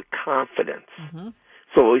playing with confidence. Mm-hmm.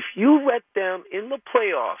 So if you let them in the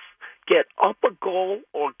playoffs get up a goal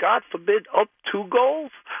or, God forbid, up 2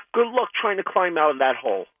 goals, good luck trying to climb out of that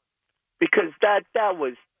hole, because that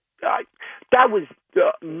was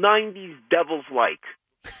 90s Devils-like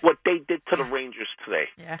what they did to the Rangers today.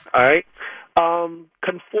 Yeah. All right.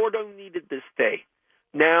 Conforto needed this day.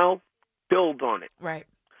 Now build on it. Right.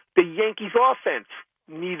 The Yankees offense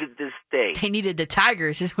needed this day. They needed the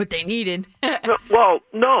Tigers is what they needed. Well,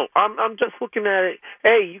 no, I'm just looking at it.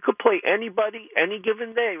 Hey, you could play anybody any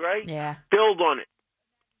given day, right? Yeah. Build on it.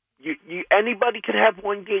 You anybody could have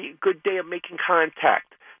one good day of making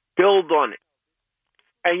contact. Build on it.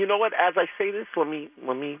 And you know what? As I say this, let me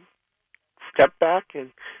step back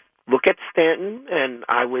and look at Stanton. And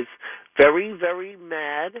I was very, very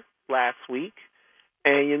mad last week.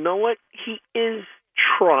 And you know what? He is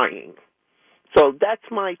trying. So that's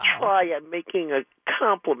my try at making a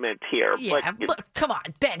compliment here. Yeah, but look, come on,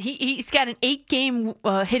 Ben. He's got an 8-game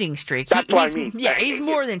hitting streak. That's what I mean. Yeah, he's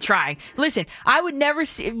more than trying. Listen, I would never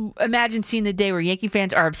imagine seeing the day where Yankee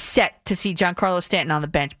fans are upset to see Giancarlo Stanton on the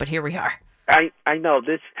bench, but here we are. I know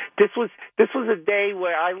this was a day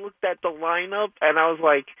where I looked at the lineup and I was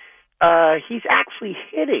like, he's actually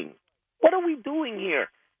hitting. What are we doing here?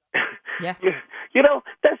 Yeah.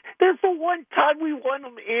 There's the one time we want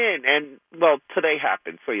him in, and, well, today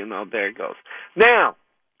happened, so, there it goes. Now,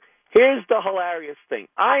 here's the hilarious thing.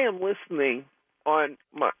 I am listening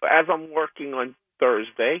as I'm working on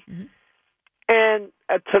Thursday, mm-hmm. and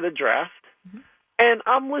to the draft, mm-hmm. and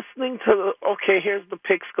I'm listening to, here's the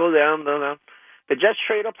picks go down, the Jets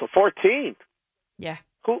trade up to 14. Yeah.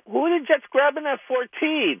 Who are the Jets grabbing at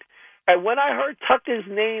 14? And when I heard Tucker's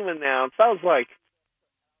name announced, I was like,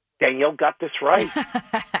 Danielle got this right.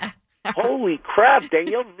 Holy crap,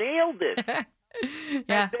 Danielle nailed it.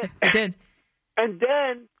 Yeah, I did. And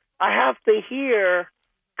then I have to hear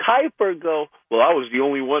Kuiper go, well, I was the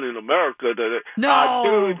only one in America that...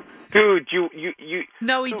 No! Dude, you...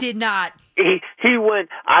 No, he did not. He went,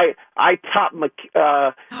 I topped Mache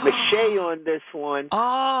on this one.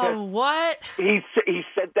 Oh, what? He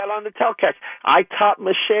said that on the telecast. I topped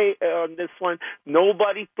Mache on this one.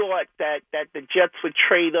 Nobody thought that the Jets would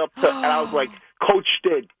trade up to, and I was like, Coach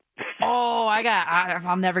did. Oh,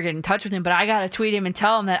 I'll never get in touch with him, but I got to tweet him and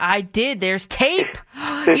tell him that I did. There's tape.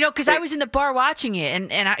 Because I was in the bar watching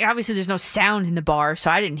it, and obviously there's no sound in the bar, so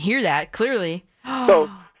I didn't hear that, clearly. So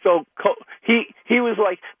he was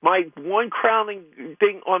like, my one crowning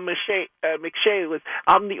thing on McShay was,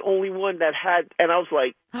 I'm the only one that had, and I was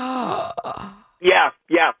like, yeah,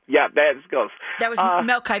 there it goes. That was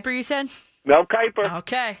Mel Kiper, you said? Mel Kiper.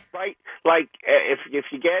 Okay. Right? Like, if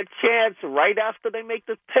you get a chance, right after they make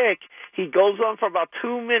the pick, he goes on for about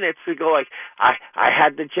 2 minutes to go like, I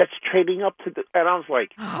had the Jets trading up to and I was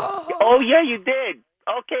like, oh, yeah, you did.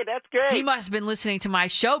 Okay, that's great. He must have been listening to my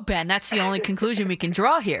show, Ben. That's the only conclusion we can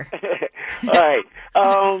draw here. All right.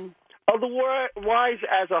 Otherwise,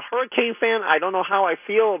 as a Hurricane fan, I don't know how I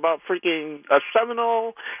feel about freaking a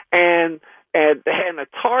Seminole and a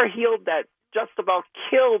Tar Heel that just about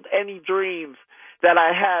killed any dreams that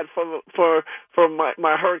I had for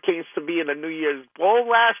my Hurricanes to be in a New Year's Bowl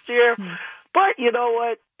last year. But you know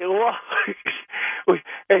what?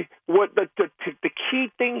 What the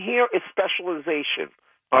key thing here is specialization.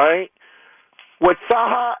 All right. What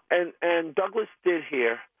Saha and Douglas did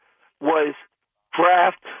here was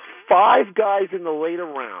draft 5 guys in the later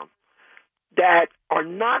round that are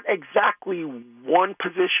not exactly one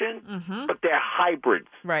position, but they're hybrids.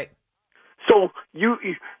 Right. So you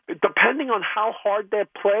depending on how hard they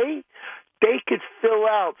play, they could fill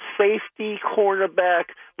out safety, cornerback,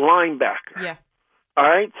 linebacker. Yeah. All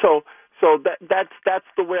right. So that's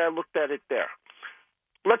the way I looked at it there.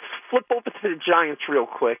 Let's flip over to the Giants real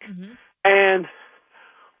quick. And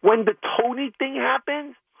when the Tony thing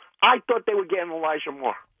happened, I thought they were getting Elijah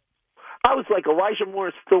Moore. I was like, Elijah Moore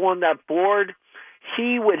is still on that board.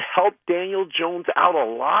 He would help Daniel Jones out a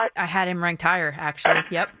lot. I had him ranked higher, actually.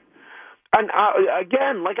 Yep. And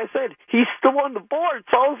again, like I said, he's still on the board.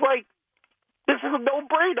 So I was like, this is a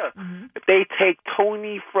no-brainer. If they take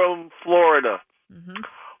Tony from Florida,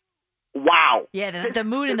 wow. Yeah, the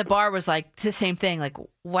mood in the bar was like the same thing. Like,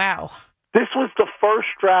 wow. This was the first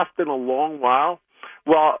draft in a long while.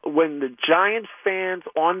 Well, when the Giant fans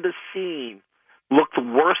on the scene looked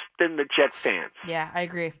worse than the Jet fans. Yeah, I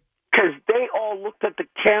agree. Because they all looked at the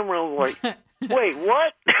camera and were like, wait,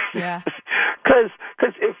 what? Yeah. Because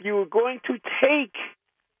if you were going to take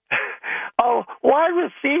a wide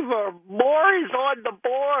receiver, Moore is on the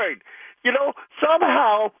board. You know,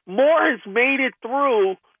 somehow Moore has made it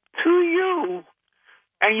through to you,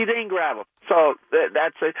 and you didn't grab him. So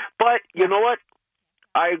that's it. But you know what?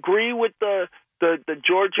 I agree with the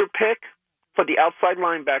Georgia pick for the outside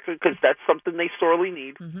linebacker because that's something they sorely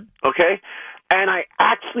need. Okay? And I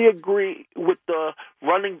actually agree with the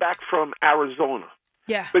running back from Arizona.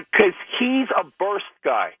 Yeah. Because he's a burst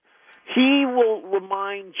guy. He will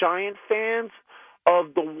remind Giant fans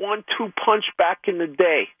of the 1-2 punch back in the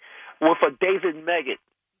day with a David Meggett.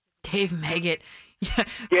 Dave Meggett.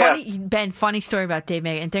 Yeah. Funny story about Dave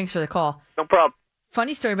Meggett, and thanks for the call. No problem.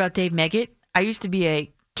 Funny story about Dave Meggett. I used to be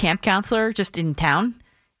a camp counselor just in town,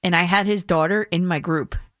 and I had his daughter in my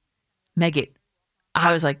group, Meggett.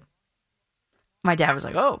 I was like, my dad was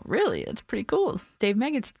like, oh, really? That's pretty cool. Dave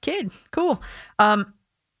Meggett's kid. Cool.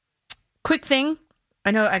 Quick thing. I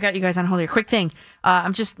know I got you guys on hold here. Quick thing.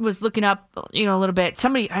 I'm just was looking up, a little bit.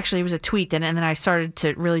 Somebody actually, it was a tweet, and then I started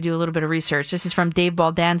to really do a little bit of research. This is from Dave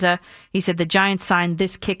Baldanza. He said the Giants signed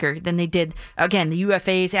this kicker. Then they did again the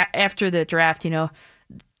UFAs after the draft. The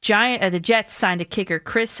Jets signed a kicker,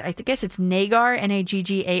 Chris. I guess it's Nagar,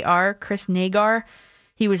 Naggar, Chris Nagar.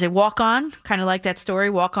 He was a walk-on, kind of like that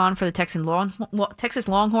story, walk-on for the Texas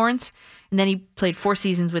Longhorns. And then he played 4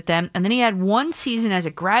 seasons with them. And then he had 1 season as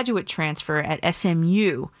a graduate transfer at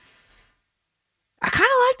SMU. I kind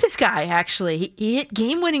of like this guy, actually. He hit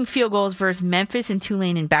game-winning field goals versus Memphis and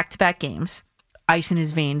Tulane in back-to-back games. Ice in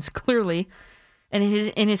his veins, clearly. And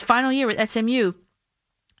in his final year with SMU,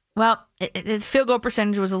 well, his field goal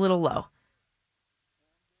percentage was a little low.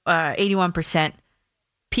 81%.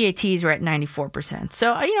 PATs were at 94%.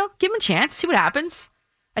 So, give him a chance. See what happens.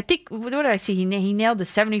 I think, what did I see? He nailed the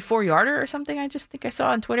 74-yarder or something, I just think I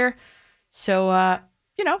saw on Twitter. So,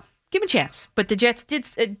 give him a chance. But the Jets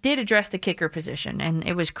did address the kicker position, and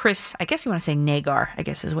it was Chris, I guess you want to say Nagar, I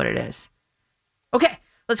guess is what it is. Okay,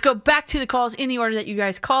 let's go back to the calls in the order that you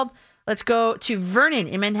guys called. Let's go to Vernon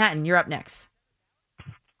in Manhattan. You're up next.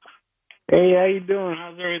 Hey, how you doing?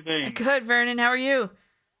 How's everything? Good, Vernon. How are you?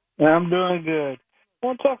 I'm doing good. I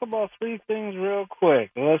want to talk about 3 things real quick.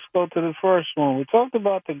 Let's go to the first one. We talked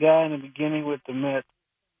about the guy in the beginning with the Mets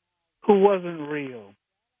who wasn't real.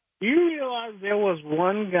 Do you realize there was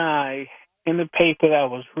one guy in the paper that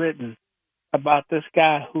was written about this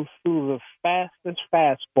guy who threw the fastest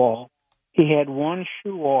fastball? He had one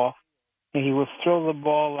shoe off, and he would throw the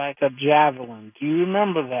ball like a javelin. Do you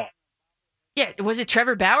remember that? Yeah, was it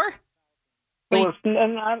Trevor Bauer? I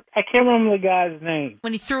can't remember the guy's name.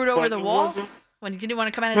 When he threw it over the wall? When he didn't want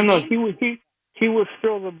to come out of the game? He would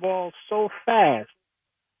throw the ball so fast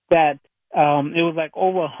that it was like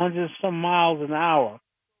over 100-some miles an hour.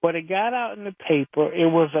 But it got out in the paper.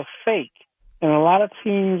 It was a fake. And a lot of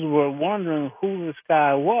teams were wondering who this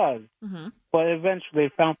guy was. Mm-hmm. But eventually they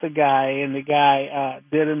found the guy, and the guy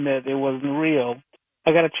did admit it wasn't real.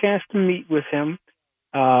 I got a chance to meet with him.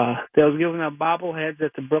 They was giving out bobbleheads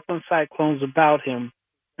at the Brooklyn Cyclones about him.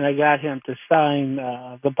 And I got him to sign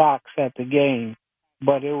the box at the game,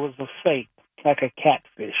 but it was a fake. like a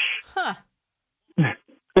catfish. Huh.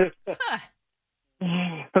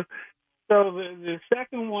 So the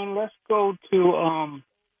second one, let's go to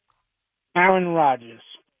Aaron Rodgers.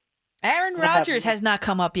 Aaron Rodgers has not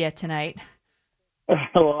come up yet tonight.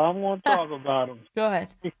 Well, I'm going to talk about him. Go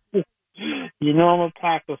ahead. You know I'm a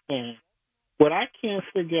Packer fan. What I can't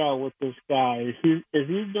figure out with this guy is he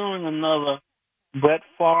doing another Brett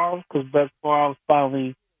Favre? Because Brett Favre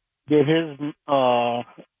finally did his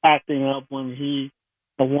acting up when he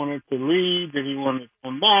wanted to leave. Did he want to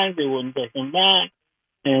come back? They wouldn't take him back.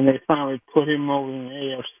 And they finally put him over in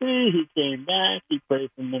the AFC. He came back. He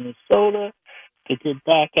played for Minnesota. They get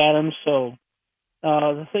back at him. So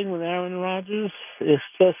the thing with Aaron Rodgers is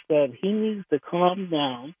just that he needs to calm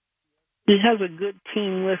down. He has a good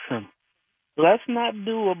team with him. Let's not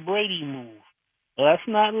do a Brady move. Let's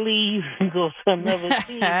not leave and go to another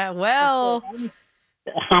team. Well,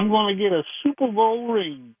 I'm going to get a Super Bowl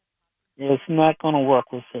ring. It's not going to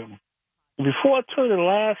work with him. Before I tell you the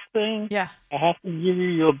last thing, I have to give you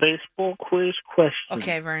your baseball quiz question.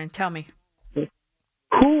 Okay, Vernon, tell me.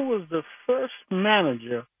 Who was the first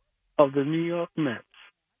manager of the New York Mets?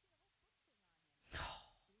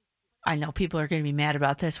 I know people are going to be mad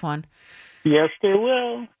about this one. Yes, they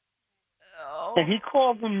will. Oh. And he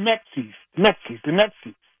called them Metsies. The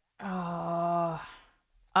Metsies.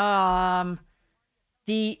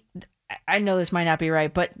 I know this might not be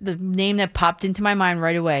right, but the name that popped into my mind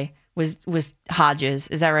right away was Hodges.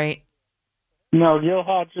 Is that right? No, Gil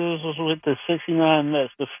Hodges was with the 69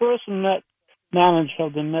 Mets. The first Met manager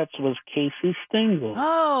of the Mets was Casey Stengel.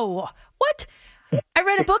 Oh, what? I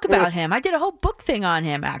read a book about him. I did a whole book thing on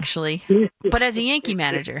him, actually, but as a Yankee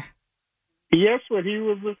manager. Yes, but he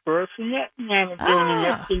was the first Met manager in the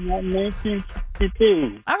Mets in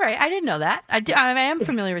 1962. All right, I didn't know that. I am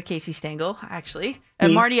familiar with Casey Stengel, actually.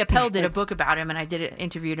 Marty Appel did a book about him, and I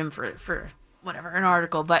interviewed him for whatever, an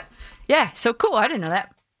article. But, yeah, so cool. I didn't know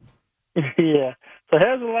that. Yeah. So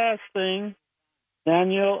here's the last thing.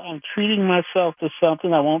 Danielle, I'm treating myself to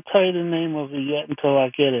something. I won't tell you the name of it yet until I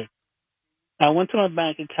get it. I went to my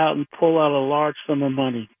bank account and pulled out a large sum of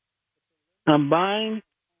money. I'm buying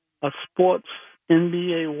a sports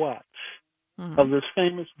NBA watch of this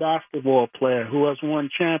famous basketball player who has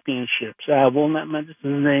won championships. I will not mention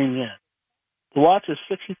his name yet. The watch is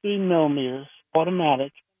 63 millimeters,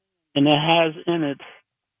 automatic, and it has in it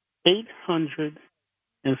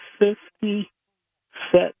 850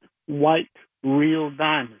 set white real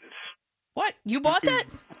diamonds. What? You bought that?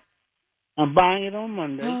 I'm buying it on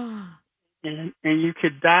Monday. And you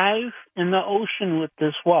could dive in the ocean with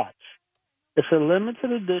this watch. It's a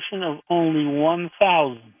limited edition of only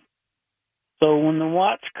 1,000. So when the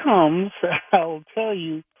watch comes, I'll tell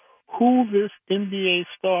you who this NBA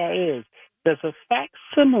star is. There's a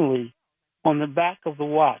facsimile on the back of the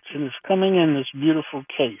watch, and it's coming in this beautiful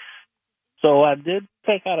case. So I did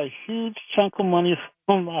take out a huge chunk of money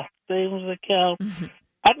from my savings account.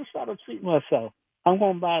 I just thought to treat myself. I'm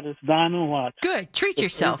going to buy this diamond watch. Good. Treat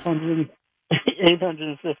yourself.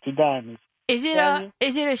 850 diamonds. Is it a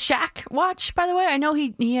Shaq watch, by the way? I know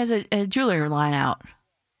he has a jewelry line out.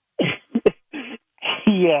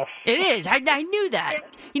 Yes. It is. I knew that.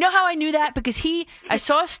 You know how I knew that? Because I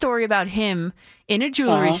saw a story about him in a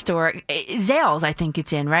jewelry store. Zales, I think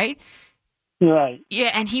it's in, right? Right.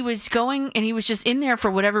 Yeah, and he was just in there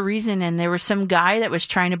for whatever reason, and there was some guy that was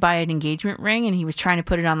trying to buy an engagement ring, and he was trying to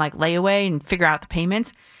put it on like layaway and figure out the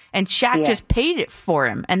payments. And Shaq just paid it for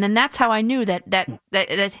him, and then that's how I knew that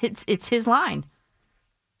it's his line.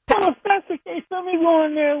 Well, if that's the case, let me go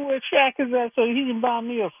in there where Shaq is at, so he can buy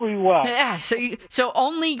me a free watch. Yeah, so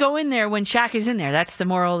only go in there when Shaq is in there. That's the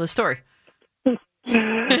moral of the story. Yeah,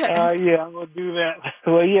 I'm gonna do that.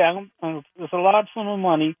 Well, yeah, it's a large sum of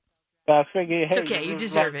money, but I figure, it's okay, you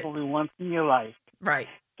deserve it. Only once in your life, right?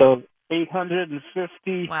 So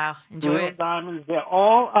 850. Wow, enjoy it. Diamonds. They're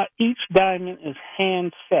all each diamond is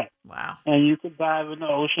hand set. Wow. And you could dive in the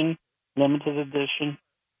ocean, limited edition.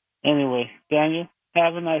 Anyway, Daniel,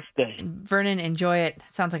 have a nice day. Vernon, enjoy it.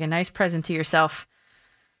 Sounds like a nice present to yourself.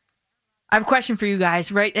 I have a question for you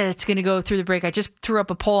guys, right? It's going to go through the break. I just threw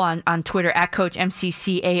up a poll on Twitter at Coach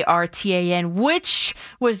MCCARTAN. Which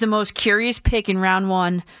was the most curious pick in round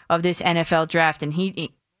one of this NFL draft? And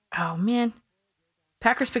oh man,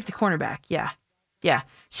 Packers picked a cornerback. Yeah.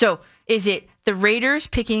 So is it the Raiders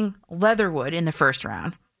picking Leatherwood in the first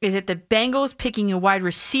round? Is it the Bengals picking a wide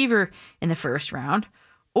receiver in the first round?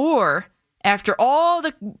 Or after all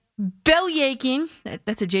the belly aching,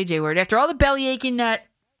 that's a JJ word, after all the belly aching that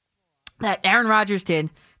Aaron Rodgers did,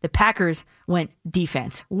 the Packers went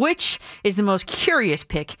defense. Which is the most curious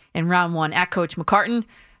pick in round one? At Coach McCartan.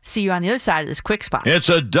 See you on the other side of this quick spot. It's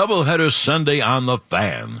a doubleheader Sunday on the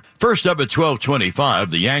Fan. First up at 12:25,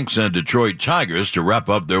 the Yanks and Detroit Tigers to wrap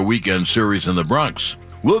up their weekend series in the Bronx.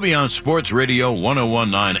 We'll be on Sports Radio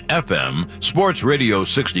 101.9 FM, Sports Radio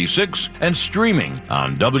 66, and streaming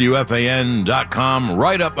on WFAN.com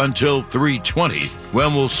right up until 3:20,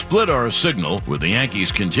 when we'll split our signal with the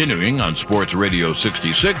Yankees continuing on Sports Radio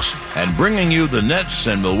 66 and bringing you the Nets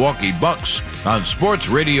and Milwaukee Bucks on Sports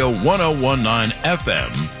Radio 101.9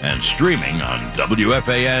 FM and streaming on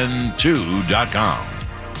WFAN2.com.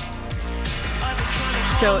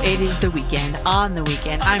 So it is the weekend. On the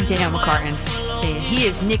weekend, I'm Danielle McCartan, and he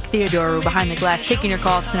is Nick Theodoro behind the glass, taking your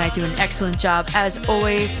calls tonight, doing an excellent job as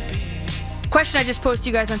always. Question I just posted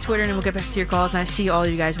to you guys on Twitter, and then we'll get back to your calls. And I see all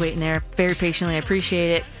of you guys waiting there very patiently. I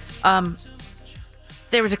appreciate it.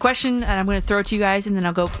 There was a question, and I'm going to throw it to you guys, and then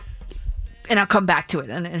I'll come back to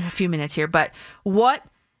it in a few minutes here. But a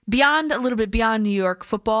little bit beyond New York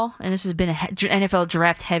football, and this has been an NFL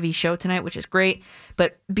draft heavy show tonight, which is great.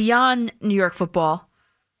 But beyond New York football,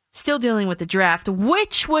 still dealing with the draft,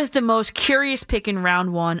 which was the most curious pick in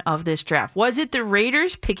round one of this draft? Was it the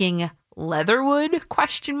Raiders picking Leatherwood? ?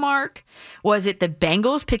 Was it the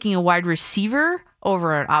Bengals picking a wide receiver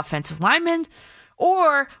over an offensive lineman?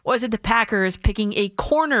 Or was it the Packers picking a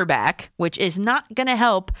cornerback, which is not going to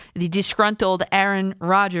help the disgruntled Aaron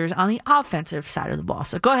Rodgers on the offensive side of the ball?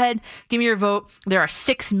 So go ahead, give me your vote. There are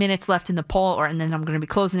 6 minutes left in the poll, and then I'm going to be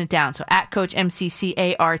closing it down. So at Coach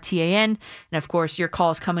MCCARTAN. And of course, your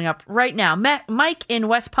call is coming up right now. Mike in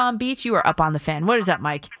West Palm Beach, you are up on the Fan. What is up,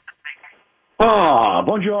 Mike?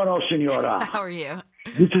 Buongiorno, signora. How are you?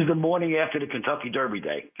 This is the morning after the Kentucky Derby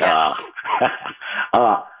Day. Yes.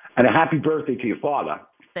 And a happy birthday to your father.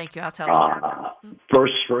 Thank you. I'll tell you.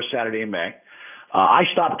 First Saturday in May. I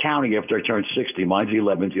stopped counting after I turned 60. Mine's the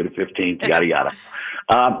 11th, you're the 15th, yada, yada.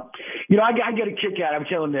 I get a kick out. I'm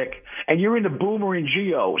telling Nick. And you're in the Boomer and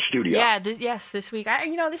Geo studio. Yeah, this week.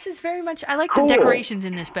 This is very much, I like the decorations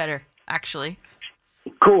in this better, actually.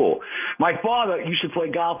 Cool. My father used to play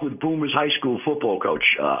golf with Boomer's high school football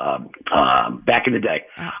coach back in the day.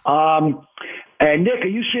 And Nick, are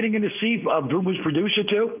you sitting in the seat of Boomer's producer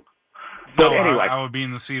too? No, But anyway. I would be in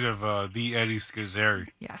the seat of the Eddie Scazzeri.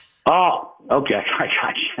 Yes. Oh, okay. I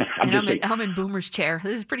got you. I'm in Boomer's chair.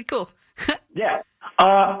 This is pretty cool. Yeah.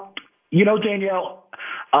 Danielle,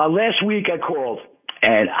 last week I called,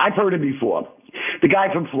 and I've heard him before. The guy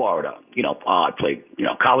from Florida, played,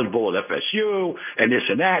 college ball at FSU and this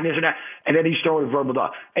and that and this and that. And then he started verbal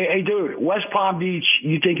talk. Hey, dude, West Palm Beach,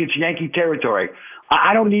 you think it's Yankee territory.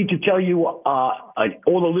 I don't need to tell you, all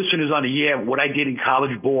the listeners on the air, what I did in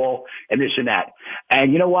college ball and this and that.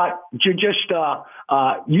 And you know what?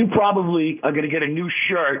 You probably are going to get a new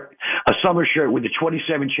shirt, a summer shirt with the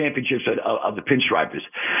 27 championships of the Pinstripers.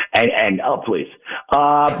 And please.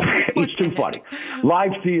 It's too funny.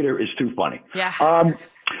 Live theater is too funny. Yeah.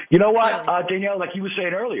 You know what, Danielle, like you were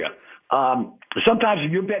saying earlier, sometimes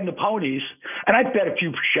if you're betting the ponies, and I bet a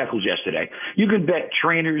few shekels yesterday, you can bet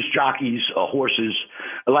trainers, jockeys, horses.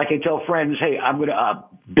 Like I tell friends, hey, I'm going to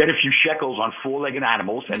bet a few shekels on four-legged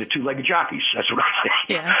animals and the two-legged jockeys. That's what I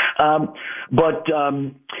say. Yeah.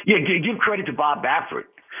 Give credit to Bob Baffert.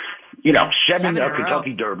 Seven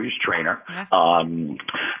Kentucky Derbies trainer. Yeah.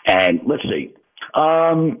 And let's see.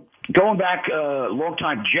 Going back,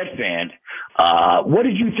 long-time Jet fan, what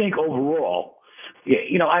did you think overall?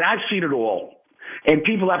 And I've seen it all. And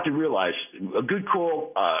people have to realize a good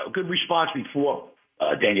call, a good response before,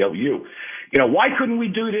 Danielle, you. Why couldn't we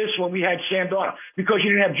do this when we had Sam Darnold? Because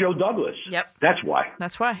you didn't have Joe Douglas. Yep. That's why.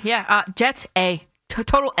 Yeah. Jets A.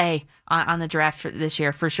 Total A on the draft for this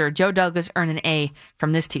year, for sure. Joe Douglas earned an A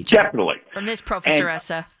from this teacher. Definitely. From this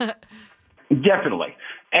professoressa. Definitely.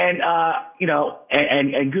 And,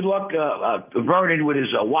 and good luck, Vernon, what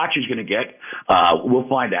his watch is going to get. We'll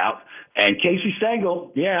find out. And Casey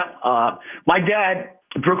Stengel, my dad,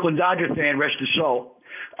 Brooklyn Dodger fan, rest his soul,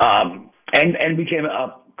 and became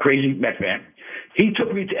a crazy Met fan. He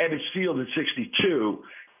took me to Ebbets Field in '62,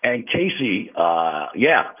 and Casey,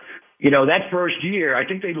 that first year, I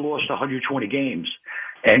think they lost 120 games.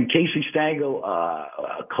 And Casey Stengel,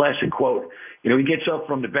 a classic quote, he gets up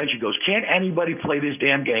from the bench and goes, "Can't anybody play this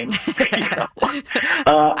damn game?"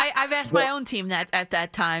 I've asked my own team that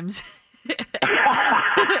at times.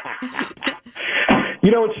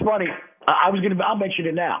 It's funny. I'll mention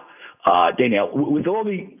it now, Danielle. With all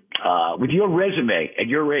with your resume at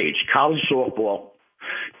your age, college softball,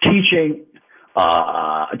 teaching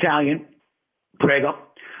Italian, prego,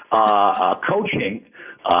 coaching.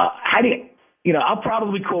 How do you? I'll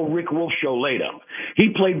probably call Rick Wolf show later. He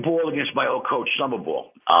played ball against my old coach, summer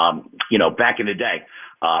ball. back in the day.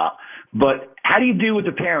 But how do you deal with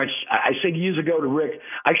the parents? I said years ago to Rick,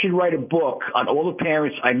 I should write a book on all the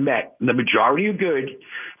parents I met. The majority are good.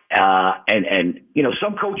 And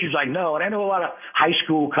some coaches I know, and I know a lot of high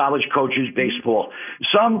school, college coaches, baseball.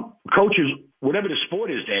 Some coaches, whatever the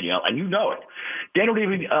sport is, Danielle, and you know it, they don't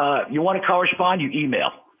even, you want to correspond, you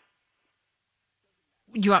email.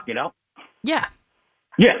 Yeah.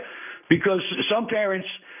 Yeah, because some parents,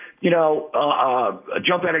 jump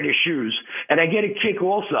out of their shoes, and I get a kick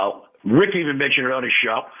also. Rick even mentioned it on his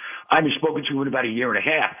show. I haven't spoken to him in about a year and a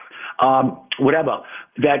half.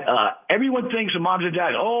 That everyone thinks of moms and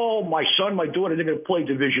dads, oh, my son, my daughter, they're going to play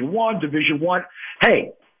Division I.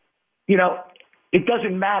 Hey, it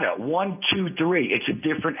doesn't matter. 1, 2, 3. It's a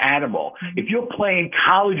different animal. If you're playing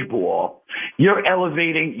college ball, you're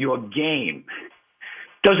elevating your game.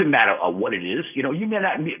 Doesn't matter what it is. You may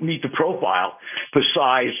not meet the profile for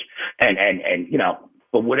size and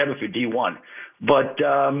but whatever for D1. But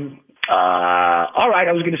all right,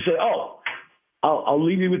 I was going to say, I'll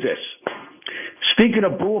leave you with this. Speaking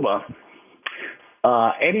of Boomer,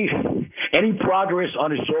 any progress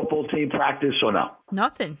on his softball team practice or no?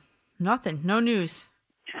 Nothing. No news.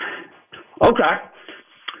 Okay.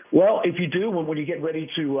 Well, if you do, when you get ready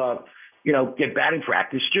to, get batting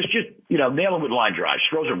practice, just nail him with line drives,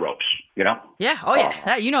 throw some ropes, Yeah. Oh,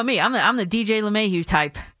 yeah. You know me. I'm the DJ LeMahieu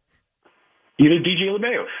type. You're the DJ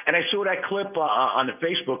LeMahieu. And I saw that clip on the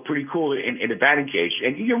Facebook, pretty cool, in the batting cage.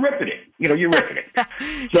 And you're ripping it. You're ripping it.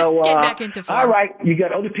 Just get back into form. All right. You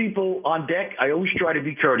got other people on deck. I always try to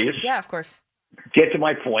be courteous. Yeah, of course. Get to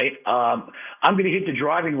my point. I'm going to hit the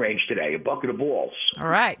driving range today, a bucket of balls. All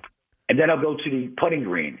right. And then I'll go to the putting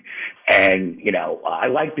green. And, I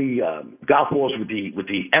like the golf balls with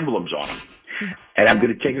the emblems on them. And I'm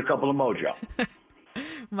going to take a couple of mojo.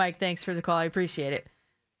 Mike, thanks for the call. I appreciate it.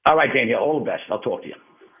 All right, Danielle, all the best. I'll talk to you.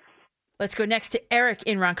 Let's go next to Eric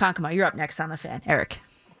in Ronkonkoma. You're up next on The Fan. Eric.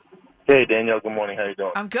 Hey, Danielle. Good morning. How you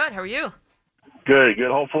doing? I'm good. How are you? Good.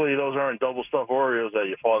 Hopefully those aren't double stuffed Oreos that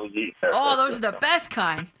your father's eating. Oh, those are the best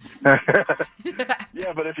kind. Yeah,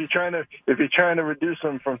 but if you're trying to reduce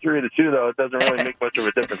them from 3 to 2, though, it doesn't really make much of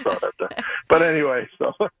a difference on that. But anyway,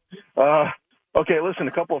 so okay. Listen,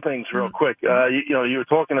 a couple of things real quick. You were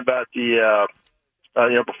talking about the.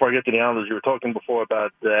 Before I get to the Islanders, you were talking before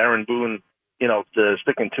about Aaron Boone,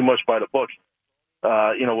 sticking too much by the book,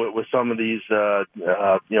 with some of these,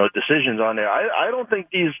 decisions on there. I don't think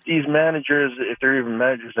these managers, if they're even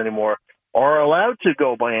managers anymore, are allowed to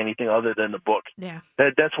go by anything other than the book. Yeah.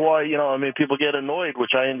 That's why, people get annoyed,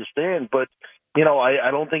 which I understand, but, I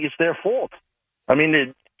don't think it's their fault. I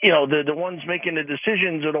mean, the ones making the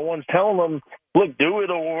decisions are the ones telling them, look, do it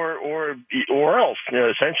or else.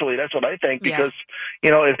 Essentially, that's what I think. Because,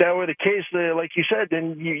 if that were the case, like you said,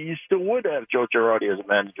 then you still would have Joe Girardi as a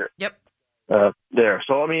manager. Yep. There.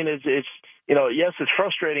 So, I mean, it's yes, it's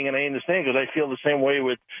frustrating, and I understand because I feel the same way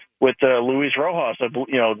with Luis Rojas.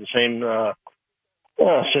 The same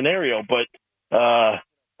scenario. But,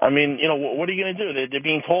 I mean, what are you going to do? They're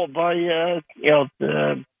being told by,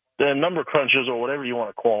 the number crunchers or whatever you want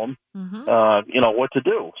to call them, what to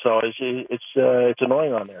do. So it's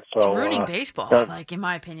annoying on there. So it's ruining baseball, in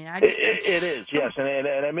my opinion. It is, yes.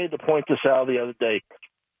 And I made the point to Sal the other day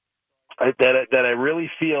that I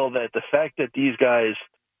really feel that the fact that these guys,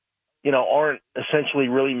 aren't essentially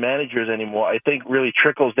really managers anymore, I think really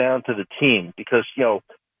trickles down to the team because,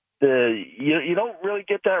 you don't really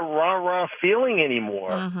get that rah-rah feeling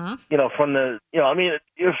anymore, from the,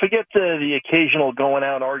 you forget the occasional going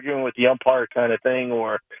out arguing with the umpire kind of thing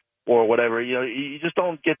or whatever, you just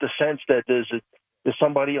don't get the sense that there's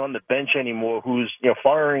somebody on the bench anymore who's,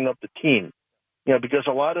 firing up the team, because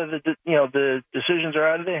a lot of the decisions are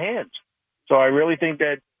out of their hands. So I really think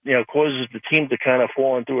that, causes the team to kind of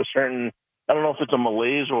fall into a certain, I don't know if it's a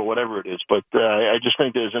malaise or whatever it is, but I just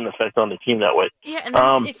think there's an effect on the team that way. Yeah, and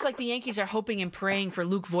then it's like the Yankees are hoping and praying for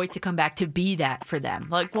Luke Voit to come back to be that for them.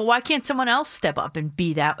 Like, well, why can't someone else step up and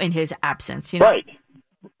be that in his absence?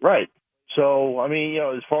 Right. So, I mean,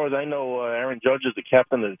 as far as I know, Aaron Judge is the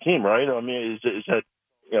captain of the team, right? I mean, is that,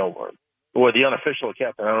 or the unofficial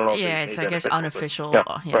captain? I don't know. Yeah, it's, I guess, unofficial.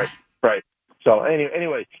 Yeah. Right. So,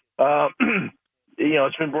 anyway,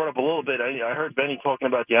 it's been brought up a little bit. I heard Benny talking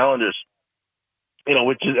about the Islanders.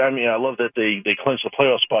 Which is, I mean, I love that they clinched the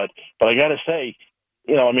playoff spot. But I got to say,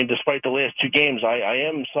 despite the last 2 games, I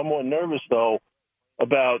am somewhat nervous, though,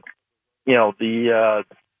 about, the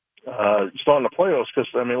starting the playoffs because,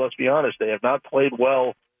 let's be honest, they have not played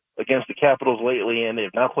well against the Capitals lately, and they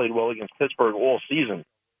have not played well against Pittsburgh all season.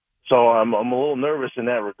 So I'm a little nervous in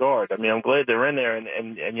that regard. I mean, I'm glad they're in there,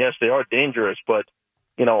 and yes, they are dangerous, but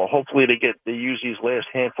hopefully they use these last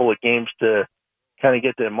handful of games to kind of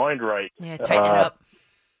get their mind right. Yeah, tighten it up.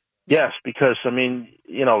 Yes, because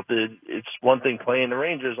it's one thing playing the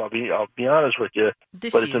Rangers. I'll be honest with you, but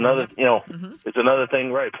it's season, another. yep. It's another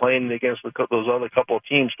thing, right? Playing against those other couple of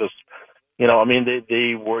teams because. They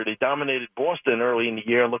dominated Boston early in the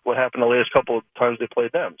year, and look what happened the last couple of times they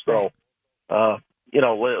played them. So, let's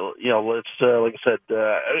like I said,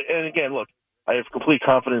 and again, look, I have complete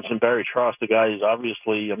confidence in Barry Trotz. The guy is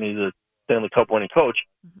obviously, the Stanley Cup winning coach.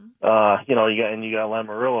 You got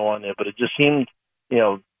Lamoriello on there, but it just seemed,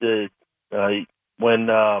 when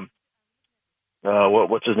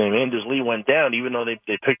what's his name, Anders Lee went down, even though they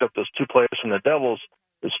picked up those two players from the Devils,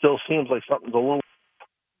 it still seems like something's a little.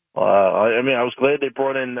 I was glad they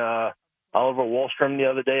brought in Oliver Wahlstrom the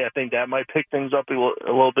other day. I think that might pick things up a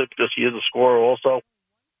little bit because he is a scorer also.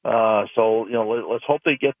 Let's hope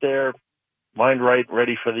they get their mind right,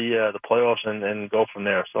 ready for the playoffs, and go from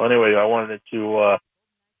there. So anyway, I wanted to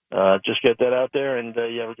just get that out there, and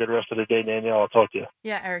you have a good rest of the day, Danielle. I'll talk to you.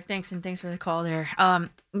 Yeah, Eric, thanks, and thanks for the call there. I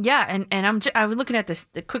was looking at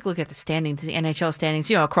a quick look at the standings, the NHL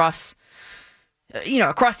standings, across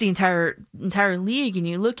the entire league, and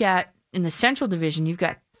you look at in the Central Division, you've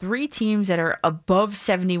got 3 teams that are above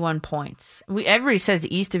 71 points. Everybody says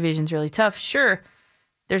the East Division's really tough. Sure,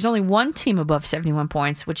 there's only one team above 71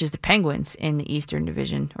 points, which is the Penguins in the Eastern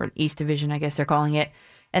Division, or East Division, I guess they're calling it.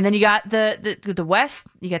 And then you got the West,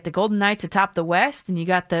 you got the Golden Knights atop the West, and you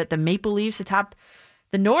got the Maple Leafs atop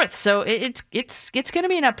the North. So it's going to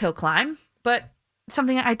be an uphill climb, but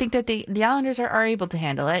something I think that the Islanders are able to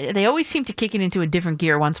handle. They always seem to kick it into a different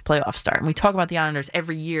gear once playoffs start. And we talk about the Islanders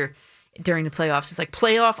every year during the playoffs. It's like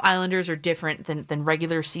playoff Islanders are different than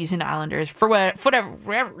regular season Islanders for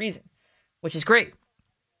whatever reason, which is great.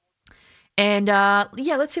 And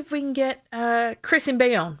let's see if we can get Chris in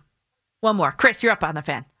Bayonne. One more. Chris, you're up on the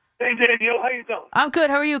fan. Hey, Danielle, how you doing? I'm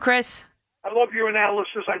good. How are you, Chris? I love your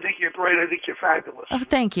analysis. I think you're great. I think you're fabulous. Oh,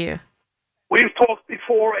 thank you. We've talked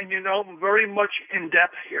before, and I'm very much in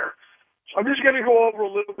depth here. So I'm just going to go over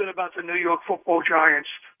a little bit about the New York Football Giants,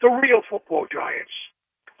 the real football Giants,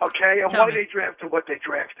 okay, and why they drafted what they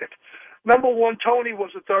drafted. Number one, Tony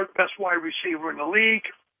was the third best wide receiver in the league,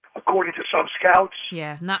 according to some scouts.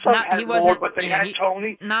 Yeah, he wasn't. But they had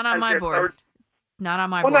Tony. Not on my board. Not on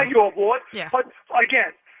my board. Well, not your board. Yeah. But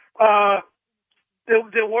again,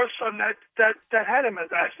 there were some that had him as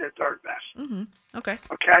their third best. Mm-hmm. Okay.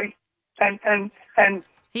 Okay. And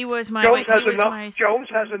he was my Jones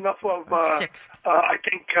has enough of sixth. I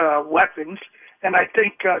think weapons, and I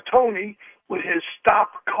think Tony with his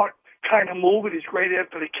stop cut kind of move and his great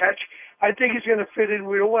after the catch, I think he's going to fit in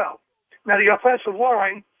real well. Now the offensive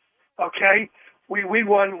line, okay, we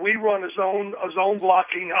run a zone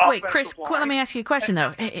blocking. Wait, Chris, let me ask you a question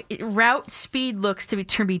though. Route speed looks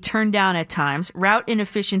to be turned down at times. Route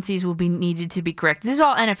inefficiencies will be needed to be corrected. This is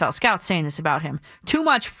all NFL scouts saying this about him. Too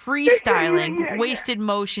much freestyling, wasted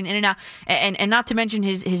motion in and out, and not to mention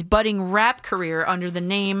his budding rap career under the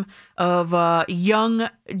name of Young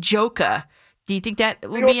Joka. Do you think that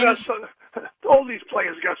will be any? All these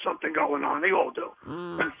players got something going on. They all do.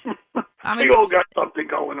 They all got something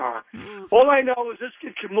going on. All I know is this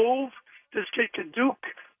kid can move. This kid can duke.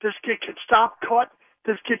 This kid can stop cut.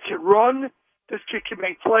 This kid can run. This kid can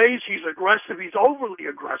make plays. He's aggressive. He's overly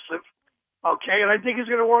aggressive. Okay, and I think he's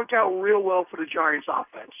going to work out real well for the Giants'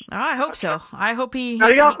 offense. Oh, I hope so. I hope he.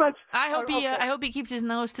 I hope he keeps his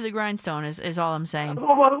nose to the grindstone. Is all I'm saying.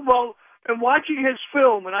 Well. And watching his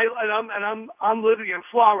film, and I'm living in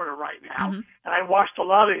Florida right now, and I watched a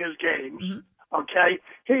lot of his games. Okay,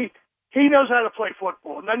 he knows how to play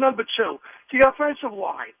football. Now, number two, the offensive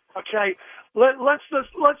line. Okay, let's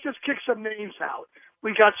just kick some names out.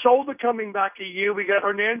 We got Solder coming back a year. We got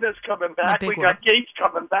Hernandez coming back. We got Gates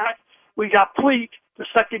coming back. We got Pleat, the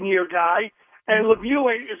second-year guy, and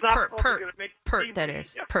Lemieux is not going to make Pert. That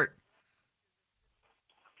is Pert.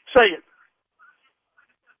 Say it.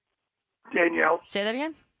 Danielle. Say that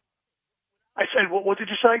again? I said, what did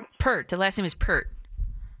you say? Pert. The last name is Pert.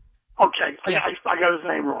 Okay. Yeah. I got his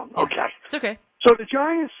name wrong. Yeah. Okay. It's okay. So the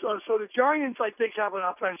Giants, I think, have an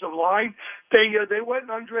offensive line. They went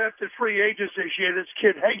and undrafted free agents this year. This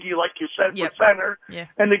kid Hagee, like you said, for center. Yeah.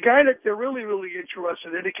 And the guy that they're really, really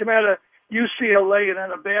interested in, he came out of UCLA and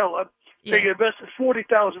out of Baylor. Yeah. They invested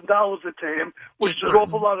 $40,000 into him, which is an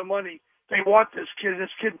awful lot of money. They want this kid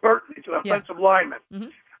Burton. He's an offensive lineman.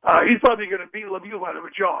 He's probably going to beat Lemieux out of a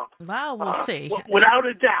job. Well, we'll see. Without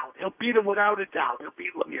a doubt. He'll beat him without a doubt. He'll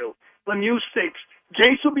beat Lemieux. Lemieux stinks.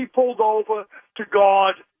 Gates will be pulled over to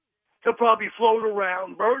guard. He'll probably float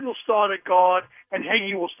around. Burton will start at guard, and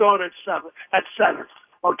Hagee will start at center.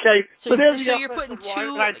 Okay, So, there's so the you're putting offensive line,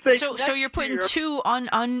 two. and I think So you're next putting year- two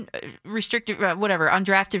unrestricted,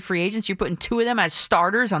 undrafted free agents. You're putting two of them as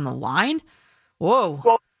starters on the line. Whoa.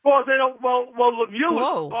 Well, they don't. Well, Lemieux.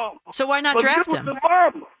 Whoa. So why not Lemieux draft was him? the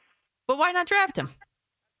bomb. But why not draft him?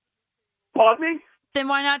 Pardon me? Then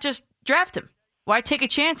why not just draft him? Why take a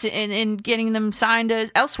chance in getting them signed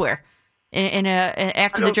after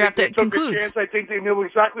the draft concludes? I think they knew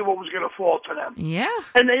exactly what was going to fall to them. Yeah.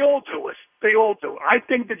 And they all do it. They all do it. I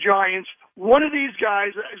think the Giants, one of these guys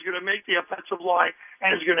is going to make the offensive line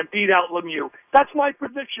and is going to beat out Lemieux. That's my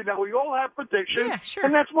prediction. Now, we all have predictions,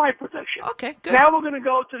 and that's my prediction. Okay, good. Now we're going to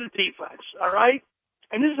go to the defense, all right?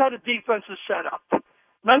 And this is how the defense is set up.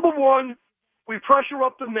 Number one, we pressure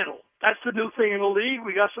up the middle. That's the new thing in the league.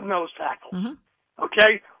 We got some nose tackles. Mm-hmm.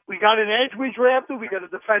 Okay? We got an edge we drafted. We got a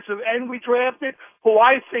defensive end we drafted, who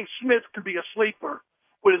I think Smith could be a sleeper.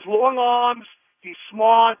 With his long arms, he's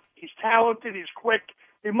smart, he's talented, he's quick.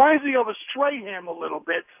 Reminds me of a Strahan a little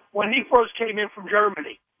bit when he first came in from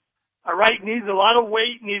Germany. All right? Needs a lot of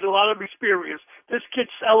weight, needs a lot of experience. This kid,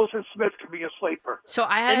 Ellison Smith, could be a sleeper. So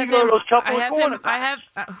I Then have you go to him. those couple I of have him.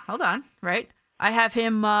 cornerbacks. Hold on, right? I have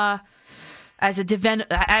him as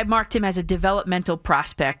I marked him as a developmental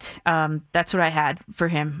prospect. That's what I had for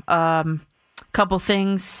him. Couple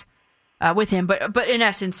things with him, but in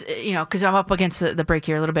essence, because I'm up against the break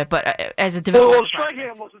here a little bit, but as a developmental prospect.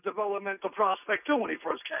 Strahan was a developmental prospect too when he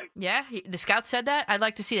first came. Yeah, the scout said that. I'd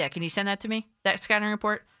like to see that. Can you send that to me? That scouting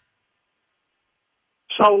report.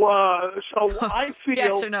 So I feel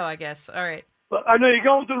yes or no, I guess. All right. I know you're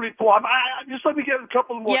going to the report. Just let me get a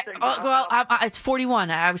couple more things. Well, it's 41.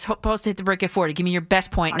 I was supposed to hit the break at 40. Give me your best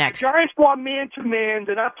point next. The Giants want man-to-man.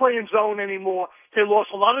 They're not playing zone anymore. They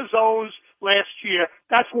lost a lot of zones last year.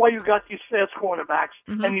 That's why you got these fast cornerbacks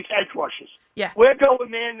and these edge rushers. Yeah. We're going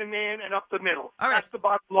man-to-man and up the middle. All right. That's the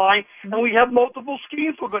bottom line. And we have multiple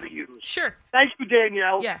schemes we're going to use. Sure. Thank you,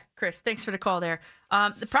 Danielle. Yeah, Chris, thanks for the call there.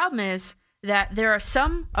 The problem is that there are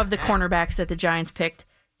some of the cornerbacks that the Giants picked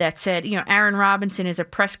that said, Aaron Robinson is a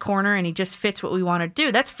press corner and he just fits what we want to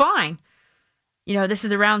do. That's fine. This is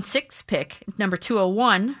the round 6 pick, number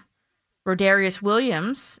 201, Rodarius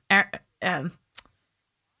Williams. I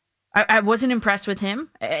wasn't impressed with him.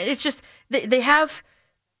 It's just they have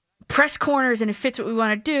press corners and it fits what we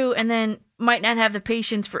want to do, and then might not have the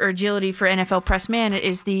patience for agility for NFL press man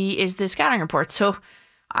is the scouting report. So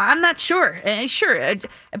I'm not sure. Sure,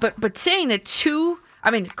 but saying that two. I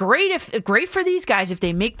mean, great for these guys if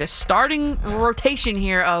they make the starting rotation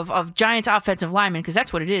here of Giants offensive linemen, because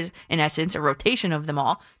that's what it is, in essence, a rotation of them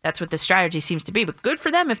all. That's what the strategy seems to be. But good for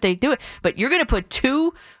them if they do it. But you're going to put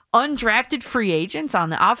two undrafted free agents on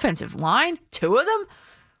the offensive line? Two of them?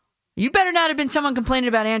 You better not have been someone complaining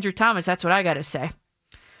about Andrew Thomas. That's what I got to say.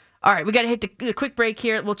 All right, we got to hit the quick break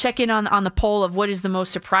here. We'll check in on the poll of what is the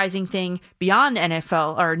most surprising thing beyond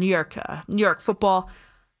NFL or New York football.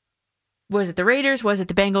 Was it the Raiders, was it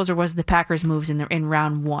the Bengals, or was it the Packers' moves in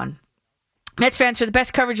round 1? Mets fans, for the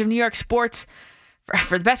best coverage of New York sports,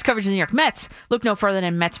 for the best coverage of the New York Mets, look no further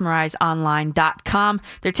than MetsMerizedOnline.com.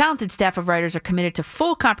 Their talented staff of writers are committed to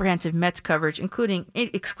full comprehensive Mets coverage, including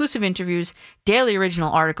exclusive interviews, daily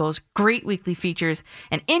original articles, great weekly features,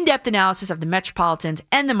 and in-depth analysis of the Metropolitans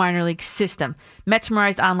and the minor league system.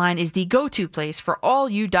 Metsmerized Online is the go-to place for all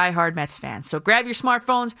you diehard Mets fans. So grab your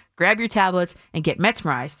smartphones, grab your tablets, and get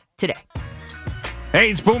Metsmerized today. Hey,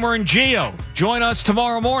 it's Boomer and Gio. Join us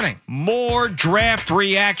tomorrow morning. More draft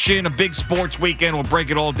reaction, a big sports weekend. We'll break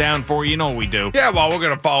it all down for you. You know what we do. Yeah, well, we're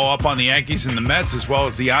going to follow up on the Yankees and the Mets as well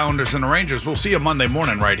as the Islanders and the Rangers. We'll see you Monday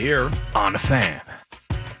morning right here on The Fan.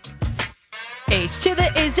 H to the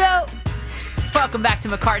Izzo. Welcome back to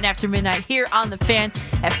McCartan After Midnight here on The Fan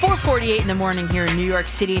at 4:48 in the morning here in New York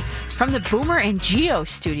City from the Boomer and Gio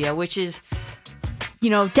studio, which is,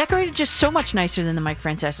 decorated just so much nicer than the Mike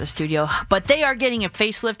Francesa studio. But they are getting a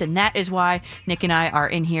facelift, and that is why Nick and I are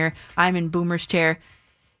in here. I'm in Boomer's chair,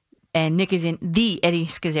 and Nick is in the Eddie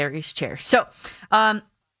Scazzeri's chair. So,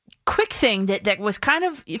 quick thing that was kind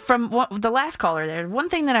of from the last caller there. One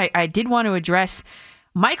thing that I did want to address,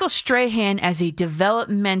 Michael Strahan as a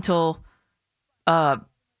developmental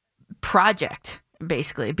project,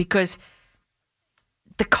 basically, because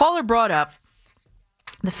the caller brought up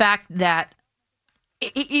the fact that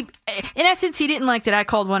in essence, he didn't like that I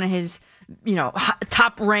called one of his,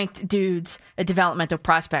 top-ranked dudes a developmental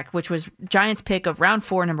prospect, which was Giants pick of round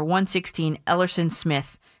 4, number 116, Ellison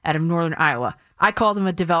Smith out of Northern Iowa. I called him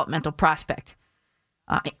a developmental prospect.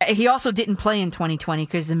 He also didn't play in 2020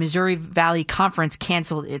 because the Missouri Valley Conference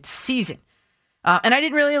canceled its season. And I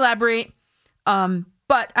didn't really elaborate,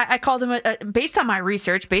 but I called him, based on my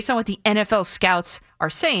research, based on what the NFL scouts are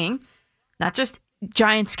saying, not just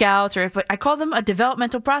Giant scouts, but I called him a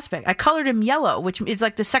developmental prospect. I colored him yellow, which is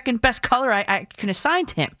like the second best color I can assign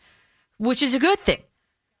to him, which is a good thing.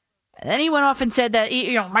 And then he went off and said that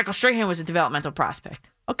Michael Strahan was a developmental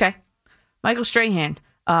prospect. Okay, Michael Strahan.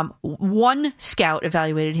 One scout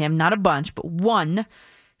evaluated him, not a bunch, but one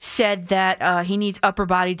said that he needs upper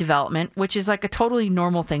body development, which is like a totally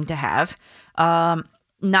normal thing to have.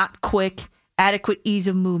 Not quick, adequate ease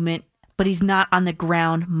of movement, but he's not on the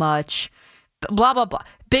ground much. Blah, blah, blah.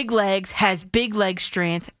 Big legs, has big leg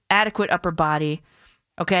strength, adequate upper body.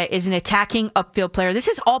 Okay, is an attacking upfield player. This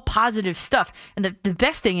is all positive stuff. And the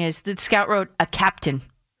best thing is the scout wrote a captain.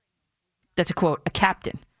 That's a quote, a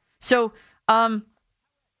captain. So, I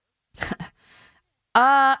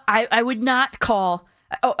would not call.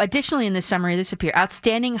 Oh, additionally, in this summary, this appears: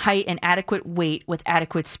 outstanding height and adequate weight with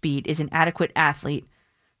adequate speed, is an adequate athlete,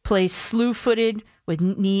 plays slew-footed with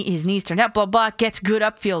his knees turned out, blah, blah, gets good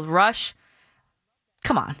upfield rush.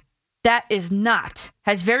 Come on. That is not,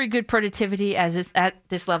 has very good productivity at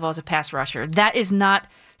this level as a pass rusher. That is not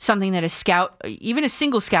something that a scout, even a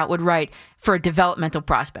single scout, would write for a developmental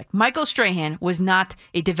prospect. Michael Strahan was not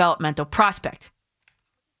a developmental prospect.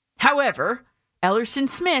 However, Ellerson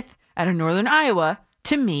Smith out of Northern Iowa,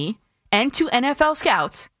 to me, and to NFL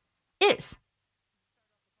scouts, is.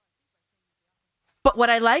 But what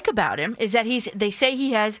I like about him is that they say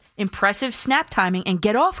he has impressive snap timing and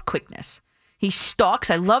get-off quickness. He stalks,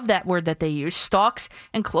 I love that word that they use, stalks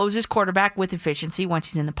and closes quarterback with efficiency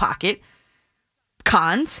once he's in the pocket.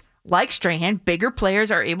 Cons, like Strahan, bigger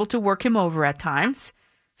players are able to work him over at times.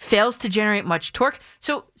 Fails to generate much torque.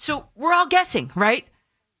 So we're all guessing, right?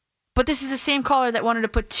 But this is the same caller that wanted to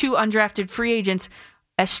put 2 undrafted free agents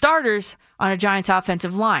as starters on a Giants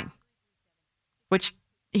offensive line, which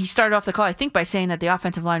he started off the call, I think, by saying that the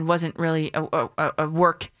offensive line wasn't really a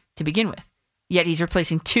work to begin with. Yet he's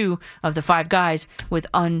replacing 2 of the 5 guys with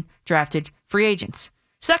undrafted free agents.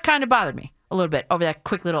 So that kind of bothered me a little bit over that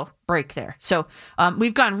quick little break there. So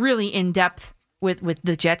we've gone really in-depth with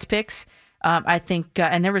the Jets picks. I think,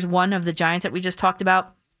 and there was one of the Giants that we just talked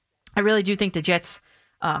about. I really do think the Jets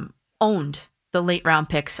owned the late-round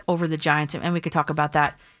picks over the Giants, and we could talk about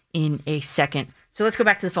that in a second. So let's go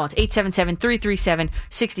back to the phones.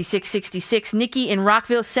 877-337-6666. Nikki in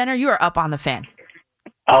Rockville Center, you are up on the fan.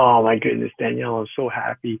 Oh, my goodness, Danielle, I'm so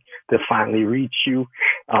happy to finally reach you.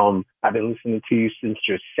 I've been listening to you since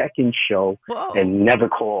your second show. Whoa. And never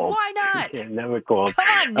called. Why not? Never called. Come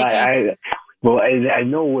on, Nikki. I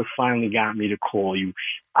know what finally got me to call you.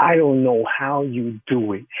 I don't know how you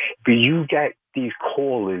do it, but you get these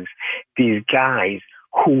callers, these guys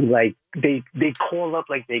who, like, they call up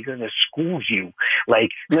like they're going to school you. Like,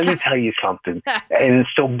 let me tell you something. And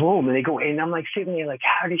so, boom, and they go, and I'm like sitting there like,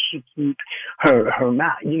 how does she keep her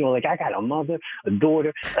mouth? You know, like, I got a mother, a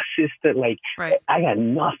daughter, a sister. Like, right. I got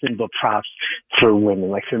nothing but props for women.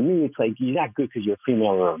 Like, for me, it's like, you're not good because you're a female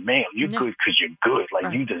or a male. You're good because you're good. Like,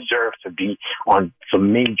 right. You deserve to be on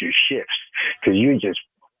some major shifts because you're just,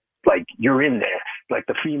 like, you're in there, like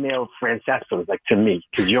the female Francesca, like, to me,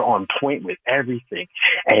 because you're on point with everything.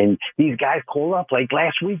 And these guys call up, like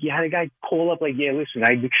last week, you had a guy call up, like, yeah, listen,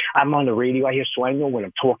 I'm on the radio out here, so I know what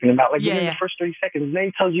I'm talking about. Like, within the first 30 seconds, and then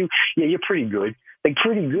he tells you, yeah, you're pretty good. Like,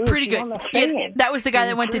 pretty good. Pretty good. Yeah, that was the guy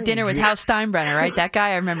that went to dinner with Hal Steinbrenner, right? That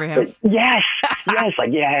guy, I remember him. Yes.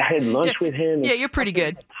 Like, yeah, I had lunch with him. Yeah, you're pretty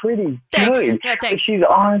good. Pretty thanks. good. Yeah, thanks. But she's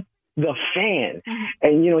on the fan. Mm-hmm.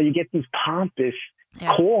 And, you know, you get these pompous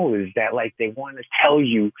callers that, like, they want to tell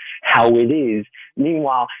you how it is.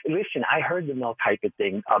 Meanwhile, listen, I heard the Mel Kiper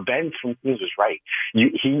thing. Ben from Queens was right.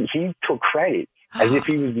 He took credit as if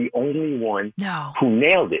he was the only one who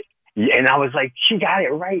nailed it. And I was like, she got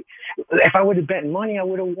it right. If I would have bet money, I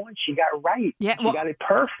would have won. She got it right. Yeah, she got it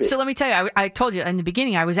perfect. So let me tell you, I told you in the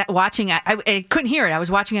beginning, I was watching, I couldn't hear it. I was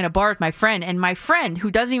watching at a bar with my friend, and my friend, who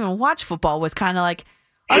doesn't even watch football, was kind of like,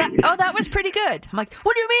 that was pretty good. I'm like,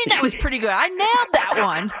 what do you mean that was pretty good? I nailed that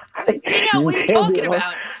one. Danielle, what are you talking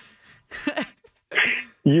about?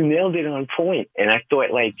 You nailed it on point. And I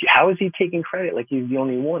thought, like, how is he taking credit? Like, he's the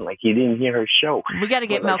only one. Like, he didn't hear her show. We got to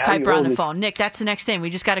get Mel Kiper on the phone. Nick, that's the next thing. We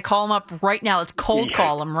just got to call him up right now. Let's cold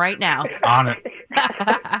call him right now. On it.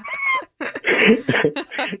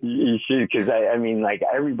 You should, because, I mean, like,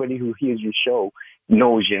 everybody who hears your show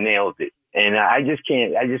knows you nailed it. And I just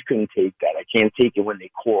couldn't take that. I can't take it when they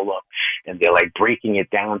call up and they're like breaking it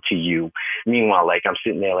down to you. Meanwhile, like, I'm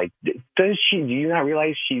sitting there like, do you not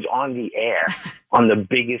realize she's on the air on the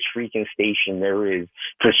biggest freaking station there is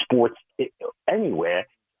for sports anywhere?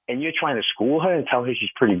 And you're trying to school her and tell her she's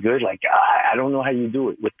pretty good. Like, I don't know how you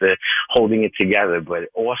do it with the holding it together, but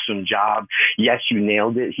awesome job. Yes, you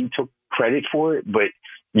nailed it. He took credit for it, but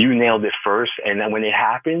you nailed it first. And then when it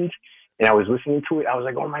happened, and I was listening to it, I was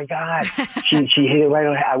like, oh my God, she hit it right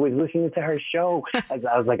on. I was listening to her show. I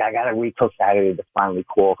was like, I gotta wait till Saturday to finally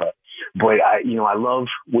call her. But I love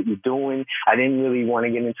what you're doing. I didn't really want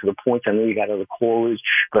to get into the points. I know you got other callers,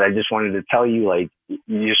 but I just wanted to tell you, like,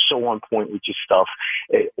 you're so on point with your stuff.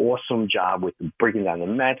 Awesome job with breaking down the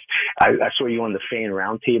Mets. I saw you on the fan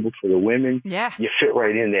roundtable for the women. Yeah. You fit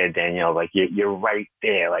right in there, Danielle. Like, you're right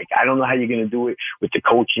there. Like, I don't know how you're going to do it with the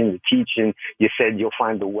coaching, the teaching. You said you'll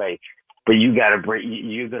find a way. But you got to break.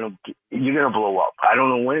 You're gonna blow up. I don't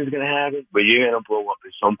know when it's gonna happen, but you're gonna blow up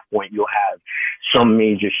at some point. You'll have some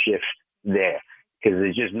major shift there because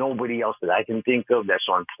there's just nobody else that I can think of that's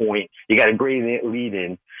on point. You got a great lead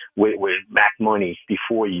in with Mac Money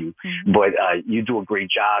before you, but you do a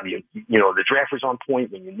great job. You know the draft was on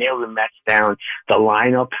point when you nailed the Mets down. The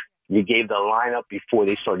lineup. You gave the lineup before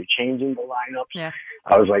they started changing the lineups. Yeah.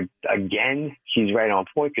 I was like, again, she's right on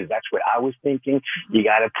point because that's what I was thinking. You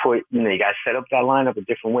got to you got to set up that lineup a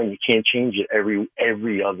different way. You can't change it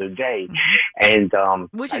every other day. And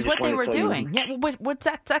which is what they were doing. Yeah,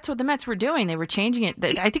 that's what the Mets were doing. They were changing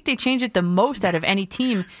it. I think they changed it the most out of any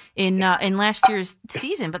team in last year's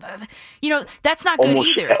season. But that's not good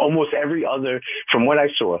either. Almost every other, from what I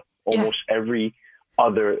saw, every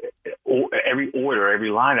every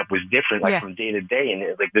lineup was different, like from day to day, and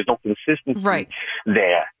there's no consistency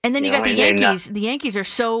there. And then you got the Yankees. The Yankees are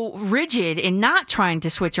so rigid in not trying to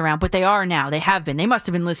switch around, but they are now. They have been. They must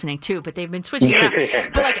have been listening too, but they've been switching around.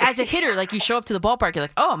 But like as a hitter, like you show up to the ballpark, you're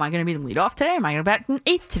like, oh, am I going to be the leadoff today? Am I going to bat in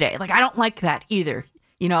eighth today? Like I don't like that either.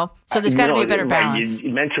 So there's got to be a better balance.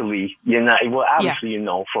 Mentally, you're not. Well, obviously,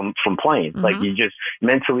 from playing. Like you just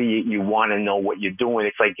mentally, you want to know what you're doing.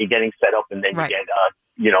 It's like you're getting set up, and then you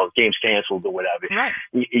get games canceled or whatever. Right.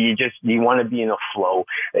 You want to be in a flow.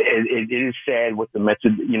 It is sad what the Mets.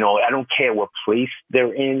 I don't care what place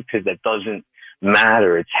they're in because that doesn't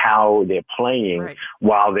matter. It's how they're playing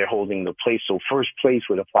while they're holding the place. So first place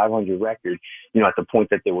with a 500 record, at the point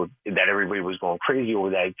that that everybody was going crazy over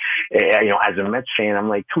that, as a Mets fan, I'm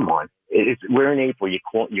like, come on. We're in April.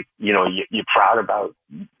 You're proud about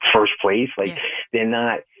first place. Like they're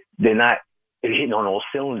not hitting on all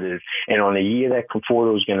cylinders. And on the year that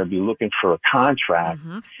Conforto is going to be looking for a contract,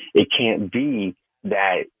 it can't be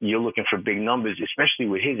that you're looking for big numbers, especially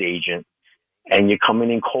with his agent. And you're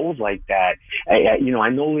coming in cold like that. I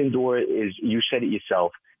know Lindor is, you said it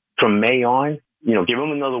yourself, from May on, give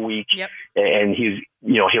him another week and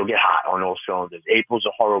he'll get hot on all cylinders. April's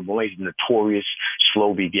a horrible, he's a notorious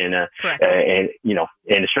slow beginner. And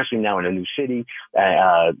especially now in a new city,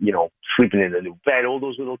 sleeping in a new bed, all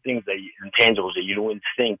those little things intangibles that you don't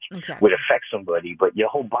think would affect somebody, but your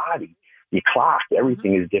whole body. Your clock,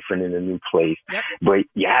 everything is different in a new place. But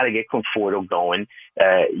you had to get Conforto going.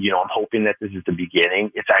 I'm hoping that this is the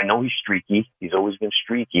beginning. I know he's streaky. He's always been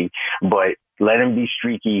streaky. But let him be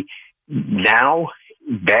streaky now,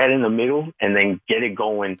 bad in the middle, and then get it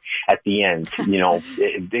going at the end.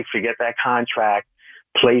 They forget that contract.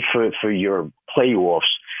 Play for your playoffs.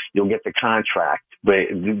 You'll get the contract.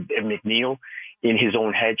 But McNeil, in his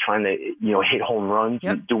own head, trying to hit home runs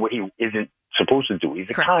and do what he isn't supposed to do. He's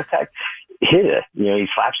a contact hitter. He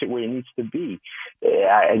slaps it where he needs to be.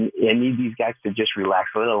 I need these guys to just relax.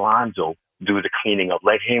 Let Alonso do the cleaning up.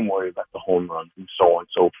 Let him worry about the home runs and so on and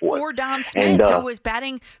so forth. Or Dom Smith, who was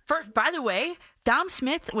batting first. By the way, Dom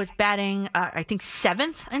Smith was batting, I think,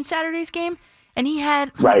 7th in Saturday's game. And he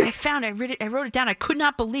had, I wrote it down. I could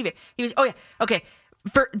not believe it. He was,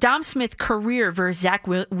 for Dom Smith career versus Zach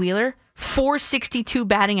Wheeler, 462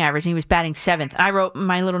 batting average, and he was batting 7th. I wrote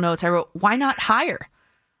my little notes. Why not higher?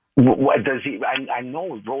 What does he? I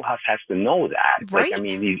know Rojas has to know that. Right. Like,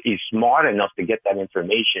 he's smart enough to get that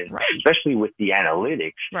information, especially with the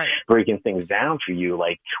analytics, breaking things down for you.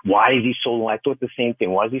 Like, why is he so low? I thought the same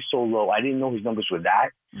thing. Why is he so low? I didn't know his numbers were that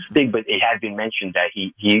big, but it had been mentioned that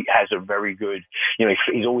he has a very good,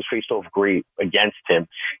 he's always faced off great against him.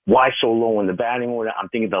 Why so low in the batting order? I'm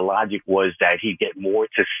thinking the logic was that he'd get more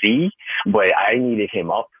to see, but I needed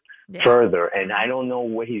him up further, and I don't know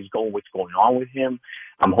what's going on with him.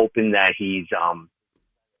 I'm hoping that he's,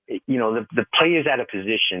 the players out of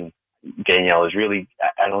position, Danielle, is really,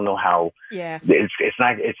 I don't know how, it's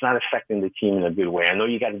not affecting the team in a good way. I know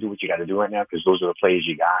you got to do what you got to do right now because those are the players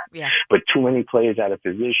you got. But too many players out of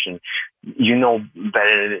position,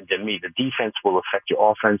 better than me, the defense will affect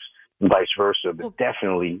your offense and vice versa, but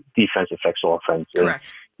definitely defense affects offense.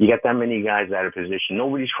 Correct. You got that many guys out of position.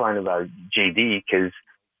 Nobody's crying about JD because,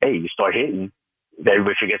 hey, you start hitting,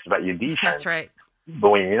 everybody forgets about your defense. That's right.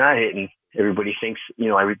 But when you're not hitting, everybody thinks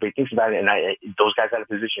about it. And those guys out of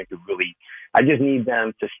position could really, I just need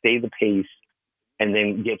them to stay the pace and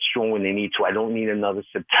then get strong when they need to. I don't need another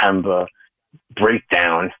September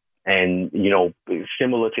breakdown. And,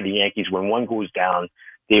 similar to the Yankees, when one goes down,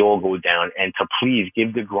 they all go down. And to please give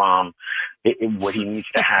DeGrom what he needs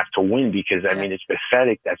to have to win, because, it's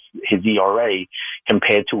pathetic that his ERA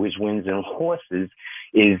compared to his wins and losses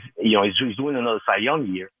is, he's doing another Cy Young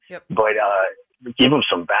year. Yep. But give him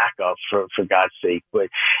some backup for God's sake. But,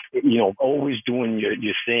 always doing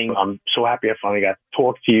your thing. I'm so happy I finally got to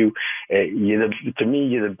talk to you. To me,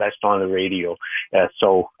 you're the best on the radio.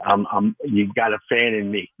 So you got a fan in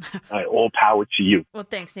me. All power to you. Well,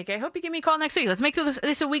 thanks, Nick. I hope you give me a call next week. Let's make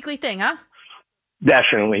this a weekly thing, huh?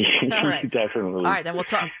 Definitely. All right. Definitely. All right, then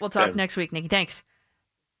we'll talk next week, Nicky. Thanks.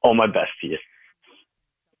 All my best to you.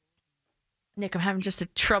 Nick, I'm having just a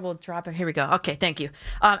trouble dropping. Here we go. Okay, thank you.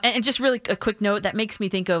 And just really a quick note that makes me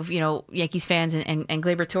think of, Yankees fans and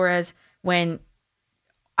Gleyber Torres when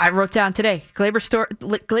I wrote down today,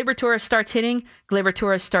 Gleyber Torres starts hitting, Gleyber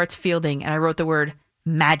Torres starts fielding, and I wrote the word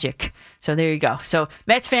magic. So there you go. So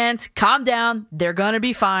Mets fans, calm down. They're going to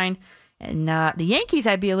be fine. And the Yankees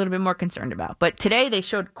I'd be a little bit more concerned about. But today they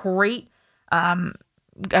showed a great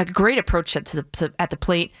approach at the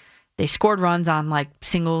plate. They scored runs on like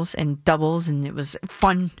singles and doubles, and it was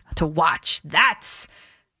fun to watch. That's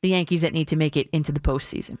the Yankees that need to make it into the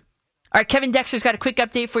postseason. All right, Kevin Dexter's got a quick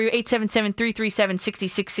update for you.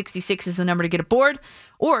 877-337-6666 is the number to get aboard.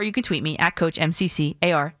 Or you can tweet me at Coach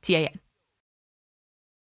MCCARTAN.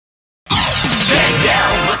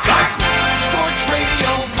 Danielle, McCartan, Sports Radio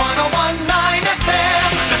 101.9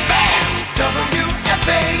 FM, The Fan,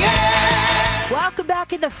 WFAN. Welcome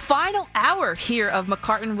back in the final hour here of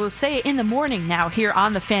McCartan. We'll say it in the morning now here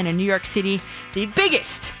on The Fan in New York City, the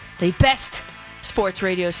biggest, the best sports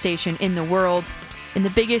radio station in the world, in the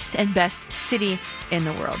biggest and best city in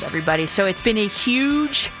the world, everybody. So it's been a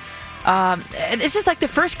huge, this is like the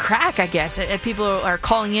first crack, I guess. People are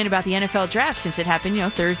calling in about the NFL draft since it happened,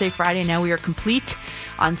 Thursday, Friday. Now we are complete.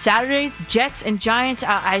 On Saturday, Jets and Giants.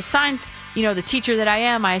 I assigned, the teacher that I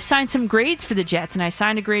am, I assigned some grades for the Jets, and I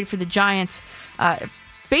assigned a grade for the Giants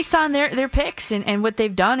based on their picks and what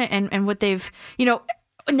they've done and what they've,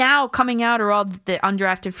 now coming out are all the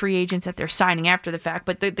undrafted free agents that they're signing after the fact.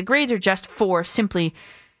 But the grades are just for simply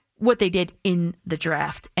what they did in the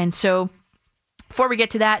draft. And so before we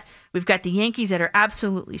get to that, we've got the Yankees that are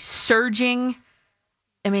absolutely surging.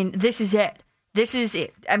 This is it. This is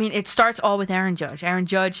it. It starts all with Aaron Judge. Aaron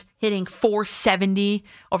Judge hitting .470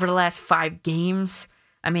 over the last 5 games.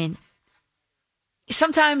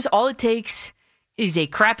 Sometimes all it takes is a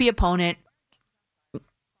crappy opponent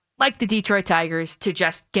like the Detroit Tigers to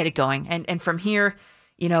just get it going. And from here,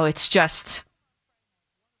 it's just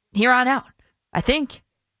here on out. I think.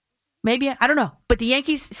 Maybe. I don't know. But the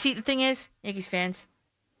Yankees, see, the thing is, Yankees fans,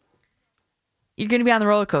 you're going to be on the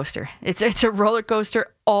roller coaster. It's a roller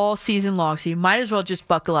coaster all season long. So you might as well just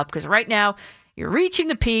buckle up, because right now you're reaching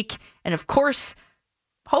the peak. And of course,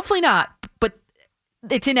 hopefully not, but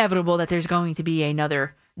it's inevitable that there's going to be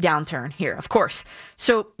another downturn here, of course.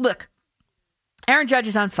 So look, Aaron Judge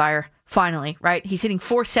is on fire, finally, right? He's hitting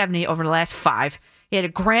 .470 over the last 5. He had a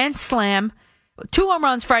grand slam, 2 home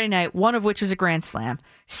runs Friday night, one of which was a grand slam.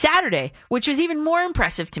 Saturday, which was even more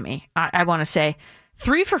impressive to me, I want to say,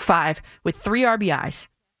 3 for 5 with 3 RBIs.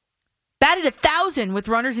 Batted 1,000 with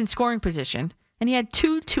runners in scoring position, and he had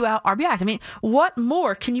 2 2-out RBIs. What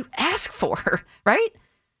more can you ask for, right?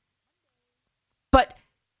 But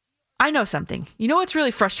I know something. You know what's really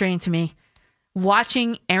frustrating to me?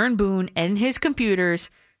 Watching Aaron Boone and his computers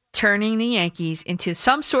turning the Yankees into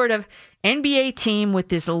some sort of NBA team with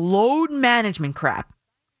this load management crap.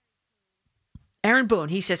 Aaron Boone,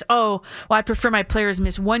 he says, I prefer my players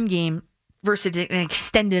miss 1 game versus an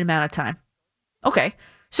extended amount of time. Okay,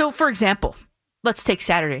 so for example, let's take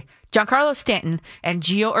Saturday. Giancarlo Stanton and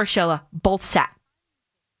Gio Urshela both sat.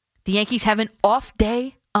 The Yankees have an off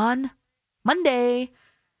day on Monday.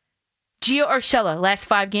 Gio Urshela, last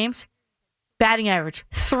 5 games, batting average,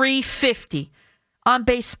 .350. On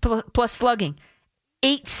base plus slugging,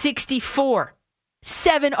 .864.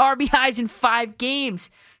 7 RBIs in 5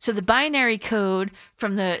 games. So the binary code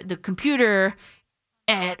from the computer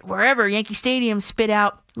at wherever, Yankee Stadium, spit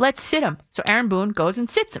out, let's sit him. So Aaron Boone goes and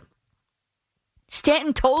sits him.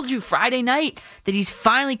 Stanton told you Friday night that he's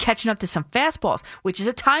finally catching up to some fastballs, which is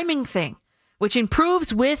a timing thing, which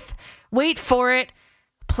improves with, wait for it,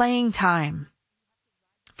 playing time.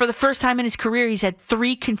 For the first time in his career, he's had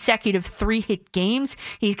 3 consecutive 3-hit games.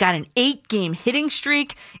 He's got an 8-game hitting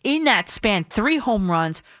streak. In that span, 3 home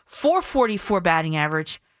runs, .444 batting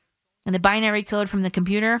average. And the binary code from the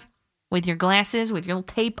computer, with your glasses, with your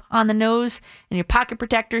little tape on the nose, and your pocket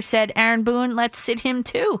protector said, Aaron Boone, let's sit him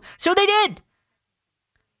too. So they did.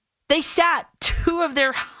 They sat two of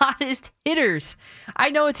their hottest hitters. I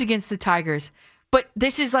know it's against the Tigers, but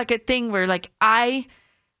this is like a thing where like I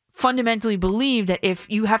fundamentally believe that if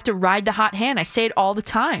you have to ride the hot hand, I say it all the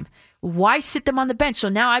time, why sit them on the bench? So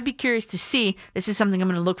now I'd be curious to see, this is something I'm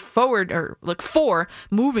going to look for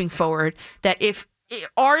moving forward, that if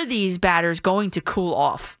are these batters going to cool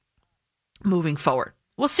off moving forward?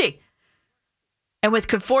 We'll see. And with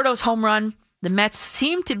Conforto's home run, the Mets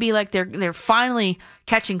seem to be like they're finally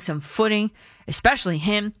catching some footing, especially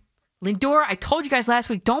him. Lindor, I told you guys last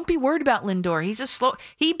week, don't be worried about Lindor.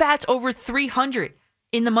 He bats over 300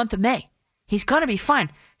 in the month of May. He's going to be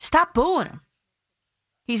fine. Stop booing him.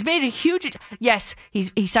 He's made a huge, yes,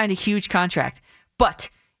 he signed a huge contract,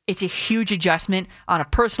 but it's a huge adjustment on a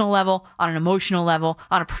personal level, on an emotional level,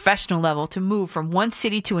 on a professional level to move from one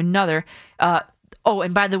city to another.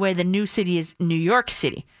 And by the way, the new city is New York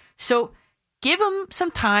City. So give him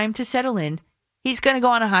some time to settle in. He's going to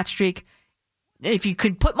go on a hot streak. If you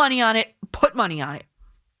could put money on it, put money on it.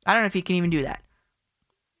 I don't know if you can even do that.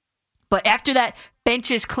 But after that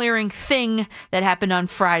benches clearing thing that happened on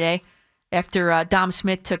Friday, after Dom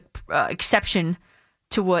Smith took exception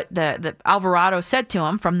to what the Alvarado said to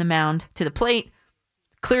him from the mound to the plate,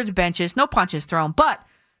 cleared the benches, no punches thrown. But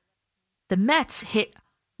the Mets hit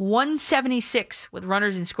 176 with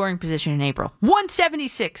runners in scoring position in April.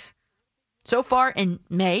 176. So far in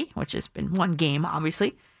May, which has been one game,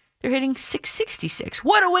 obviously, they're hitting 666.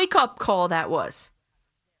 What a wake-up call that was.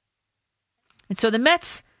 And so the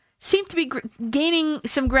Mets seem to be gaining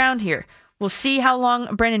some ground here. We'll see how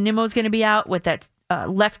long Brandon Nimmo's going to be out with that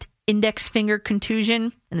left index finger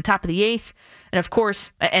contusion in the top of the eighth. And of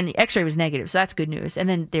course, and the x-ray was negative, so that's good news. And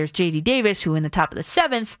then there's J.D. Davis, who in the top of the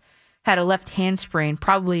seventh had a left hand sprain,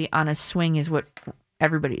 probably on a swing is what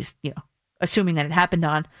everybody's, assuming that it happened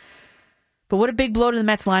on. But what a big blow to the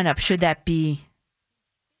Mets lineup should that be,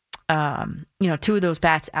 two of those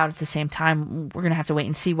bats out at the same time. We're going to have to wait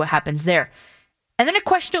and see what happens there. And then a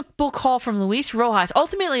questionable call from Luis Rojas.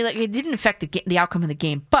 Ultimately, it didn't affect the outcome of the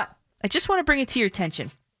game, but I just want to bring it to your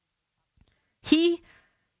attention. I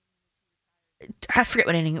forget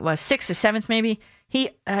what inning it was, 6th or 7th maybe.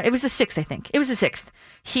 It was the 6th, I think. It was the 6th.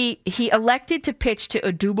 He elected to pitch to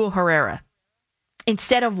Odubel Herrera.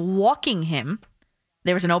 Instead of walking him,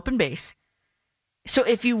 there was an open base. So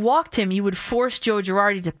if you walked him, you would force Joe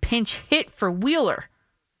Girardi to pinch hit for Wheeler,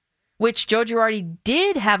 which Joe Girardi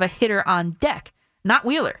did have a hitter on deck, not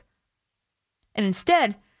Wheeler. And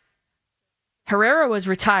instead, Herrera was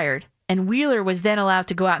retired, and Wheeler was then allowed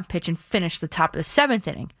to go out and pitch and finish the top of the 7th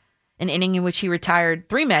inning, an inning in which he retired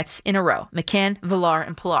 3 Mets in a row, McCann, Villar,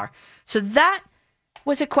 and Pilar. So that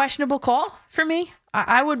was a questionable call for me.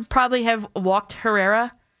 I would probably have walked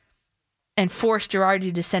Herrera and forced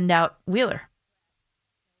Girardi to send out Wheeler.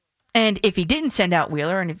 And if he didn't send out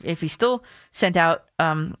Wheeler, and if he still sent out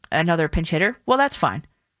another pinch hitter, well, that's fine.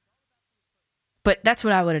 But that's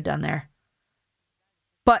what I would have done there.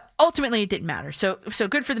 But ultimately, it didn't matter. So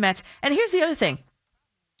good for the Mets. And here's the other thing.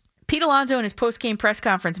 Pete Alonso in his post-game press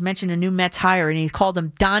conference mentioned a new Mets hire, and he called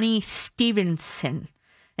him Donnie Stevenson.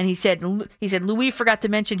 And he said, Louis forgot to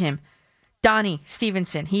mention him. Donnie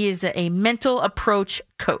Stevenson. He is a mental approach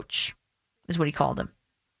coach, is what he called him.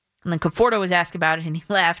 And then Conforto was asked about it, and he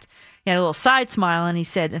laughed. He had a little side smile, and he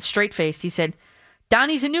said, straight-faced, he said,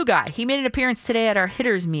 Donnie's a new guy. He made an appearance today at our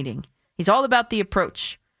hitters meeting. He's all about the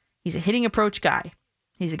approach. He's a hitting approach guy.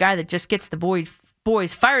 He's a guy that just gets the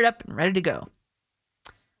boys fired up and ready to go.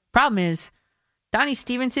 Problem is, Donnie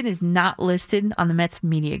Stevenson is not listed on the Mets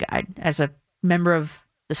media guide as a member of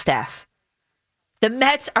the staff. The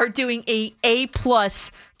Mets are doing a A+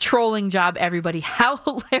 trolling job, everybody. How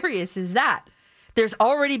hilarious is that? There's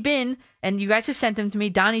already been, and you guys have sent them to me,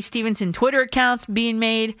 Donnie Stevenson Twitter accounts being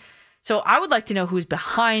made. So I would like to know who's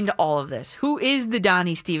behind all of this. Who is the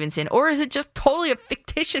Donnie Stevenson? Or is it just totally a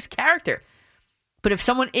fictitious character? But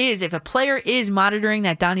if a player is monitoring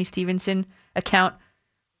that Donnie Stevenson account,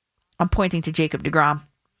 I'm pointing to Jacob deGrom.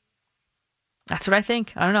 That's what I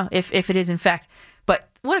think. I don't know if it is in fact. But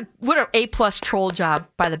what an A+ troll job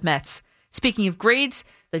by the Mets. Speaking of grades,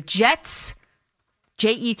 the Jets,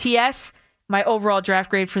 Jets, my overall draft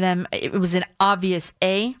grade for them, it was an obvious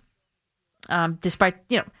A. Despite,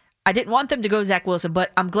 I didn't want them to go Zach Wilson,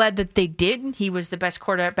 but I'm glad that they did. He was the best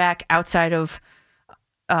quarterback outside of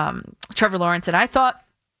Trevor Lawrence, and I thought.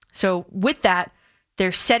 So with that,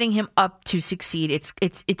 they're setting him up to succeed.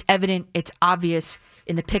 It's evident, it's obvious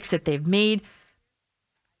in the picks that they've made.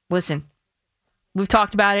 Listen, we've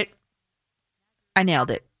talked about it. I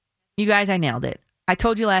nailed it. You guys, I nailed it. I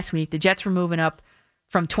told you last week the Jets were moving up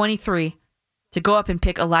from 23 to go up and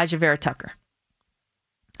pick Elijah Vera Tucker.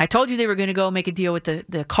 I told you they were going to go make a deal with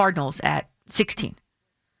the Cardinals at 16.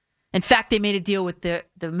 In fact, they made a deal with the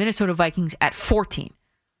Minnesota Vikings at 14.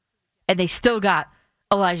 And they still got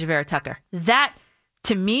Elijah Vera Tucker. That,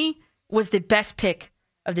 to me, was the best pick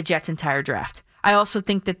of the Jets' entire draft. I also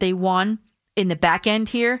think that they won in the back end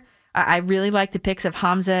here. I really like the picks of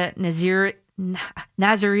Hamza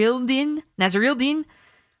Nazirildeen,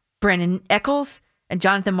 Brandon Eccles, and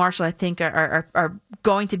Jonathan Marshall. I think are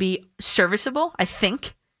going to be serviceable. I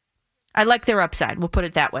think. I like their upside. We'll put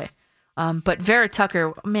it that way. But Vera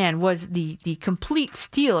Tucker, man, was the complete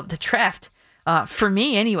steal of the draft for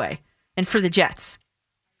me anyway, and for the Jets.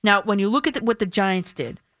 Now, when you look at what the Giants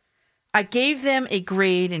did, I gave them a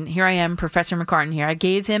grade, and here I am, Professor McCartan here. I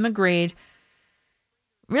gave them a grade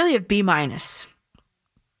really of B-. Because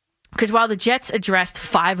while the Jets addressed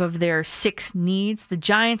 5 of their 6 needs, the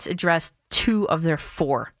Giants addressed 2 of their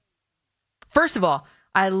 4. First of all,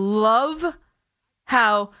 I love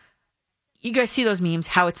how you guys see those memes,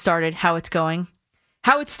 how it started, how it's going.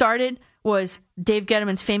 How it started was Dave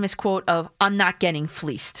Gettleman's famous quote of, "I'm not getting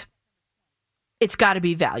fleeced. It's got to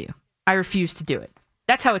be value. I refuse to do it."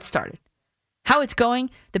 That's how it started. How it's going,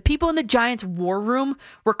 the people in the Giants' war room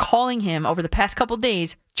were calling him over the past couple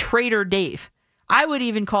days Trader Dave. I would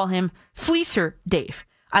even call him Fleecer Dave.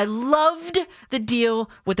 I loved the deal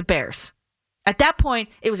with the Bears. At that point,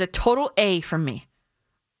 it was a total A from me.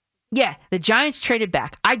 Yeah, the Giants traded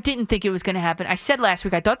back. I didn't think it was going to happen. I said last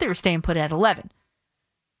week I thought they were staying put at 11.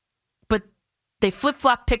 But they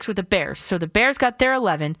flip-flopped picks with the Bears. So the Bears got their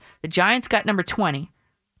 11. The Giants got number 20.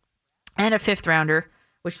 And a 5th rounder,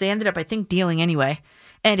 which they ended up, I think, dealing anyway.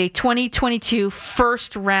 And a 2022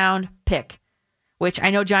 first-round pick, which I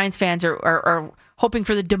know Giants fans are hoping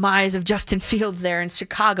for the demise of Justin Fields there in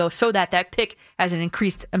Chicago so that pick has an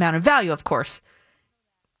increased amount of value, of course.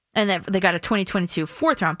 And then they got a 2022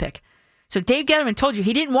 4th-round pick. So Dave Gettleman told you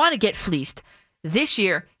he didn't want to get fleeced. This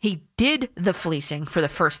year, he did the fleecing for the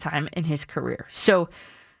first time in his career. So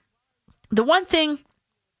the one thing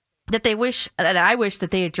that I wish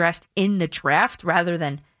that they addressed in the draft rather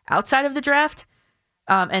than outside of the draft,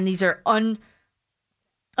 and these are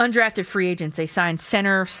undrafted free agents. They signed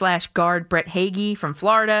center/guard Brett Hagee from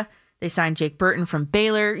Florida. They signed Jake Burton from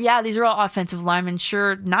Baylor. Yeah, these are all offensive linemen.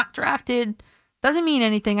 Sure, not drafted. Doesn't mean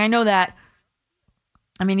anything. I know that.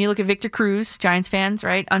 I mean, you look at Victor Cruz, Giants fans,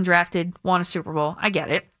 right? Undrafted, won a Super Bowl. I get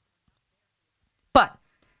it. But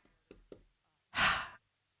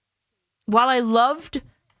while I loved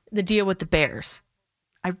the deal with the Bears,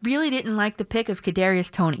 I really didn't like the pick of Kadarius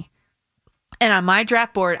Toney. And on my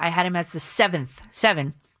draft board, I had him as the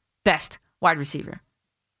 7th best wide receiver.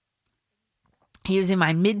 He was in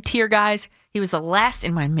my mid-tier guys. He was the last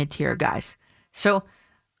in my mid-tier guys. So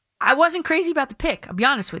I wasn't crazy about the pick. I'll be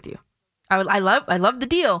honest with you. I love the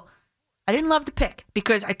deal. I didn't love the pick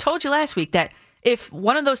because I told you last week that if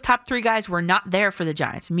one of those top 3 guys were not there for the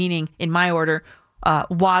Giants, meaning in my order,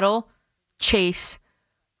 Waddle, Chase,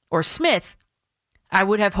 or Smith, I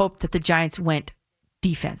would have hoped that the Giants went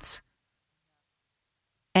defense.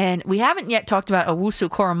 And we haven't yet talked about Owusu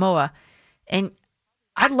Koromoa, and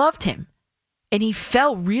I loved him, and he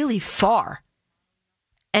fell really far.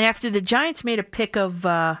 And after the Giants made a pick of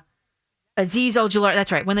Azeez Ojulari,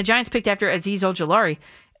 that's right, when the Giants picked after Azeez Ojulari,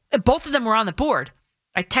 both of them were on the board.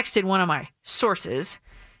 I texted one of my sources,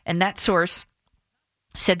 and that source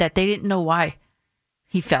said that they didn't know why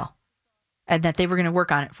he fell, and that they were going to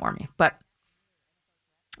work on it for me. But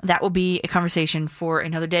that will be a conversation for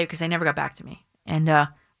another day because they never got back to me. And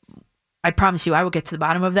I promise you, I will get to the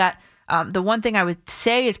bottom of that. The one thing I would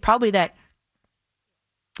say is probably that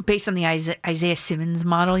based on the Isaiah Simmons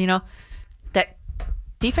model, that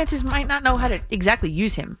defenses might not know how to exactly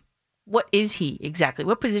use him. What is he exactly?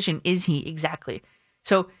 What position is he exactly?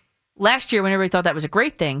 So last year, when everybody thought that was a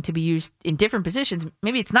great thing to be used in different positions,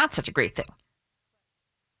 maybe it's not such a great thing.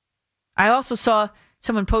 I also saw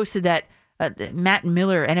someone posted that Matt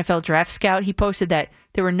Miller, NFL draft scout, he posted that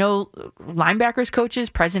there were no linebackers coaches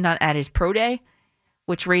present at his pro day,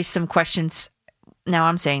 which raised some questions. Now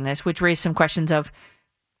I'm saying this, which raised some questions of,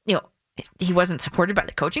 he wasn't supported by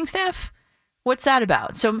the coaching staff. What's that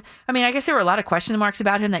about? So, I mean, I guess there were a lot of question marks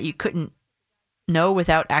about him that you couldn't know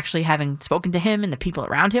without actually having spoken to him and the people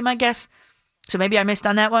around him, I guess. So maybe I missed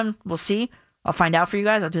on that one. We'll see. I'll find out for you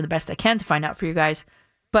guys. I'll do the best I can to find out for you guys.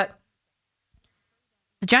 But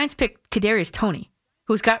the Giants picked Kadarius Toney,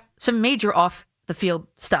 who's got some major off-the-field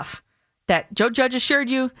stuff that Joe Judge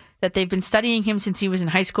assured you that they've been studying him since he was in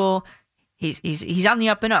high school. He's on the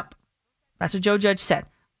up and up. That's what Joe Judge said.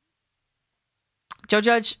 Joe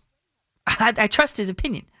Judge, I trust his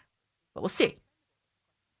opinion, but we'll see.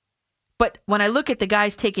 But when I look at the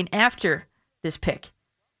guys taken after this pick,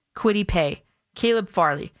 Kwity Paye, Caleb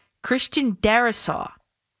Farley, Christian Darrisaw,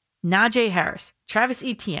 Najee Harris, Travis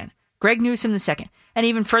Etienne, Greg Newsome II, and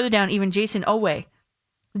even further down, even Jason Owe. The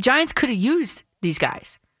Giants could have used these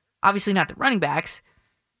guys. Obviously not the running backs,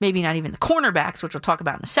 maybe not even the cornerbacks, which we'll talk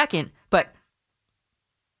about in a second, but,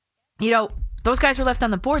 those guys were left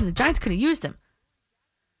on the board, and the Giants could have used them.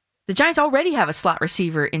 The Giants already have a slot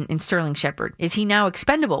receiver in Sterling Shepard. Is he now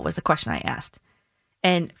expendable, was the question I asked.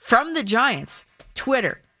 And from the Giants,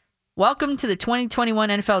 Twitter, welcome to the 2021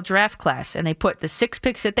 NFL draft class. And they put the 6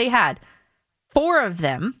 picks that they had. 4 of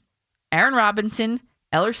them, Aaron Robinson,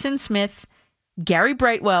 Ellerson Smith, Gary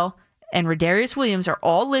Brightwell, and Rodarius Williams are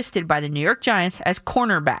all listed by the New York Giants as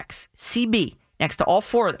cornerbacks, CB, next to all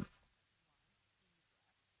 4 of them.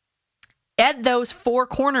 Add those 4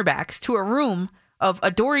 cornerbacks to a room of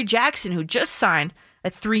Adoree Jackson, who just signed a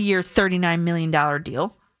 3-year, $39 million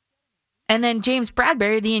deal. And then James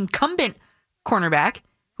Bradbury, the incumbent cornerback,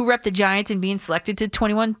 who repped the Giants and being selected to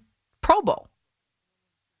 21 Pro Bowl.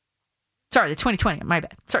 Sorry, the 2020, my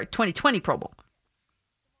bad. Sorry, 2020 Pro Bowl.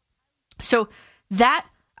 So that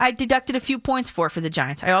I deducted a few points for the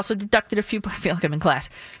Giants. I also deducted a few, I feel like I'm in class.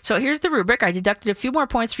 So here's the rubric. I deducted a few more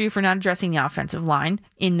points for you for not addressing the offensive line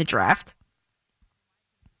in the draft.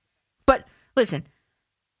 But listen,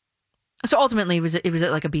 so ultimately it was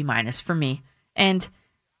like a B- for me. And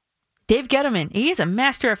Dave Gettleman, he is a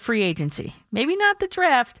master of free agency. Maybe not the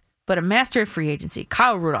draft, but a master of free agency.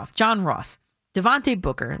 Kyle Rudolph, John Ross, Devontae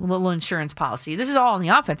Booker, little insurance policy. This is all on the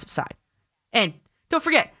offensive side. And don't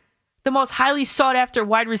forget, the most highly sought-after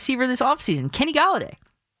wide receiver this offseason, Kenny Golladay.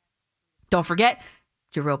 Don't forget,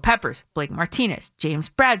 Jabril Peppers, Blake Martinez, James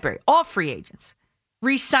Bradbury, all free agents.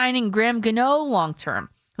 Re-signing Graham Gano long-term,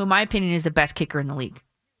 who in my opinion is the best kicker in the league.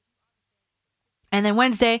 And then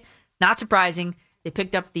Wednesday, not surprising, they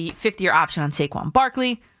picked up the 5th-year option on Saquon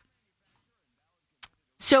Barkley.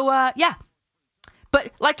 So, yeah.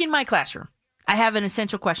 But like in my classroom, I have an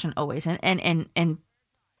essential question always. And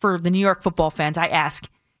for the New York football fans, I ask,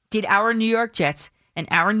 did our New York Jets and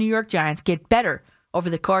our New York Giants get better over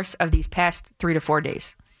the course of these past 3 to 4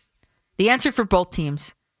 days? The answer for both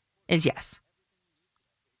teams is yes.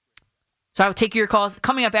 So I will take your calls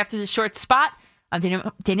coming up after this short spot. I'm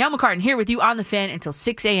Danielle McCartan here with you on The Fan until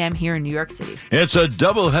 6 a.m. here in New York City. It's a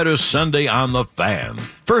doubleheader Sunday on The Fan.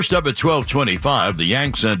 First up at 12:25, the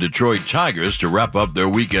Yanks and Detroit Tigers to wrap up their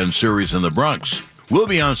weekend series in the Bronx. We'll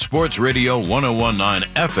be on Sports Radio 1019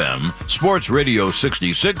 FM, Sports Radio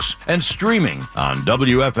 66, and streaming on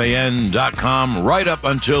WFAN.com right up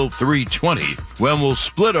until 3:20, when we'll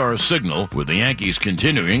split our signal with the Yankees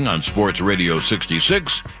continuing on Sports Radio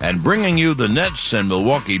 66 and bringing you the Nets and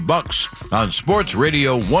Milwaukee Bucks on Sports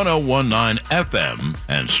Radio 1019 FM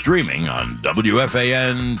and streaming on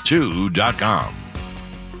WFAN2.com.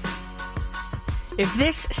 If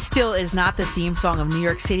this still is not the theme song of New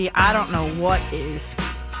York City, I don't know what is.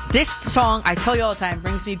 This song, I tell you all the time,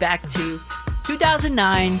 brings me back to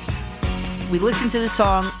 2009. We listened to the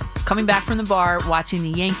song coming back from the bar, watching the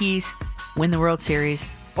Yankees win the World Series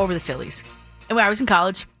over the Phillies. And when I was in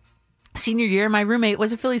college, senior year, my roommate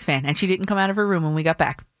was a Phillies fan, and she didn't come out of her room when we got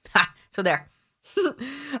back. So there.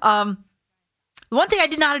 One thing I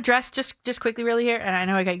did not address, just quickly really here, and I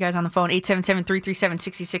know I got you guys on the phone,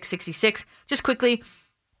 877-337-6666. Just quickly,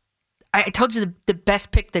 I told you the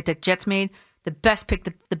best pick that the Jets made, the best pick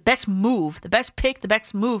that the best move that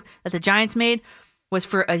the Giants made was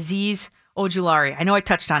for Azeez Ojulari. I know I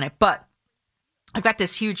touched on it, but I've got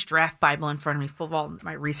this huge draft Bible in front of me full of all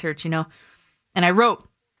my research, and I wrote,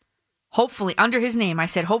 hopefully, under his name, I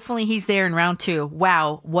said, hopefully he's there in round 2.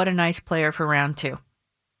 Wow, what a nice player for round 2.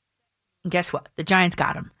 And guess what? The Giants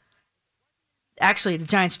got him. Actually, the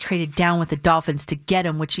Giants traded down with the Dolphins to get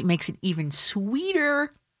him, which makes it even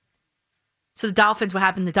sweeter. So the Dolphins, what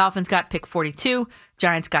happened? The Dolphins got pick 42.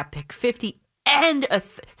 Giants got pick 50.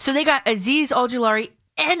 So they got Azeez Ojulari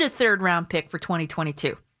and a 3rd-round pick for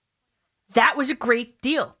 2022. That was a great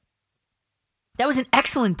deal. That was an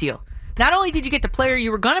excellent deal. Not only did you get the player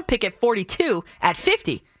you were going to pick at 42, at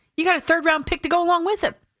 50, you got a 3rd-round pick to go along with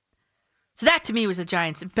him. So that, to me, was the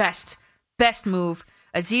Giants' best move.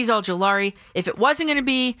 Azeez Ojulari. If it wasn't going to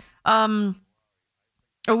be Owusu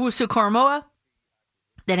Koromoa,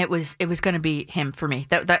 then it was going to be him for me.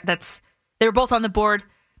 That's they were both on the board.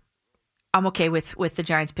 I'm okay with the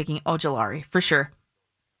Giants picking Ojulari for sure.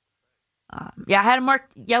 I had him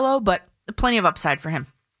marked yellow, but plenty of upside for him.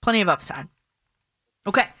 Plenty of upside.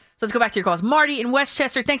 Okay, so let's go back to your calls. Marty in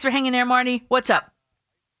Westchester. Thanks for hanging there, Marty. What's up?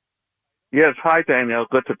 Yes, hi, Danielle.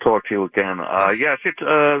 Good to talk to you again. Yes,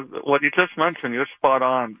 what you just mentioned, you're spot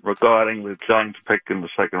on regarding the Giants pick in the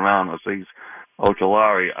 2nd round, Azeez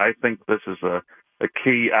Ojulari. I think this is a a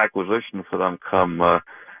key acquisition for them come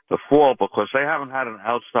the fall, because they haven't had an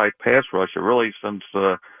outside pass rusher really since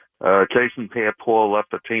Jason Pierre-Paul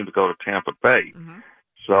left the team to go to Tampa Bay.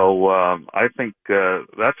 So I think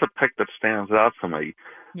that's a pick that stands out for me.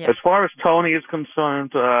 Yeah. As far as Tony is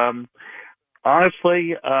concerned,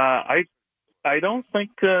 honestly, I don't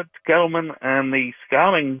think Gettleman and the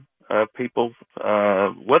scouting people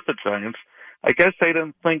with the Giants, I guess they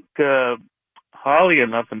didn't think highly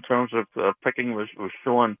enough in terms of picking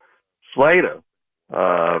Rashawn Slater,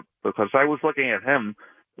 because I was looking at him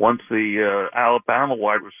once the Alabama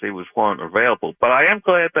wide receivers weren't available. But I am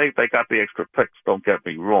glad they got the extra picks, don't get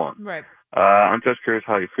me wrong. Right. I'm just curious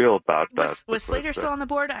how you feel about that. Was Slater still on the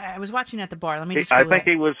board? I was watching at the bar. Let me just I think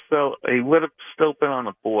he would have still been on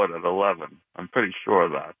the board at 11. I'm pretty sure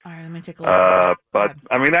of that. All right, let me take a look. But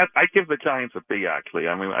I mean, I give the Giants a B, actually.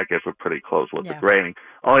 I mean, I guess we're pretty close with the grading,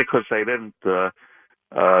 only because they didn't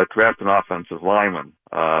draft an offensive lineman.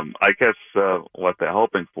 I guess what they're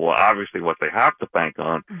hoping for, obviously what they have to bank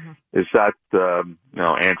on, is that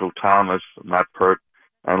Andrew Thomas, Matt Pert,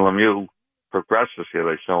 and Lemieux progress this year.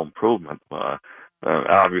 They show improvement,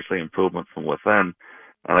 obviously improvement from within,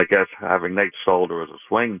 and I guess having Nate Solder as a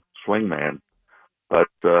swing man. But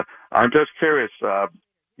I'm just curious.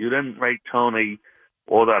 You didn't rate Tony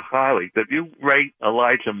all that highly. Did you rate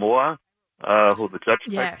Elijah Moore, who the Jets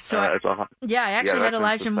picked? I actually had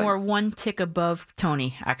Elijah Moore one tick above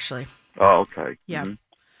Tony, actually. Oh, okay. Yeah.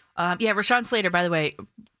 Rashawn Slater, by the way,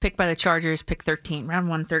 picked by the Chargers, pick 13, round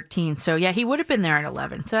 113. So, yeah, he would have been there at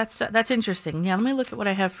 11. So that's interesting. Yeah, let me look at what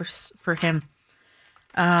I have for him.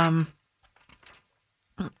 No.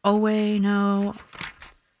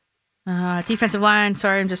 Defensive line,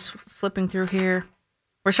 sorry, I'm just flipping through here.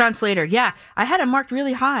 Rashawn Slater, yeah, I had him marked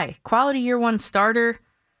really high. Quality year one starter.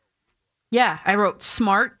 Yeah, I wrote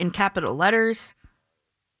smart in capital letters.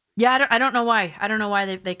 Yeah, I don't know why. I don't know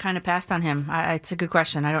why they kind of passed on him. It's a good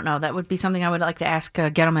question. I don't know. That would be something I would like to ask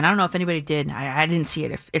Gettleman. I don't know if anybody did. I didn't see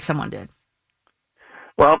it if someone did.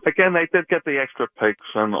 Well, again, they did get the extra picks,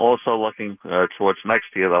 and also looking towards next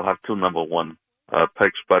year, they'll have 2 number 1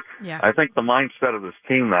 picks. But I think the mindset of this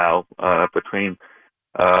team now, between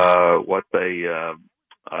what they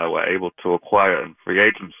were able to acquire in free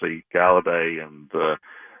agency, Galladay and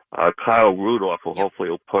Kyle Rudolph, who hopefully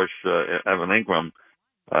will push Evan Ingram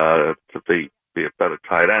to be a better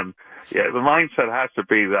tight end. Yeah, the mindset has to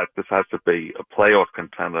be that this has to be a playoff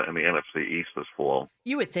contender in the NFC East this fall.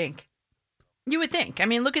 You would think. I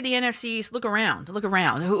mean, look at the NFC East. Look around.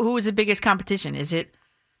 Who is the biggest competition? Is it?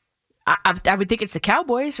 I would think it's the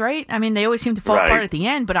Cowboys, right? I mean, they always seem to fall apart at the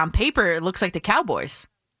end, but on paper, it looks like the Cowboys.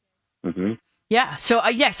 Mm-hmm. Yeah. So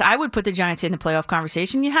yes, I would put the Giants in the playoff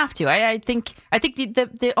conversation. You have to. I think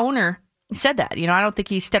the owner said that. I don't think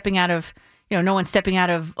he's stepping out of. No one's stepping out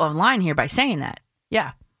of line here by saying that.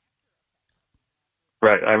 Yeah.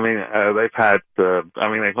 Right. I mean,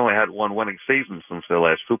 they've only had one winning season since their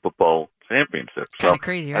last Super Bowl championship. Kind of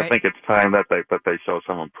crazy, right? I think it's time that they show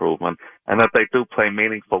some improvement and that they do play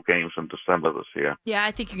meaningful games in December this year. Yeah,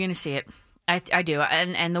 I think you're going to see it. I do.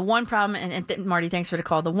 And the one problem, and Marty, thanks for the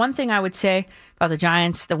call. The one thing I would say about the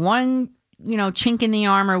Giants, the one, chink in the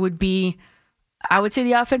armor would be, I would say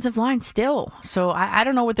the offensive line still. So I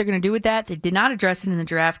don't know what they're going to do with that. They did not address it in the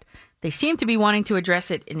draft. They seem to be wanting to address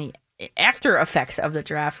it in the after effects of the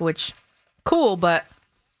draft, which cool, but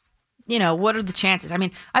what are the chances? I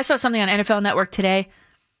mean, I saw something on NFL Network today.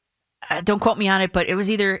 Don't quote me on it, but it was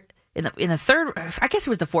either in the third, I guess it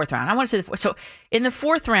was the fourth round. I want to say the fourth. So in the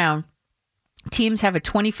fourth round, teams have a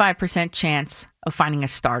 25% chance of finding a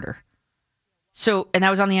starter. So, and that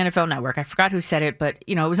was on the NFL Network. I forgot who said it, but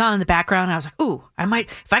it was on in the background. I was like, ooh, I might,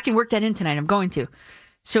 if I can work that in tonight, I'm going to.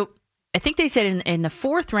 So I think they said in the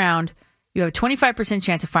fourth round, you have a 25%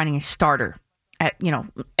 chance of finding a starter at,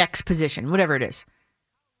 X position, whatever it is.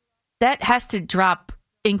 That has to drop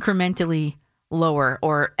incrementally lower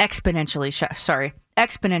or exponentially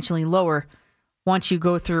lower once you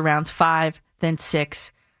go through rounds 5, then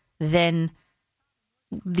 6, then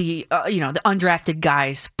the the undrafted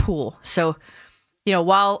guys pool. So,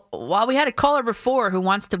 while we had a caller before who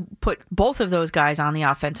wants to put both of those guys on the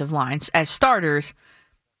offensive lines as starters,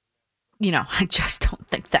 I just don't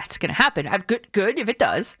think that's going to happen. Good if it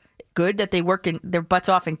does. Good that they work their butts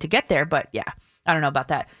off to get there, but yeah, I don't know about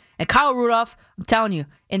that. And Kyle Rudolph, I'm telling you,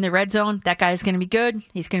 in the red zone, that guy is going to be good.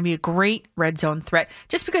 He's going to be a great red zone threat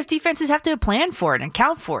just because defenses have to plan for it and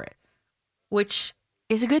count for it, which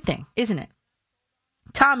is a good thing, isn't it?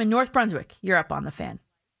 Tom in North Brunswick, you're up on the Fan.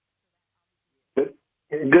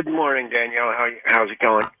 Good morning, Danielle. How's it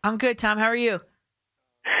going? I'm good, Tom. How are you?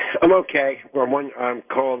 I'm okay. I'm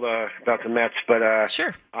called about the Mets, but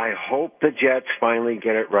sure. I hope the Jets finally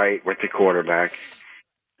get it right with the quarterback.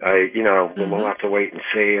 We'll have to wait and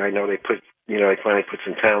see. I know they finally put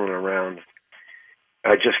some talent around.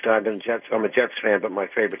 I'm a Jets fan, but my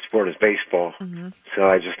favorite sport is baseball. Mm-hmm. So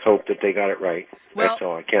I just hope that they got it right. Well, that's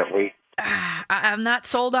all. I can't wait. I'm not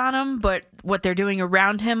sold on him, but what they're doing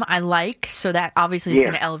around him, I like. So that obviously is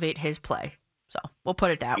going to elevate his play. So we'll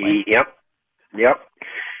put it that way. Yep.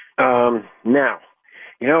 Now,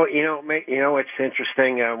 it's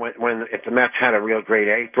interesting when if the Mets had a real great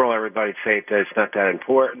April, everybody'd say that it's not that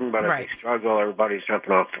important, but if they struggle, everybody's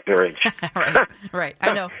jumping off the bridge. Right.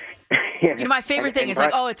 I know. My favorite thing is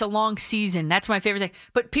it's a long season. That's my favorite thing.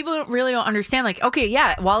 But people don't understand. Like, okay,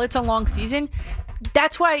 yeah, while it's a long season,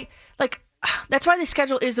 that's why the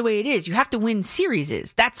schedule is the way it is. You have to win series.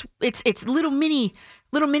 It's little mini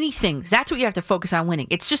things. That's what you have to focus on winning.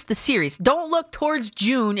 It's just the series. Don't look towards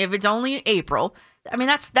June if it's only April. I mean,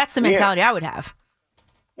 that's the mentality I would have.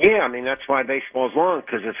 Yeah, I mean that's why baseball's long,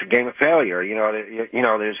 because it's a game of failure.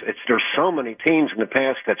 There's so many teams in the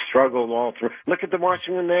past that struggled all through. Look at the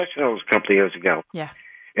Washington Nationals a couple of years ago. Yeah,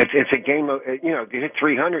 it's a game of if you hit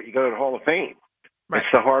 300, you go to the Hall of Fame. Right.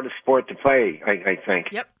 It's the hardest sport to play, I think.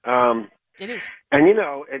 Yep. It is. And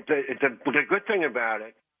the good thing about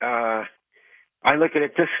it, I look at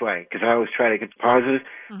it this way, because I always try to get the positive.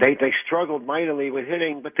 Mm-hmm. They struggled mightily with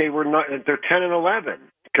hitting, but they're 10-11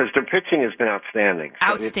 because their pitching has been outstanding. So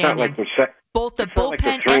outstanding. It's not like both the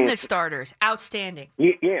bullpen and the starters, outstanding.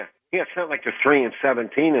 Yeah. It's not like they're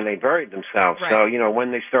 3-17 and they buried themselves. Right. So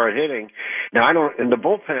when they start hitting, now and the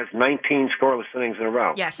bullpen has 19 scoreless innings in a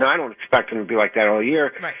row. Yes. Now I don't expect them to be like that all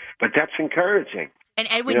year, right. But that's encouraging. And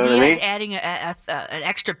Edwin Diaz adding an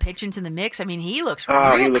extra pitch into the mix. I mean, he looks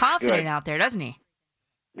real confident out there, doesn't he?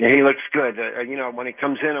 Yeah, he looks good. When he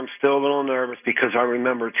comes in, I'm still a little nervous because I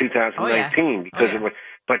remember 2019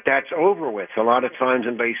 but that's over with. A lot of times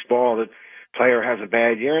in baseball, the player has a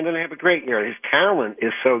bad year and then they have a great year. His talent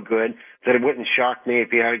is so good that it wouldn't shock me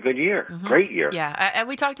if he had a good year, great year. Yeah, and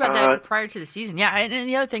we talked about that prior to the season. Yeah, and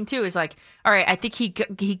the other thing, too, is all right, I think he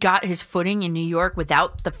got his footing in New York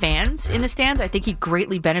without the fans in the stands. I think he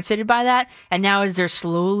greatly benefited by that. And now as they're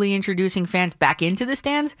slowly introducing fans back into the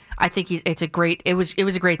stands, I think it was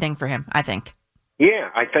a great thing for him, I think.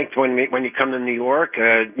 Yeah, I think when you come to New York,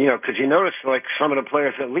 because you notice like some of the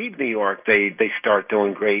players that leave New York, they start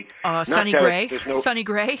doing great. Sonny Gray.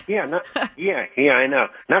 Yeah, I know.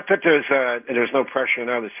 Not that there's no pressure in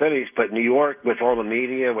other cities, but New York with all the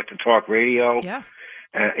media, with the talk radio,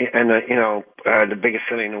 and the biggest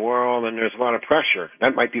city in the world, and there's a lot of pressure.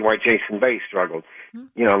 That might be why Jason Bay struggled,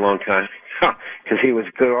 a long time, because he was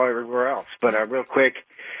good everywhere else. But real quick,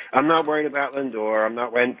 I'm not worried about Lindor. I'm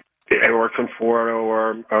not worried. Or Conforto,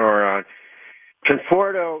 or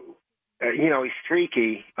Conforto, he's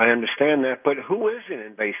streaky. I understand that, but who isn't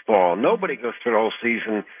in baseball? Nobody goes through the whole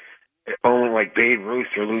season only like Babe Ruth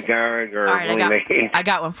or Lou Gehrig or Willie Mays. I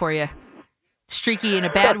got one for you. Streaky in a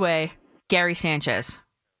bad way, Gary Sanchez.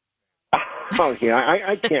 Oh yeah,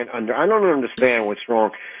 I I don't understand what's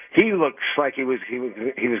wrong. He looks like he was going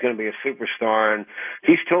to be a superstar, and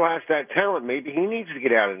he still has that talent. Maybe he needs to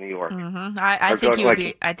get out of New York. Mm-hmm. I think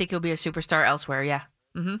he'll be a superstar elsewhere. Yeah.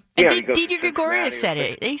 Mm-hmm. And Didi Gregorius said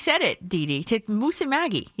it. He said it, Didi, to Moose and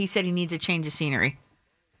Maggie. He said he needs a change of scenery.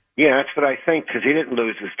 Yeah, that's what I think, because he didn't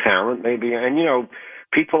lose his talent. Maybe, and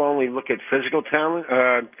people only look at physical talent,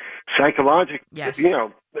 psychological. Yes.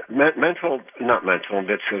 Mental, not mental.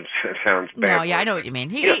 That sounds bad. No, yeah, I know what you mean.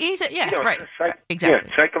 He's right. Exactly.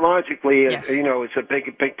 Yeah, psychologically, it's a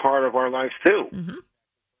big part of our lives too. Mm-hmm.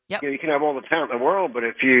 Yep. You can have all the talent in the world, but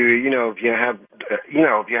if you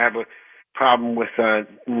have a problem with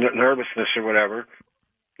nervousness or whatever,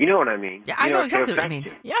 you know what I mean. Yeah, I know exactly what you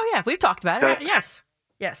mean. Yeah, we've talked about it. Yes.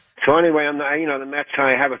 So anyway, the Mets.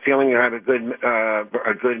 I have a feeling they have a good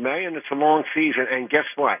May, and it's a long season. And guess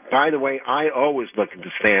what? By the way, I always look at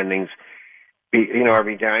the standings.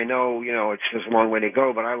 Every day. I know it's just a long way to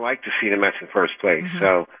go, but I like to see the Mets in first place. Mm-hmm.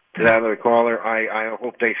 So to that other caller, I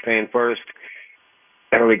hope they stay in first.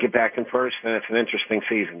 And we get back in first, and it's an interesting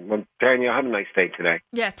season. Well, Danielle, have a nice day today.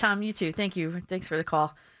 Yeah, Tom, you too. Thank you. Thanks for the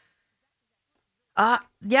call. I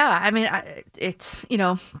mean, it's,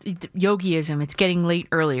 yogiism. It's getting late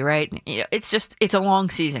early, right? It's a long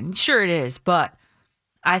season. Sure it is. But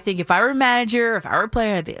I think if I were a manager, if I were a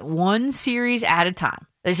player, I'd be one series at a time.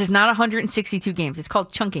 This is not 162 games. It's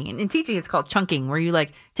called chunking. And in teaching, it's called chunking, where you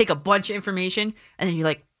take a bunch of information and then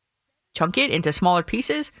you chunk it into smaller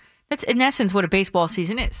pieces. That's in essence what a baseball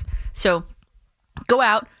season is. So go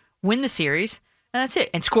out, win the series, and that's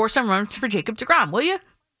it. And score some runs for Jacob deGrom, will you?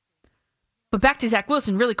 But back to Zach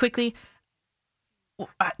Wilson really quickly.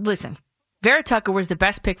 Listen, Vera Tucker was the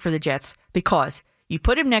best pick for the Jets because you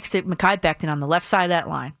put him next to Mekhi Becton on the left side of that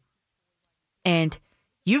line. And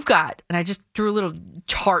you've got, and I just drew a little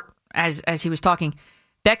chart as he was talking,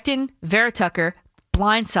 Becton, Vera Tucker,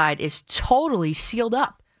 blind side is totally sealed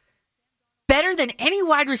up. Better than any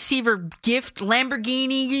wide receiver gift,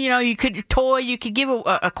 Lamborghini, you could give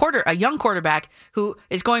a young quarterback who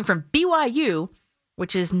is going from BYU,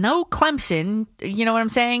 which is no Clemson, you know what I'm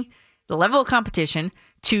saying? The level of competition,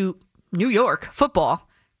 to New York football,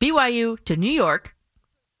 BYU to New York.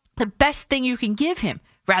 The best thing you can give him,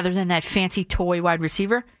 rather than that fancy toy wide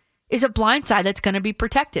receiver, is a blind side that's going to be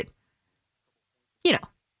protected.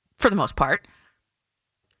 For the most part.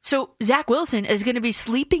 So Zach Wilson is going to be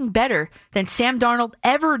sleeping better than Sam Darnold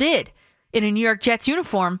ever did in a New York Jets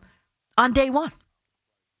uniform on day one.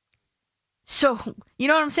 So, you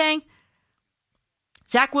know what I'm saying?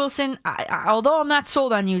 Zach Wilson, although I'm not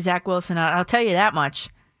sold on you, Zach Wilson, I'll tell you that much.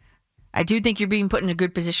 I do think you're being put in a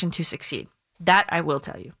good position to succeed. That I will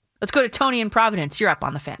tell you. Let's go to Tony in Providence. You're up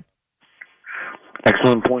on the fan.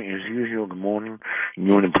 Excellent point as usual. Good morning.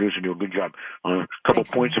 You and the producer do a good job. A couple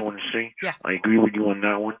points I want to say. Yeah. I agree with you on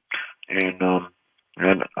that one. And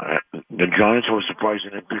the Giants, I was surprised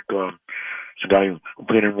they didn't pick the guy who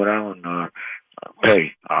played in Rhode Island,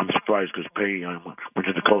 Pay. I'm surprised because Pay went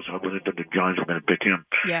to the Colts. I wouldn't think the Giants were going to pick him.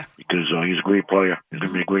 Yeah. Because he's a great player. He's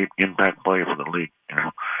going to be a great impact player for the league.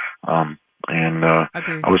 I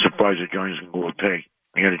was surprised the Giants didn't go with Pay.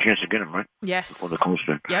 They had a chance to get him, right? Yes. Before the Colts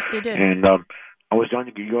did. Yep, they did. And I was down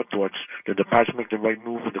to get your thoughts. Did the Pats make the right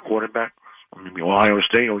move with the quarterback? Maybe Ohio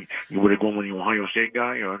State, or you would have gone with the Ohio State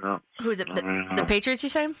guy, or not? Who is it? The Patriots, you're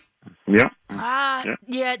saying? Yeah.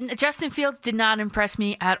 Yeah. Justin Fields did not impress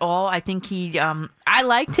me at all. I think I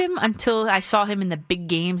liked him until I saw him in the big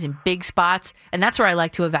games and big spots, and that's where I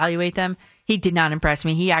like to evaluate them. He did not impress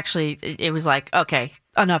me. It was like, okay,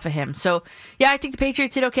 enough of him. So, yeah, I think the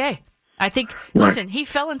Patriots did okay. I think, listen, he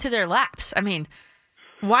fell into their laps. I mean,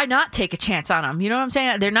 why not take a chance on him? You know what I'm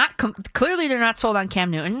saying? Clearly they're not sold on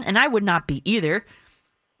Cam Newton, and I would not be either.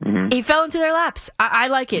 Mm-hmm. He fell into their laps. I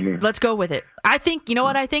like it. Mm-hmm. Let's go with it. I think, you know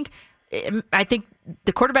what I think? I think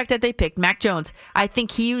the quarterback that they picked, Mac Jones, I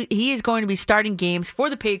think he is going to be starting games for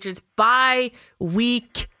the Patriots by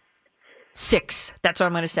week 6. That's what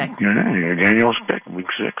I'm going to say. Yeah, Danielle's pick, week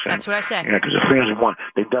 6. That's what I say. Yeah, because the fans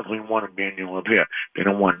they definitely wanted Danielle up here. They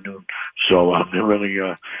don't want Newton. So they really,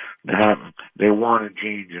 they want to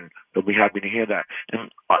change, and they'll be happy to hear that. And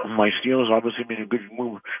my Steelers obviously made a good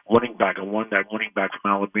move. Running back, I won that running back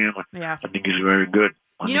from Alabama. Yeah. I think he's very good.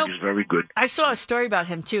 I think he's very good. I saw a story about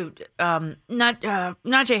him too.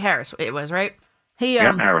 Najee Harris, it was, right?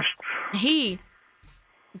 Harris. He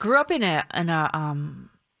grew up in a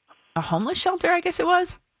homeless shelter, I guess it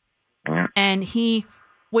was. Yeah. And he,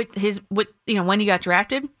 when he got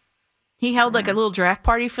drafted, he held like a little draft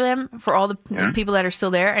party for them, for all the people that are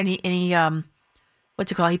still there. And he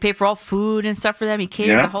what's it called? He paid for all food and stuff for them. He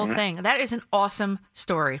catered the whole thing. That is an awesome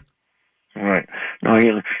story. Right. No,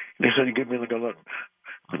 they said he gave me like a look.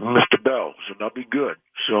 Mr. Bell, so that'll be good.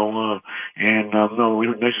 So, no, it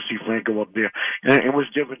was nice to see Franco up there. And it was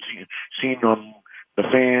different seeing the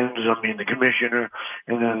fans, the commissioner,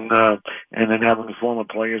 and then having the former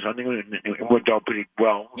players. I think it worked out pretty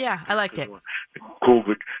well. Yeah, I liked it.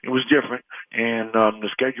 COVID, it was different, and the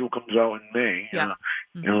schedule comes out in May. Yeah.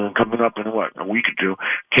 Coming up in a week or two.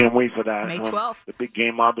 Can't wait for that. May 12th. The big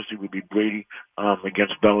game obviously would be Brady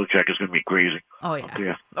against Belichick. Is going to be crazy. Oh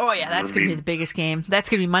yeah. Oh yeah, that's going to be the biggest game. That's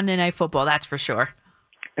going to be Monday Night Football. That's for sure.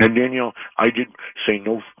 And Danielle, I did say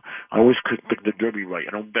no. I always could pick the Derby right.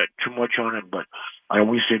 I don't bet too much on it, but I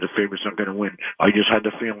always say the favorites are going to win. I just had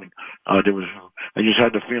the feeling. I just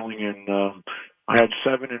had the feeling, and I had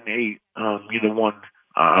 7 and 8. Either one.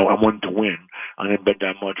 I wanted to win. I didn't bet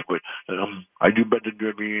that much, but I do bet the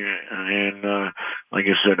Derby, and like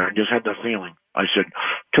I said, I just had the feeling. I said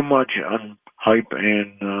too much hype,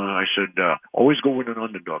 and I said always go with an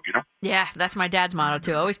underdog. Yeah, that's my dad's motto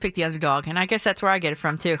too. Always pick the underdog, and I guess that's where I get it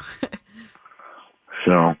from too.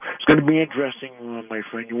 So it's going to be interesting, my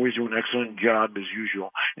friend. You always do an excellent job as usual,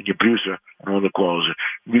 and your producer and all the callers.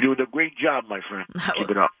 You do a great job, my friend.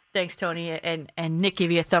 Keep it up. Thanks, Tony, and Nick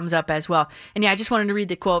gave you a thumbs up as well. And yeah, I just wanted to read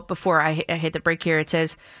the quote before I hit the break here. It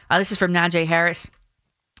says, this is from Najee Harris.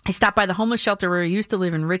 He stopped by the homeless shelter where he used to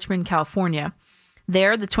live in Richmond, California.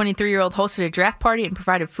 There, the 23-year-old hosted a draft party and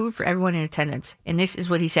provided food for everyone in attendance. And this is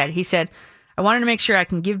what he said. He said, I wanted to make sure I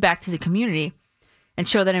can give back to the community and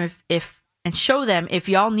show them if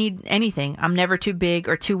y'all need anything, I'm never too big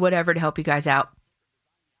or too whatever to help you guys out.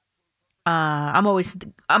 I'm always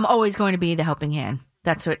going to be the helping hand.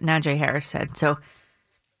 That's what Najee Harris said. So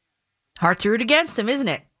hard to root against him, isn't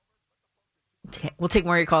it? Okay, we'll take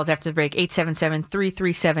more of your calls after the break.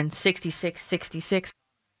 877-337-6666.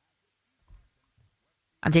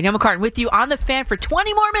 I'm Danielle McCartan with you on the Fan for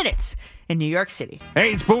 20 more minutes in New York City.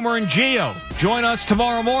 Hey, it's Boomer and Gio. Join us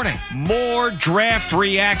tomorrow morning. More draft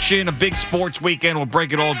reaction, a big sports weekend. We'll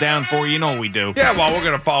break it all down for you. You know what we do. Yeah, well, we're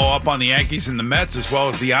going to follow up on the Yankees and the Mets as well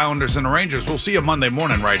as the Islanders and the Rangers. We'll see you Monday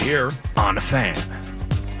morning right here on the Fan.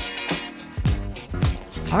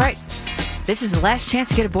 All right. This is the last chance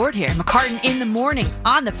to get aboard here. McCartan in the morning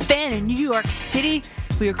on the Fan in New York City.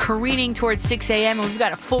 We are careening towards 6 a.m. and we've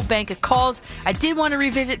got a full bank of calls. I did want to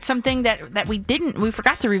revisit something that we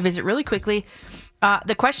forgot to revisit really quickly.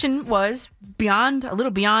 The question was a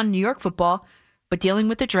little beyond New York football, but dealing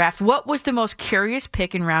with the draft. What was the most curious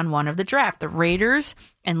pick in round one of the draft? The Raiders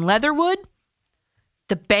and Leatherwood,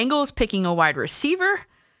 the Bengals picking a wide receiver,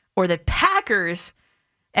 or the Packers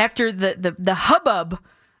after the hubbub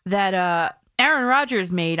that Aaron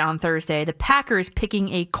Rodgers made on Thursday, the Packers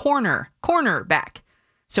picking a cornerback.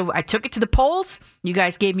 So I took it to the polls. You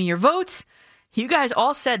guys gave me your votes. You guys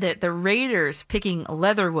all said that the Raiders picking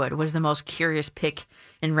Leatherwood was the most curious pick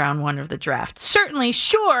in round one of the draft. Certainly,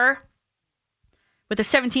 sure. With the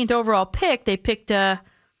 17th overall pick, they picked a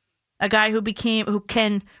guy who the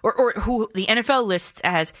NFL lists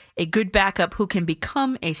as a good backup who can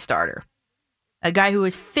become a starter. A guy who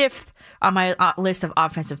is 5th on my list of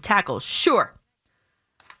offensive tackles. Sure.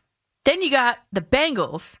 Then you got the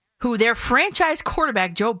Bengals, who their franchise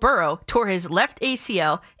quarterback, Joe Burrow, tore his left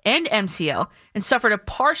ACL and MCL and suffered a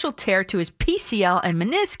partial tear to his PCL and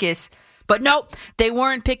meniscus. But nope, they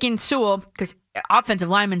weren't picking Sewell, because offensive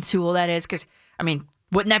lineman Sewell, that is, because, I mean,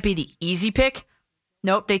 wouldn't that be the easy pick?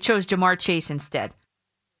 Nope, they chose Jamar Chase instead.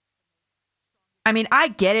 I mean, I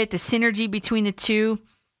get it, the synergy between the two.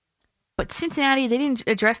 But Cincinnati, they didn't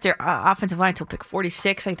address their offensive line until pick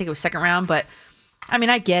 46. I think it was second round. But, I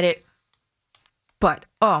mean, I get it. But,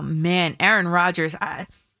 oh, man, Aaron Rodgers, I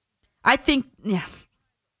think, yeah,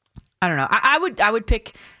 I don't know. I would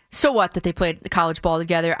pick, so what that they played the college ball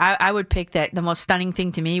together. I would pick that the most stunning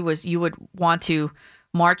thing to me was you would want to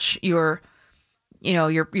march your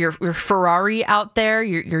Ferrari out there,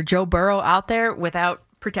 your Joe Burrow out there without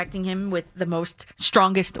protecting him with the most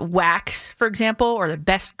strongest wax, for example, or the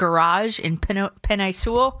best garage in Penei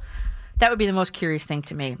Sewell. That would be the most curious thing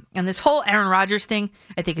to me. And this whole Aaron Rodgers thing,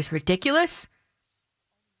 I think, is ridiculous.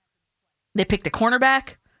 They picked a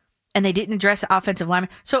cornerback, and they didn't address the offensive lineman.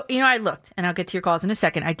 So, I looked, and I'll get to your calls in a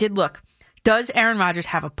second. I did look. Does Aaron Rodgers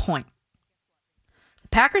have a point? The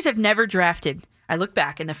Packers have never drafted, I look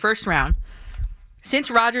back, in the first round. Since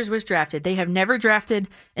Rodgers was drafted, they have never drafted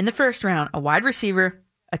in the first round a wide receiver,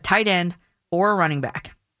 a tight end, or a running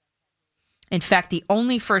back. In fact, the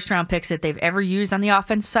only first-round picks that they've ever used on the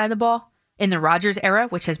offensive side of the ball in the Rodgers era,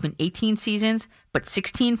 which has been 18 seasons, but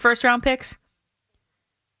 16 first-round picks,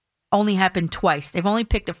 only happened twice. They've only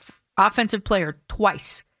picked an offensive player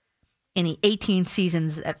twice in the 18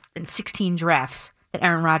 seasons and 16 drafts that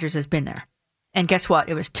Aaron Rodgers has been there. And guess what?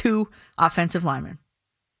 It was 2 offensive linemen.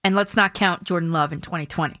 And let's not count Jordan Love in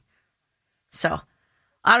 2020. So,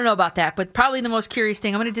 I don't know about that, but probably the most curious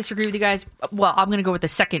thing, I'm going to disagree with you guys. Well, I'm going to go with the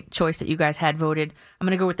second choice that you guys had voted. I'm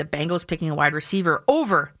going to go with the Bengals picking a wide receiver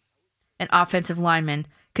over an offensive lineman,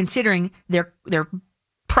 considering their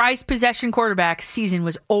prized possession quarterback season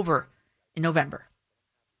was over in November.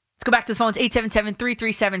 Let's go back to the phones,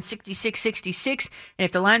 877-337-6666. And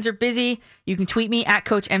if the lines are busy, you can tweet me at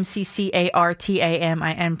Coach MCCARTAM.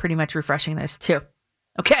 I am pretty much refreshing this too.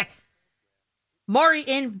 Okay. Maury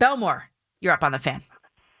in Belmore, you're up on the Fan.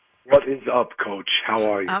 What is up, Coach? How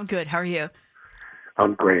are you? I'm good. How are you?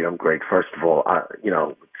 I'm great. First of all,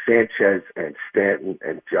 Sanchez and Stanton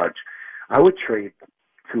and Judge, I would trade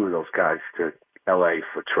 2 of those guys to L.A.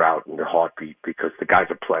 for Trout in the heartbeat because the guy's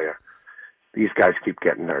a player. These guys keep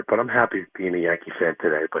getting hurt, but I'm happy being a Yankee fan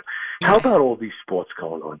today. But how about all these sports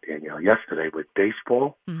going on, Danielle? Yesterday with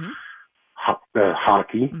baseball,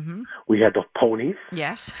 hockey, we had the ponies.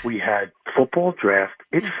 Yes. We had football draft.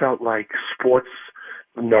 It felt like sports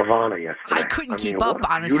nirvana yesterday. I couldn't keep up,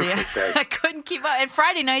 honestly. I couldn't keep up. And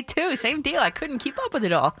Friday night, too. Same deal. I couldn't keep up with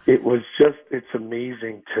it all. It's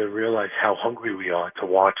amazing to realize how hungry we are to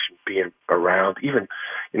watch and being around. Even,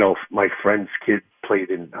 my friend's kid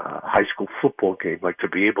played in a high school football game, like to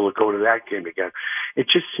be able to go to that game again. It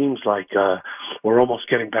just seems like we're almost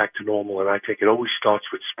getting back to normal, and I think it always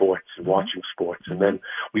starts with sports and watching sports, and then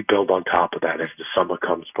we build on top of that as the summer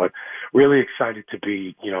comes. But really excited to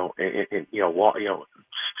be,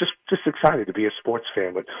 just excited to be a sports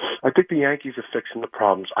fan. But I think the Yankees are fixing the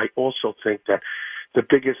problems. I also think that the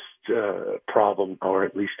biggest problem problem, or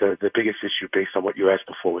at least the biggest issue based on what you asked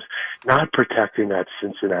before, was not protecting that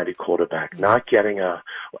Cincinnati quarterback, not getting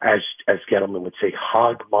as Gettleman would say,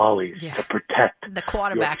 hog mollies to protect the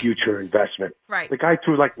quarterback, your future investment. Right. The guy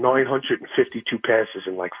threw like 952 passes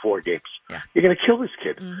in like 4 games. Yeah. You're going to kill this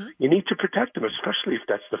kid. Mm-hmm. You need to protect him, especially if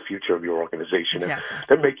that's the future of your organization. Exactly. And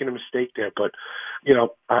they're making a mistake there, but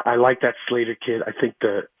I like that Slater kid. I think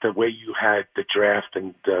the way you had the draft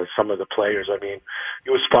and some of the players, I mean,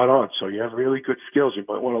 you were spot on. So you have really good skills. You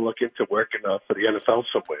might want to look into working for the NFL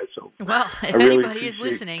somewhere. So, well, if really anybody is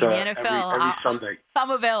listening in the NFL, every Sunday,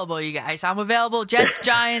 I'm available, you guys. I'm available. Jets,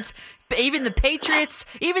 Giants, even the Patriots,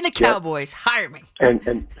 even the Cowboys. Hire me.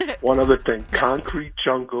 And one other thing, Concrete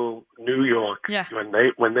Jungle, New York. Yeah.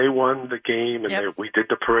 When they won the game and we did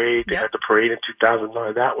the parade, they had the parade in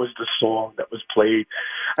 2009. That was the song that was played.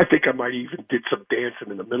 I think I might even did some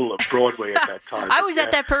dancing in the middle of Broadway at that time. I was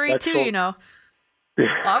at that parade too. Song,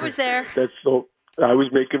 I was there. I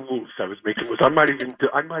was making moves. I might have even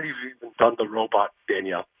done the robot,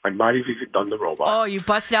 Danielle. I might have even done the robot. Oh, you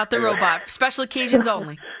busted out the robot. Special occasions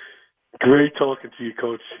only. Great talking to you,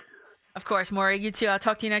 Coach. Of course, Maury. You too. I'll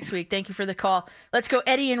talk to you next week. Thank you for the call. Let's go,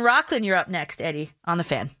 Eddie in Rockland. You're up next, Eddie, on the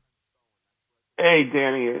Fan. Hey,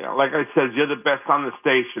 Danny. Like I said, you're the best on the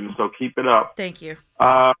station, so keep it up. Thank you.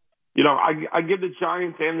 I give the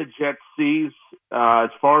Giants and the Jets C's. As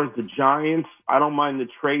far as the Giants, I don't mind the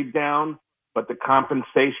trade down, but the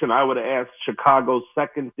compensation, I would have asked Chicago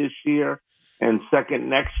second this year and second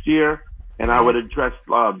next year, and I would address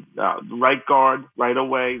the right guard right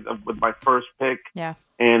away with my first pick. Yeah.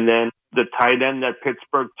 And then the tight end that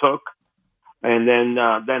Pittsburgh took, and then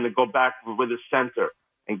to go back with a center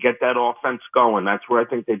and get that offense going. That's where I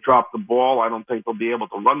think they dropped the ball. I don't think they'll be able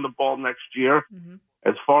to run the ball next year. Mm-hmm.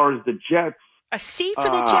 As far as the Jets, a C for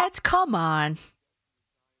the Jets? Come on.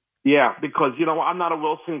 Yeah, because, I'm not a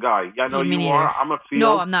Wilson guy. I know you are. I'm a Fields.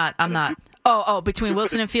 No, I'm not. Oh, between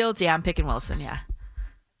Wilson and Fields? Yeah, I'm picking Wilson, yeah.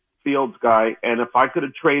 Fields guy. And if I could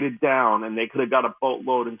have traded down and they could have got a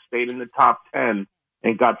boatload and stayed in the top 10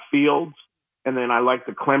 and got Fields, and then I like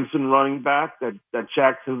the Clemson running back that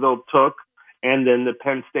Jacksonville took, and then the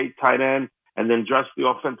Penn State tight end, and then dress the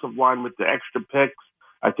offensive line with the extra picks,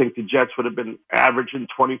 I think the Jets would have been averaging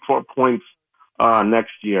 24 points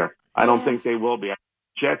next year. I don't think they will be.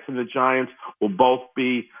 Jets and the Giants will both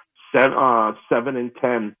be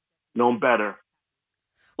 7-10, no better.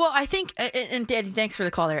 Well, I think, and Eddie, thanks for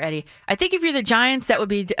the call there, Eddie. I think if you're the Giants, that would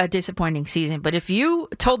be a disappointing season. But if you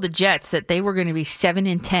told the Jets that they were going to be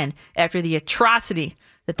 7-10 after the atrocity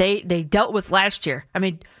that they dealt with last year, I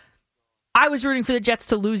mean, I was rooting for the Jets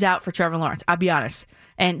to lose out for Trevor Lawrence. I'll be honest.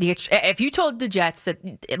 And if you told the Jets that,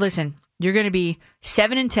 listen, you're going to be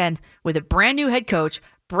 7-10 with a brand new head coach,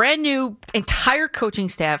 brand new entire coaching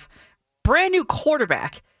staff, brand new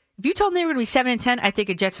quarterback. If you told them they were going to be 7-10, I think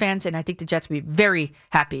the Jets fans and I think the Jets would be very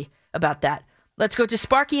happy about that. Let's go to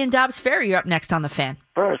Sparky and Dobbs Ferry. You're up next on the Fan.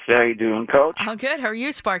 First, how you doing, Coach? I'm good. How are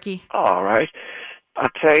you, Sparky? All right. I'll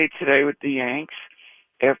tell you today with the Yanks,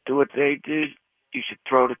 after what they did, you should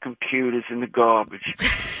throw the computers in the garbage.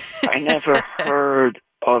 I never heard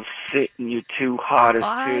of sitting your two hottest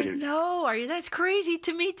hitters. I know. That's crazy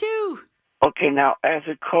to me, too. Okay, now, as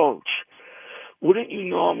a coach, wouldn't you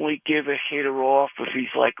normally give a hitter off if he's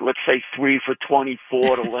like, let's say, 3 for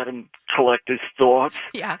 24 to let him collect his thoughts?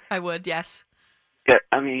 Yeah, I would, yes. Yeah,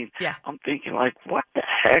 I'm thinking like, what the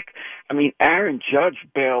heck? Aaron Judge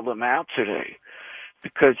bailed him out today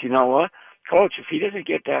because you know what? Coach, if he doesn't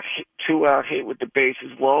get that 2-out hit with the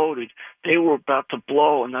bases loaded, they were about to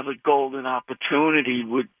blow another golden opportunity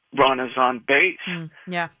with runners on base.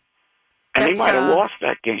 Yeah. And they might have lost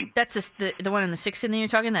that game. That's the one in the 6th inning you're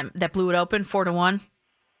talking, that blew it open 4-1?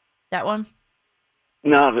 That one?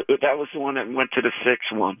 No, that was the one that went to the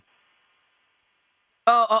 6th one.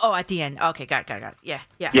 Oh, at the end. Okay, got it. Yeah.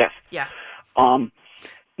 Yes. Yeah.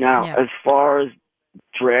 Now, as far as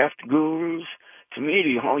draft gurus, to me,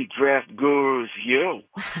 the only draft guru is you.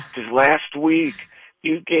 Because last week,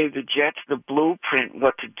 you gave the Jets the blueprint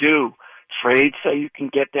what to do. Trade so you can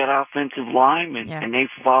get that offensive lineman, and they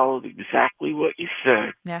followed exactly what you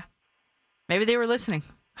said. Yeah. Maybe they were listening.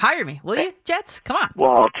 Hire me, will you, Jets? Come on.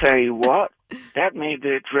 Well, I'll tell you what. That made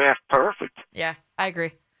the draft perfect. Yeah, I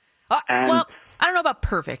agree. Well, I don't know about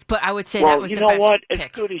perfect, but I would say that was the best pick. You know what? Pick.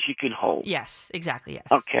 As good as you can hope. Yes, exactly, yes.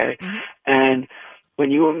 Okay. Mm-hmm. And when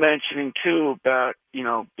you were mentioning, too, about,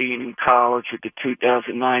 being in college with the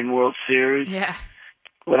 2009 World Series. Yeah.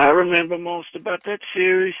 What I remember most about that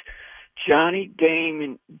series, Johnny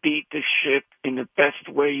Damon beat the ship in the best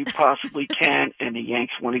way you possibly can, and the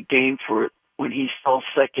Yanks won a game for it when he stole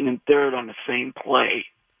second and third on the same play.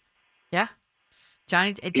 Yeah.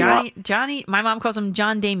 Johnny. My mom calls him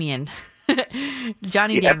John Damien.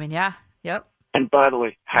 Johnny Damien. Yeah. Yep. And by the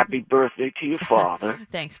way, happy birthday to your father.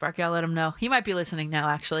 Thanks, Sparky. I'll let him know. He might be listening now,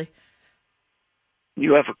 actually.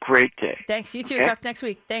 You have a great day. Thanks. You too. Okay? Talk next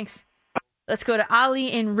week. Thanks. Let's go to Ali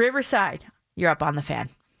in Riverside. You're up on the fan.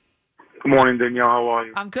 Good morning, Danielle. How are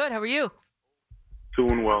you? I'm good. How are you?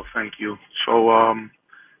 Doing well, thank you. So, let's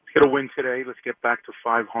get a win today. Let's get back to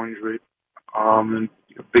 500. And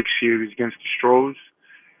a big series against the Stros.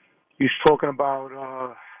 He's talking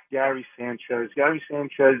about Gary Sanchez. Gary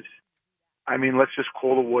Sanchez, I mean, let's just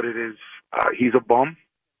call it what it is. He's a bum.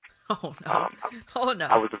 Oh, no.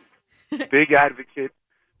 I was a big advocate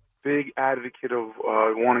of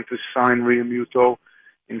wanting to sign Realmuto.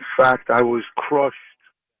 In fact, I was crushed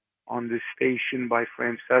on this station by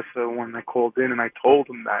Francesa when I called in, and I told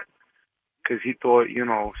him that because he thought,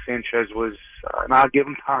 Sanchez was, give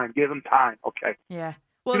him time, okay. Yeah.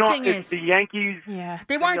 Well, the thing is, the Yankees. Yeah,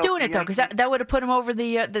 they weren't doing it though, because that would have put him over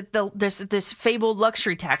this fabled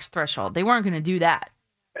luxury tax threshold. They weren't going to do that.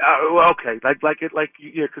 Well, okay, because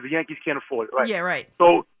the Yankees can't afford it, right? Yeah, right.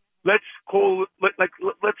 So let's look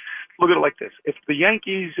at it like this: if the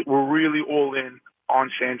Yankees were really all in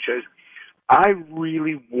on Sanchez, I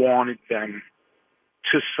really wanted them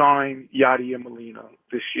to sign Yadier Molina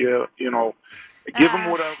this year. Give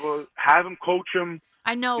him whatever, have him coach him.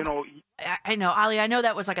 I know. I know, Ali. I know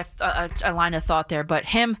that was like a line of thought there, but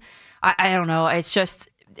him, I don't know. It's just,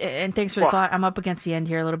 and thanks for the call. I'm up against the end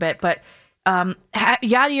here a little bit, but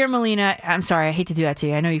Yadier Molina. I'm sorry, I hate to do that to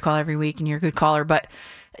you. I know you call every week, and you're a good caller, but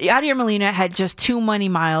Yadier Molina had just too many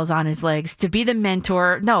miles on his legs to be the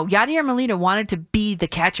mentor. No, Yadier Molina wanted to be the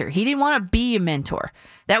catcher. He didn't want to be a mentor.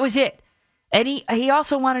 That was it. And he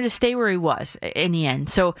also wanted to stay where he was in the end.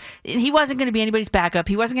 So he wasn't going to be anybody's backup.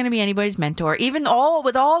 He wasn't going to be anybody's mentor. Even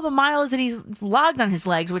with all the miles that he's logged on his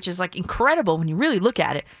legs, which is like incredible when you really look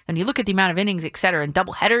at it. And you look at the amount of innings, et cetera, and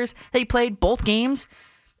double headers that he played, both games.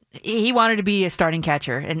 He wanted to be a starting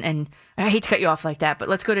catcher. And I hate to cut you off like that, but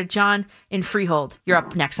let's go to John in Freehold. You're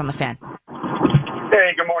up next on the fan.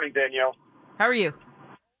 Hey, good morning, Danielle. How are you?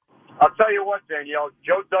 I'll tell you what, Danielle.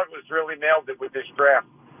 Joe Douglas really nailed it with this draft.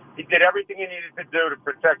 He did everything he needed to do to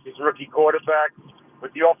protect his rookie quarterback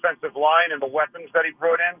with the offensive line and the weapons that he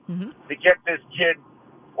brought in to get this kid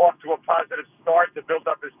off to a positive start, to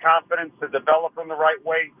build up his confidence, to develop him the right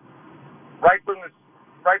way, right from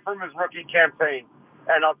his rookie campaign.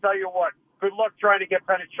 And I'll tell you what, good luck trying to get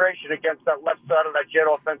penetration against that left side of that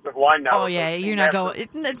Jet offensive line now. Oh, yeah, you're not going.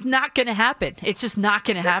 It's not going to happen. It's just not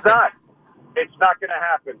going to happen. It's not going to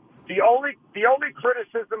happen. The only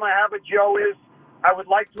criticism I have of Joe is I would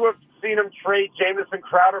like to have seen him trade Jamison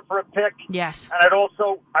Crowder for a pick. Yes. And I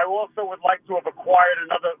also would like to have acquired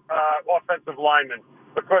another offensive lineman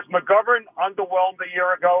because McGovern underwhelmed a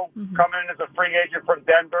year ago, coming in as a free agent from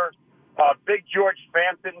Denver. Big George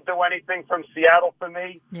Fant didn't do anything from Seattle for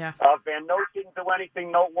me. Yeah. Van Note didn't do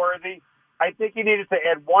anything noteworthy. I think he needed to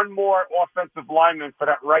add one more offensive lineman for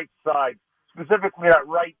that right side, specifically that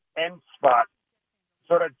right end spot,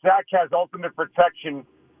 so that Zach has ultimate protection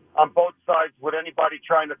on both sides with anybody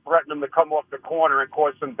trying to threaten him to come off the corner and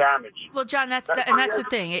cause some damage. Well, John, that's the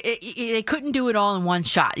thing. They couldn't do it all in one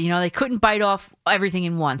shot. They couldn't bite off everything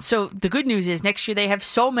in one. So the good news is next year they have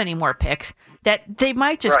so many more picks that they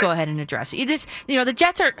might just go ahead and address it. The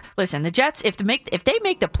Jets are the Jets. If they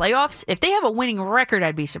make the playoffs, if they have a winning record,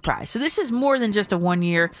 I'd be surprised. So this is more than just a 1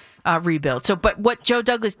 year rebuild. But what Joe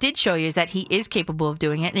Douglas did show you is that he is capable of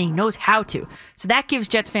doing it and he knows how to. So that gives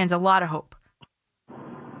Jets fans a lot of hope.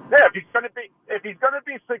 Yeah, if he's going to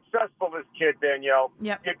be successful, this kid, Danielle,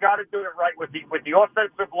 you got to do it right with the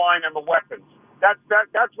offensive line and the weapons.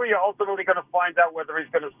 That's where you're ultimately going to find out whether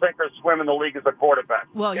he's going to sink or swim in the league as a quarterback.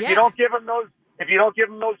 Well, if you don't give him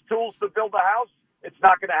those tools to build a house, it's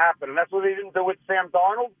not going to happen. And that's what they didn't do with Sam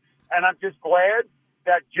Darnold. And I'm just glad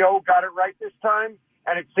that Joe got it right this time.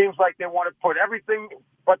 And it seems like they want to put everything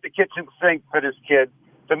but the kitchen sink for this kid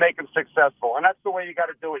to make him successful. And that's the way you got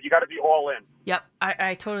to do it. You got to be all in. Yep.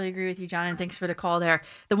 I totally agree with you, John, and thanks for the call there.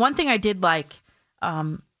 The one thing I did like,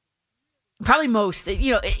 probably most,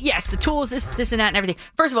 yes, the tools, this and that and everything.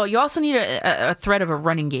 First of all, you also need a threat of a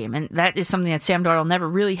running game, and that is something that Sam Darnold never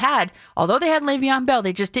really had. Although they had Le'Veon Bell,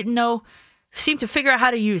 they just didn't seem to figure out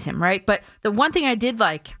how to use him, right? But the one thing I did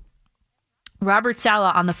like, Robert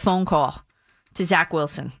Saleh on the phone call to Zach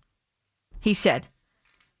Wilson, he said,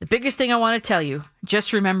 "The biggest thing I want to tell you,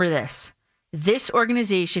 just remember this. This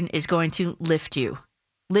organization is going to lift you,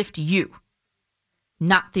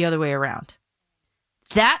 not the other way around."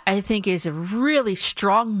 That, I think, is a really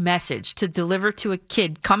strong message to deliver to a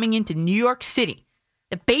kid coming into New York City,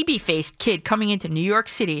 a baby-faced kid coming into New York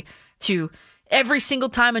City to Every single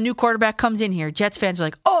time a new quarterback comes in here, Jets fans are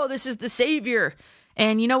like, oh, this is the savior.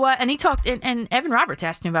 And you know what? And he talked, and Evan Roberts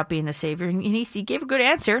asked him about being the savior, and he gave a good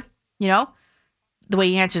answer, the way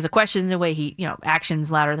he answers the questions, the way he, actions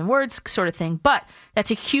louder than words sort of thing. But that's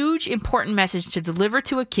a huge, important message to deliver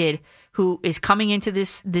to a kid who is coming into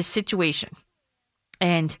this situation.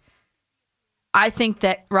 And I think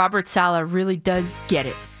that Robert Saleh really does get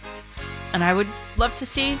it. And I would love to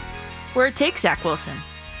see where it takes Zach Wilson.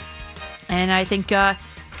 And I think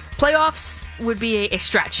playoffs would be a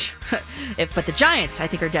stretch. But the Giants, I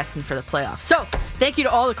think, are destined for the playoffs. So thank you to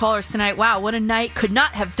all the callers tonight. Wow, what a night. Could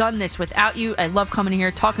not have done this without you. I love coming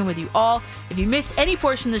here, talking with you all. If you missed any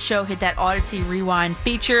portion of the show, hit that Odyssey Rewind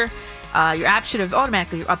feature. Your app should have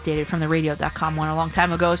automatically updated from the radio.com one a long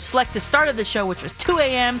time ago. Select the start of the show, which was 2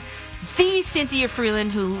 a.m. The Cynthia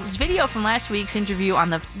Freeland, whose video from last week's interview on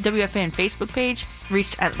the WFAN Facebook page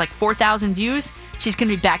reached at like 4,000 views. She's going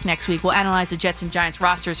to be back next week. We'll analyze the Jets and Giants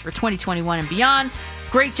rosters for 2021 and beyond.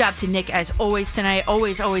 Great job to Nick, as always, tonight.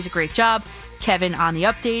 Always a great job. Kevin on the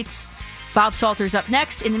updates. Bob Salter's up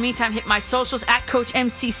next. In the meantime, hit my socials at Coach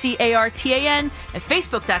MCCARTAN at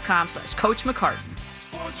Facebook.com/Coach McCartan.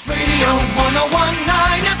 Sports Radio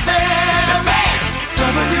 101.9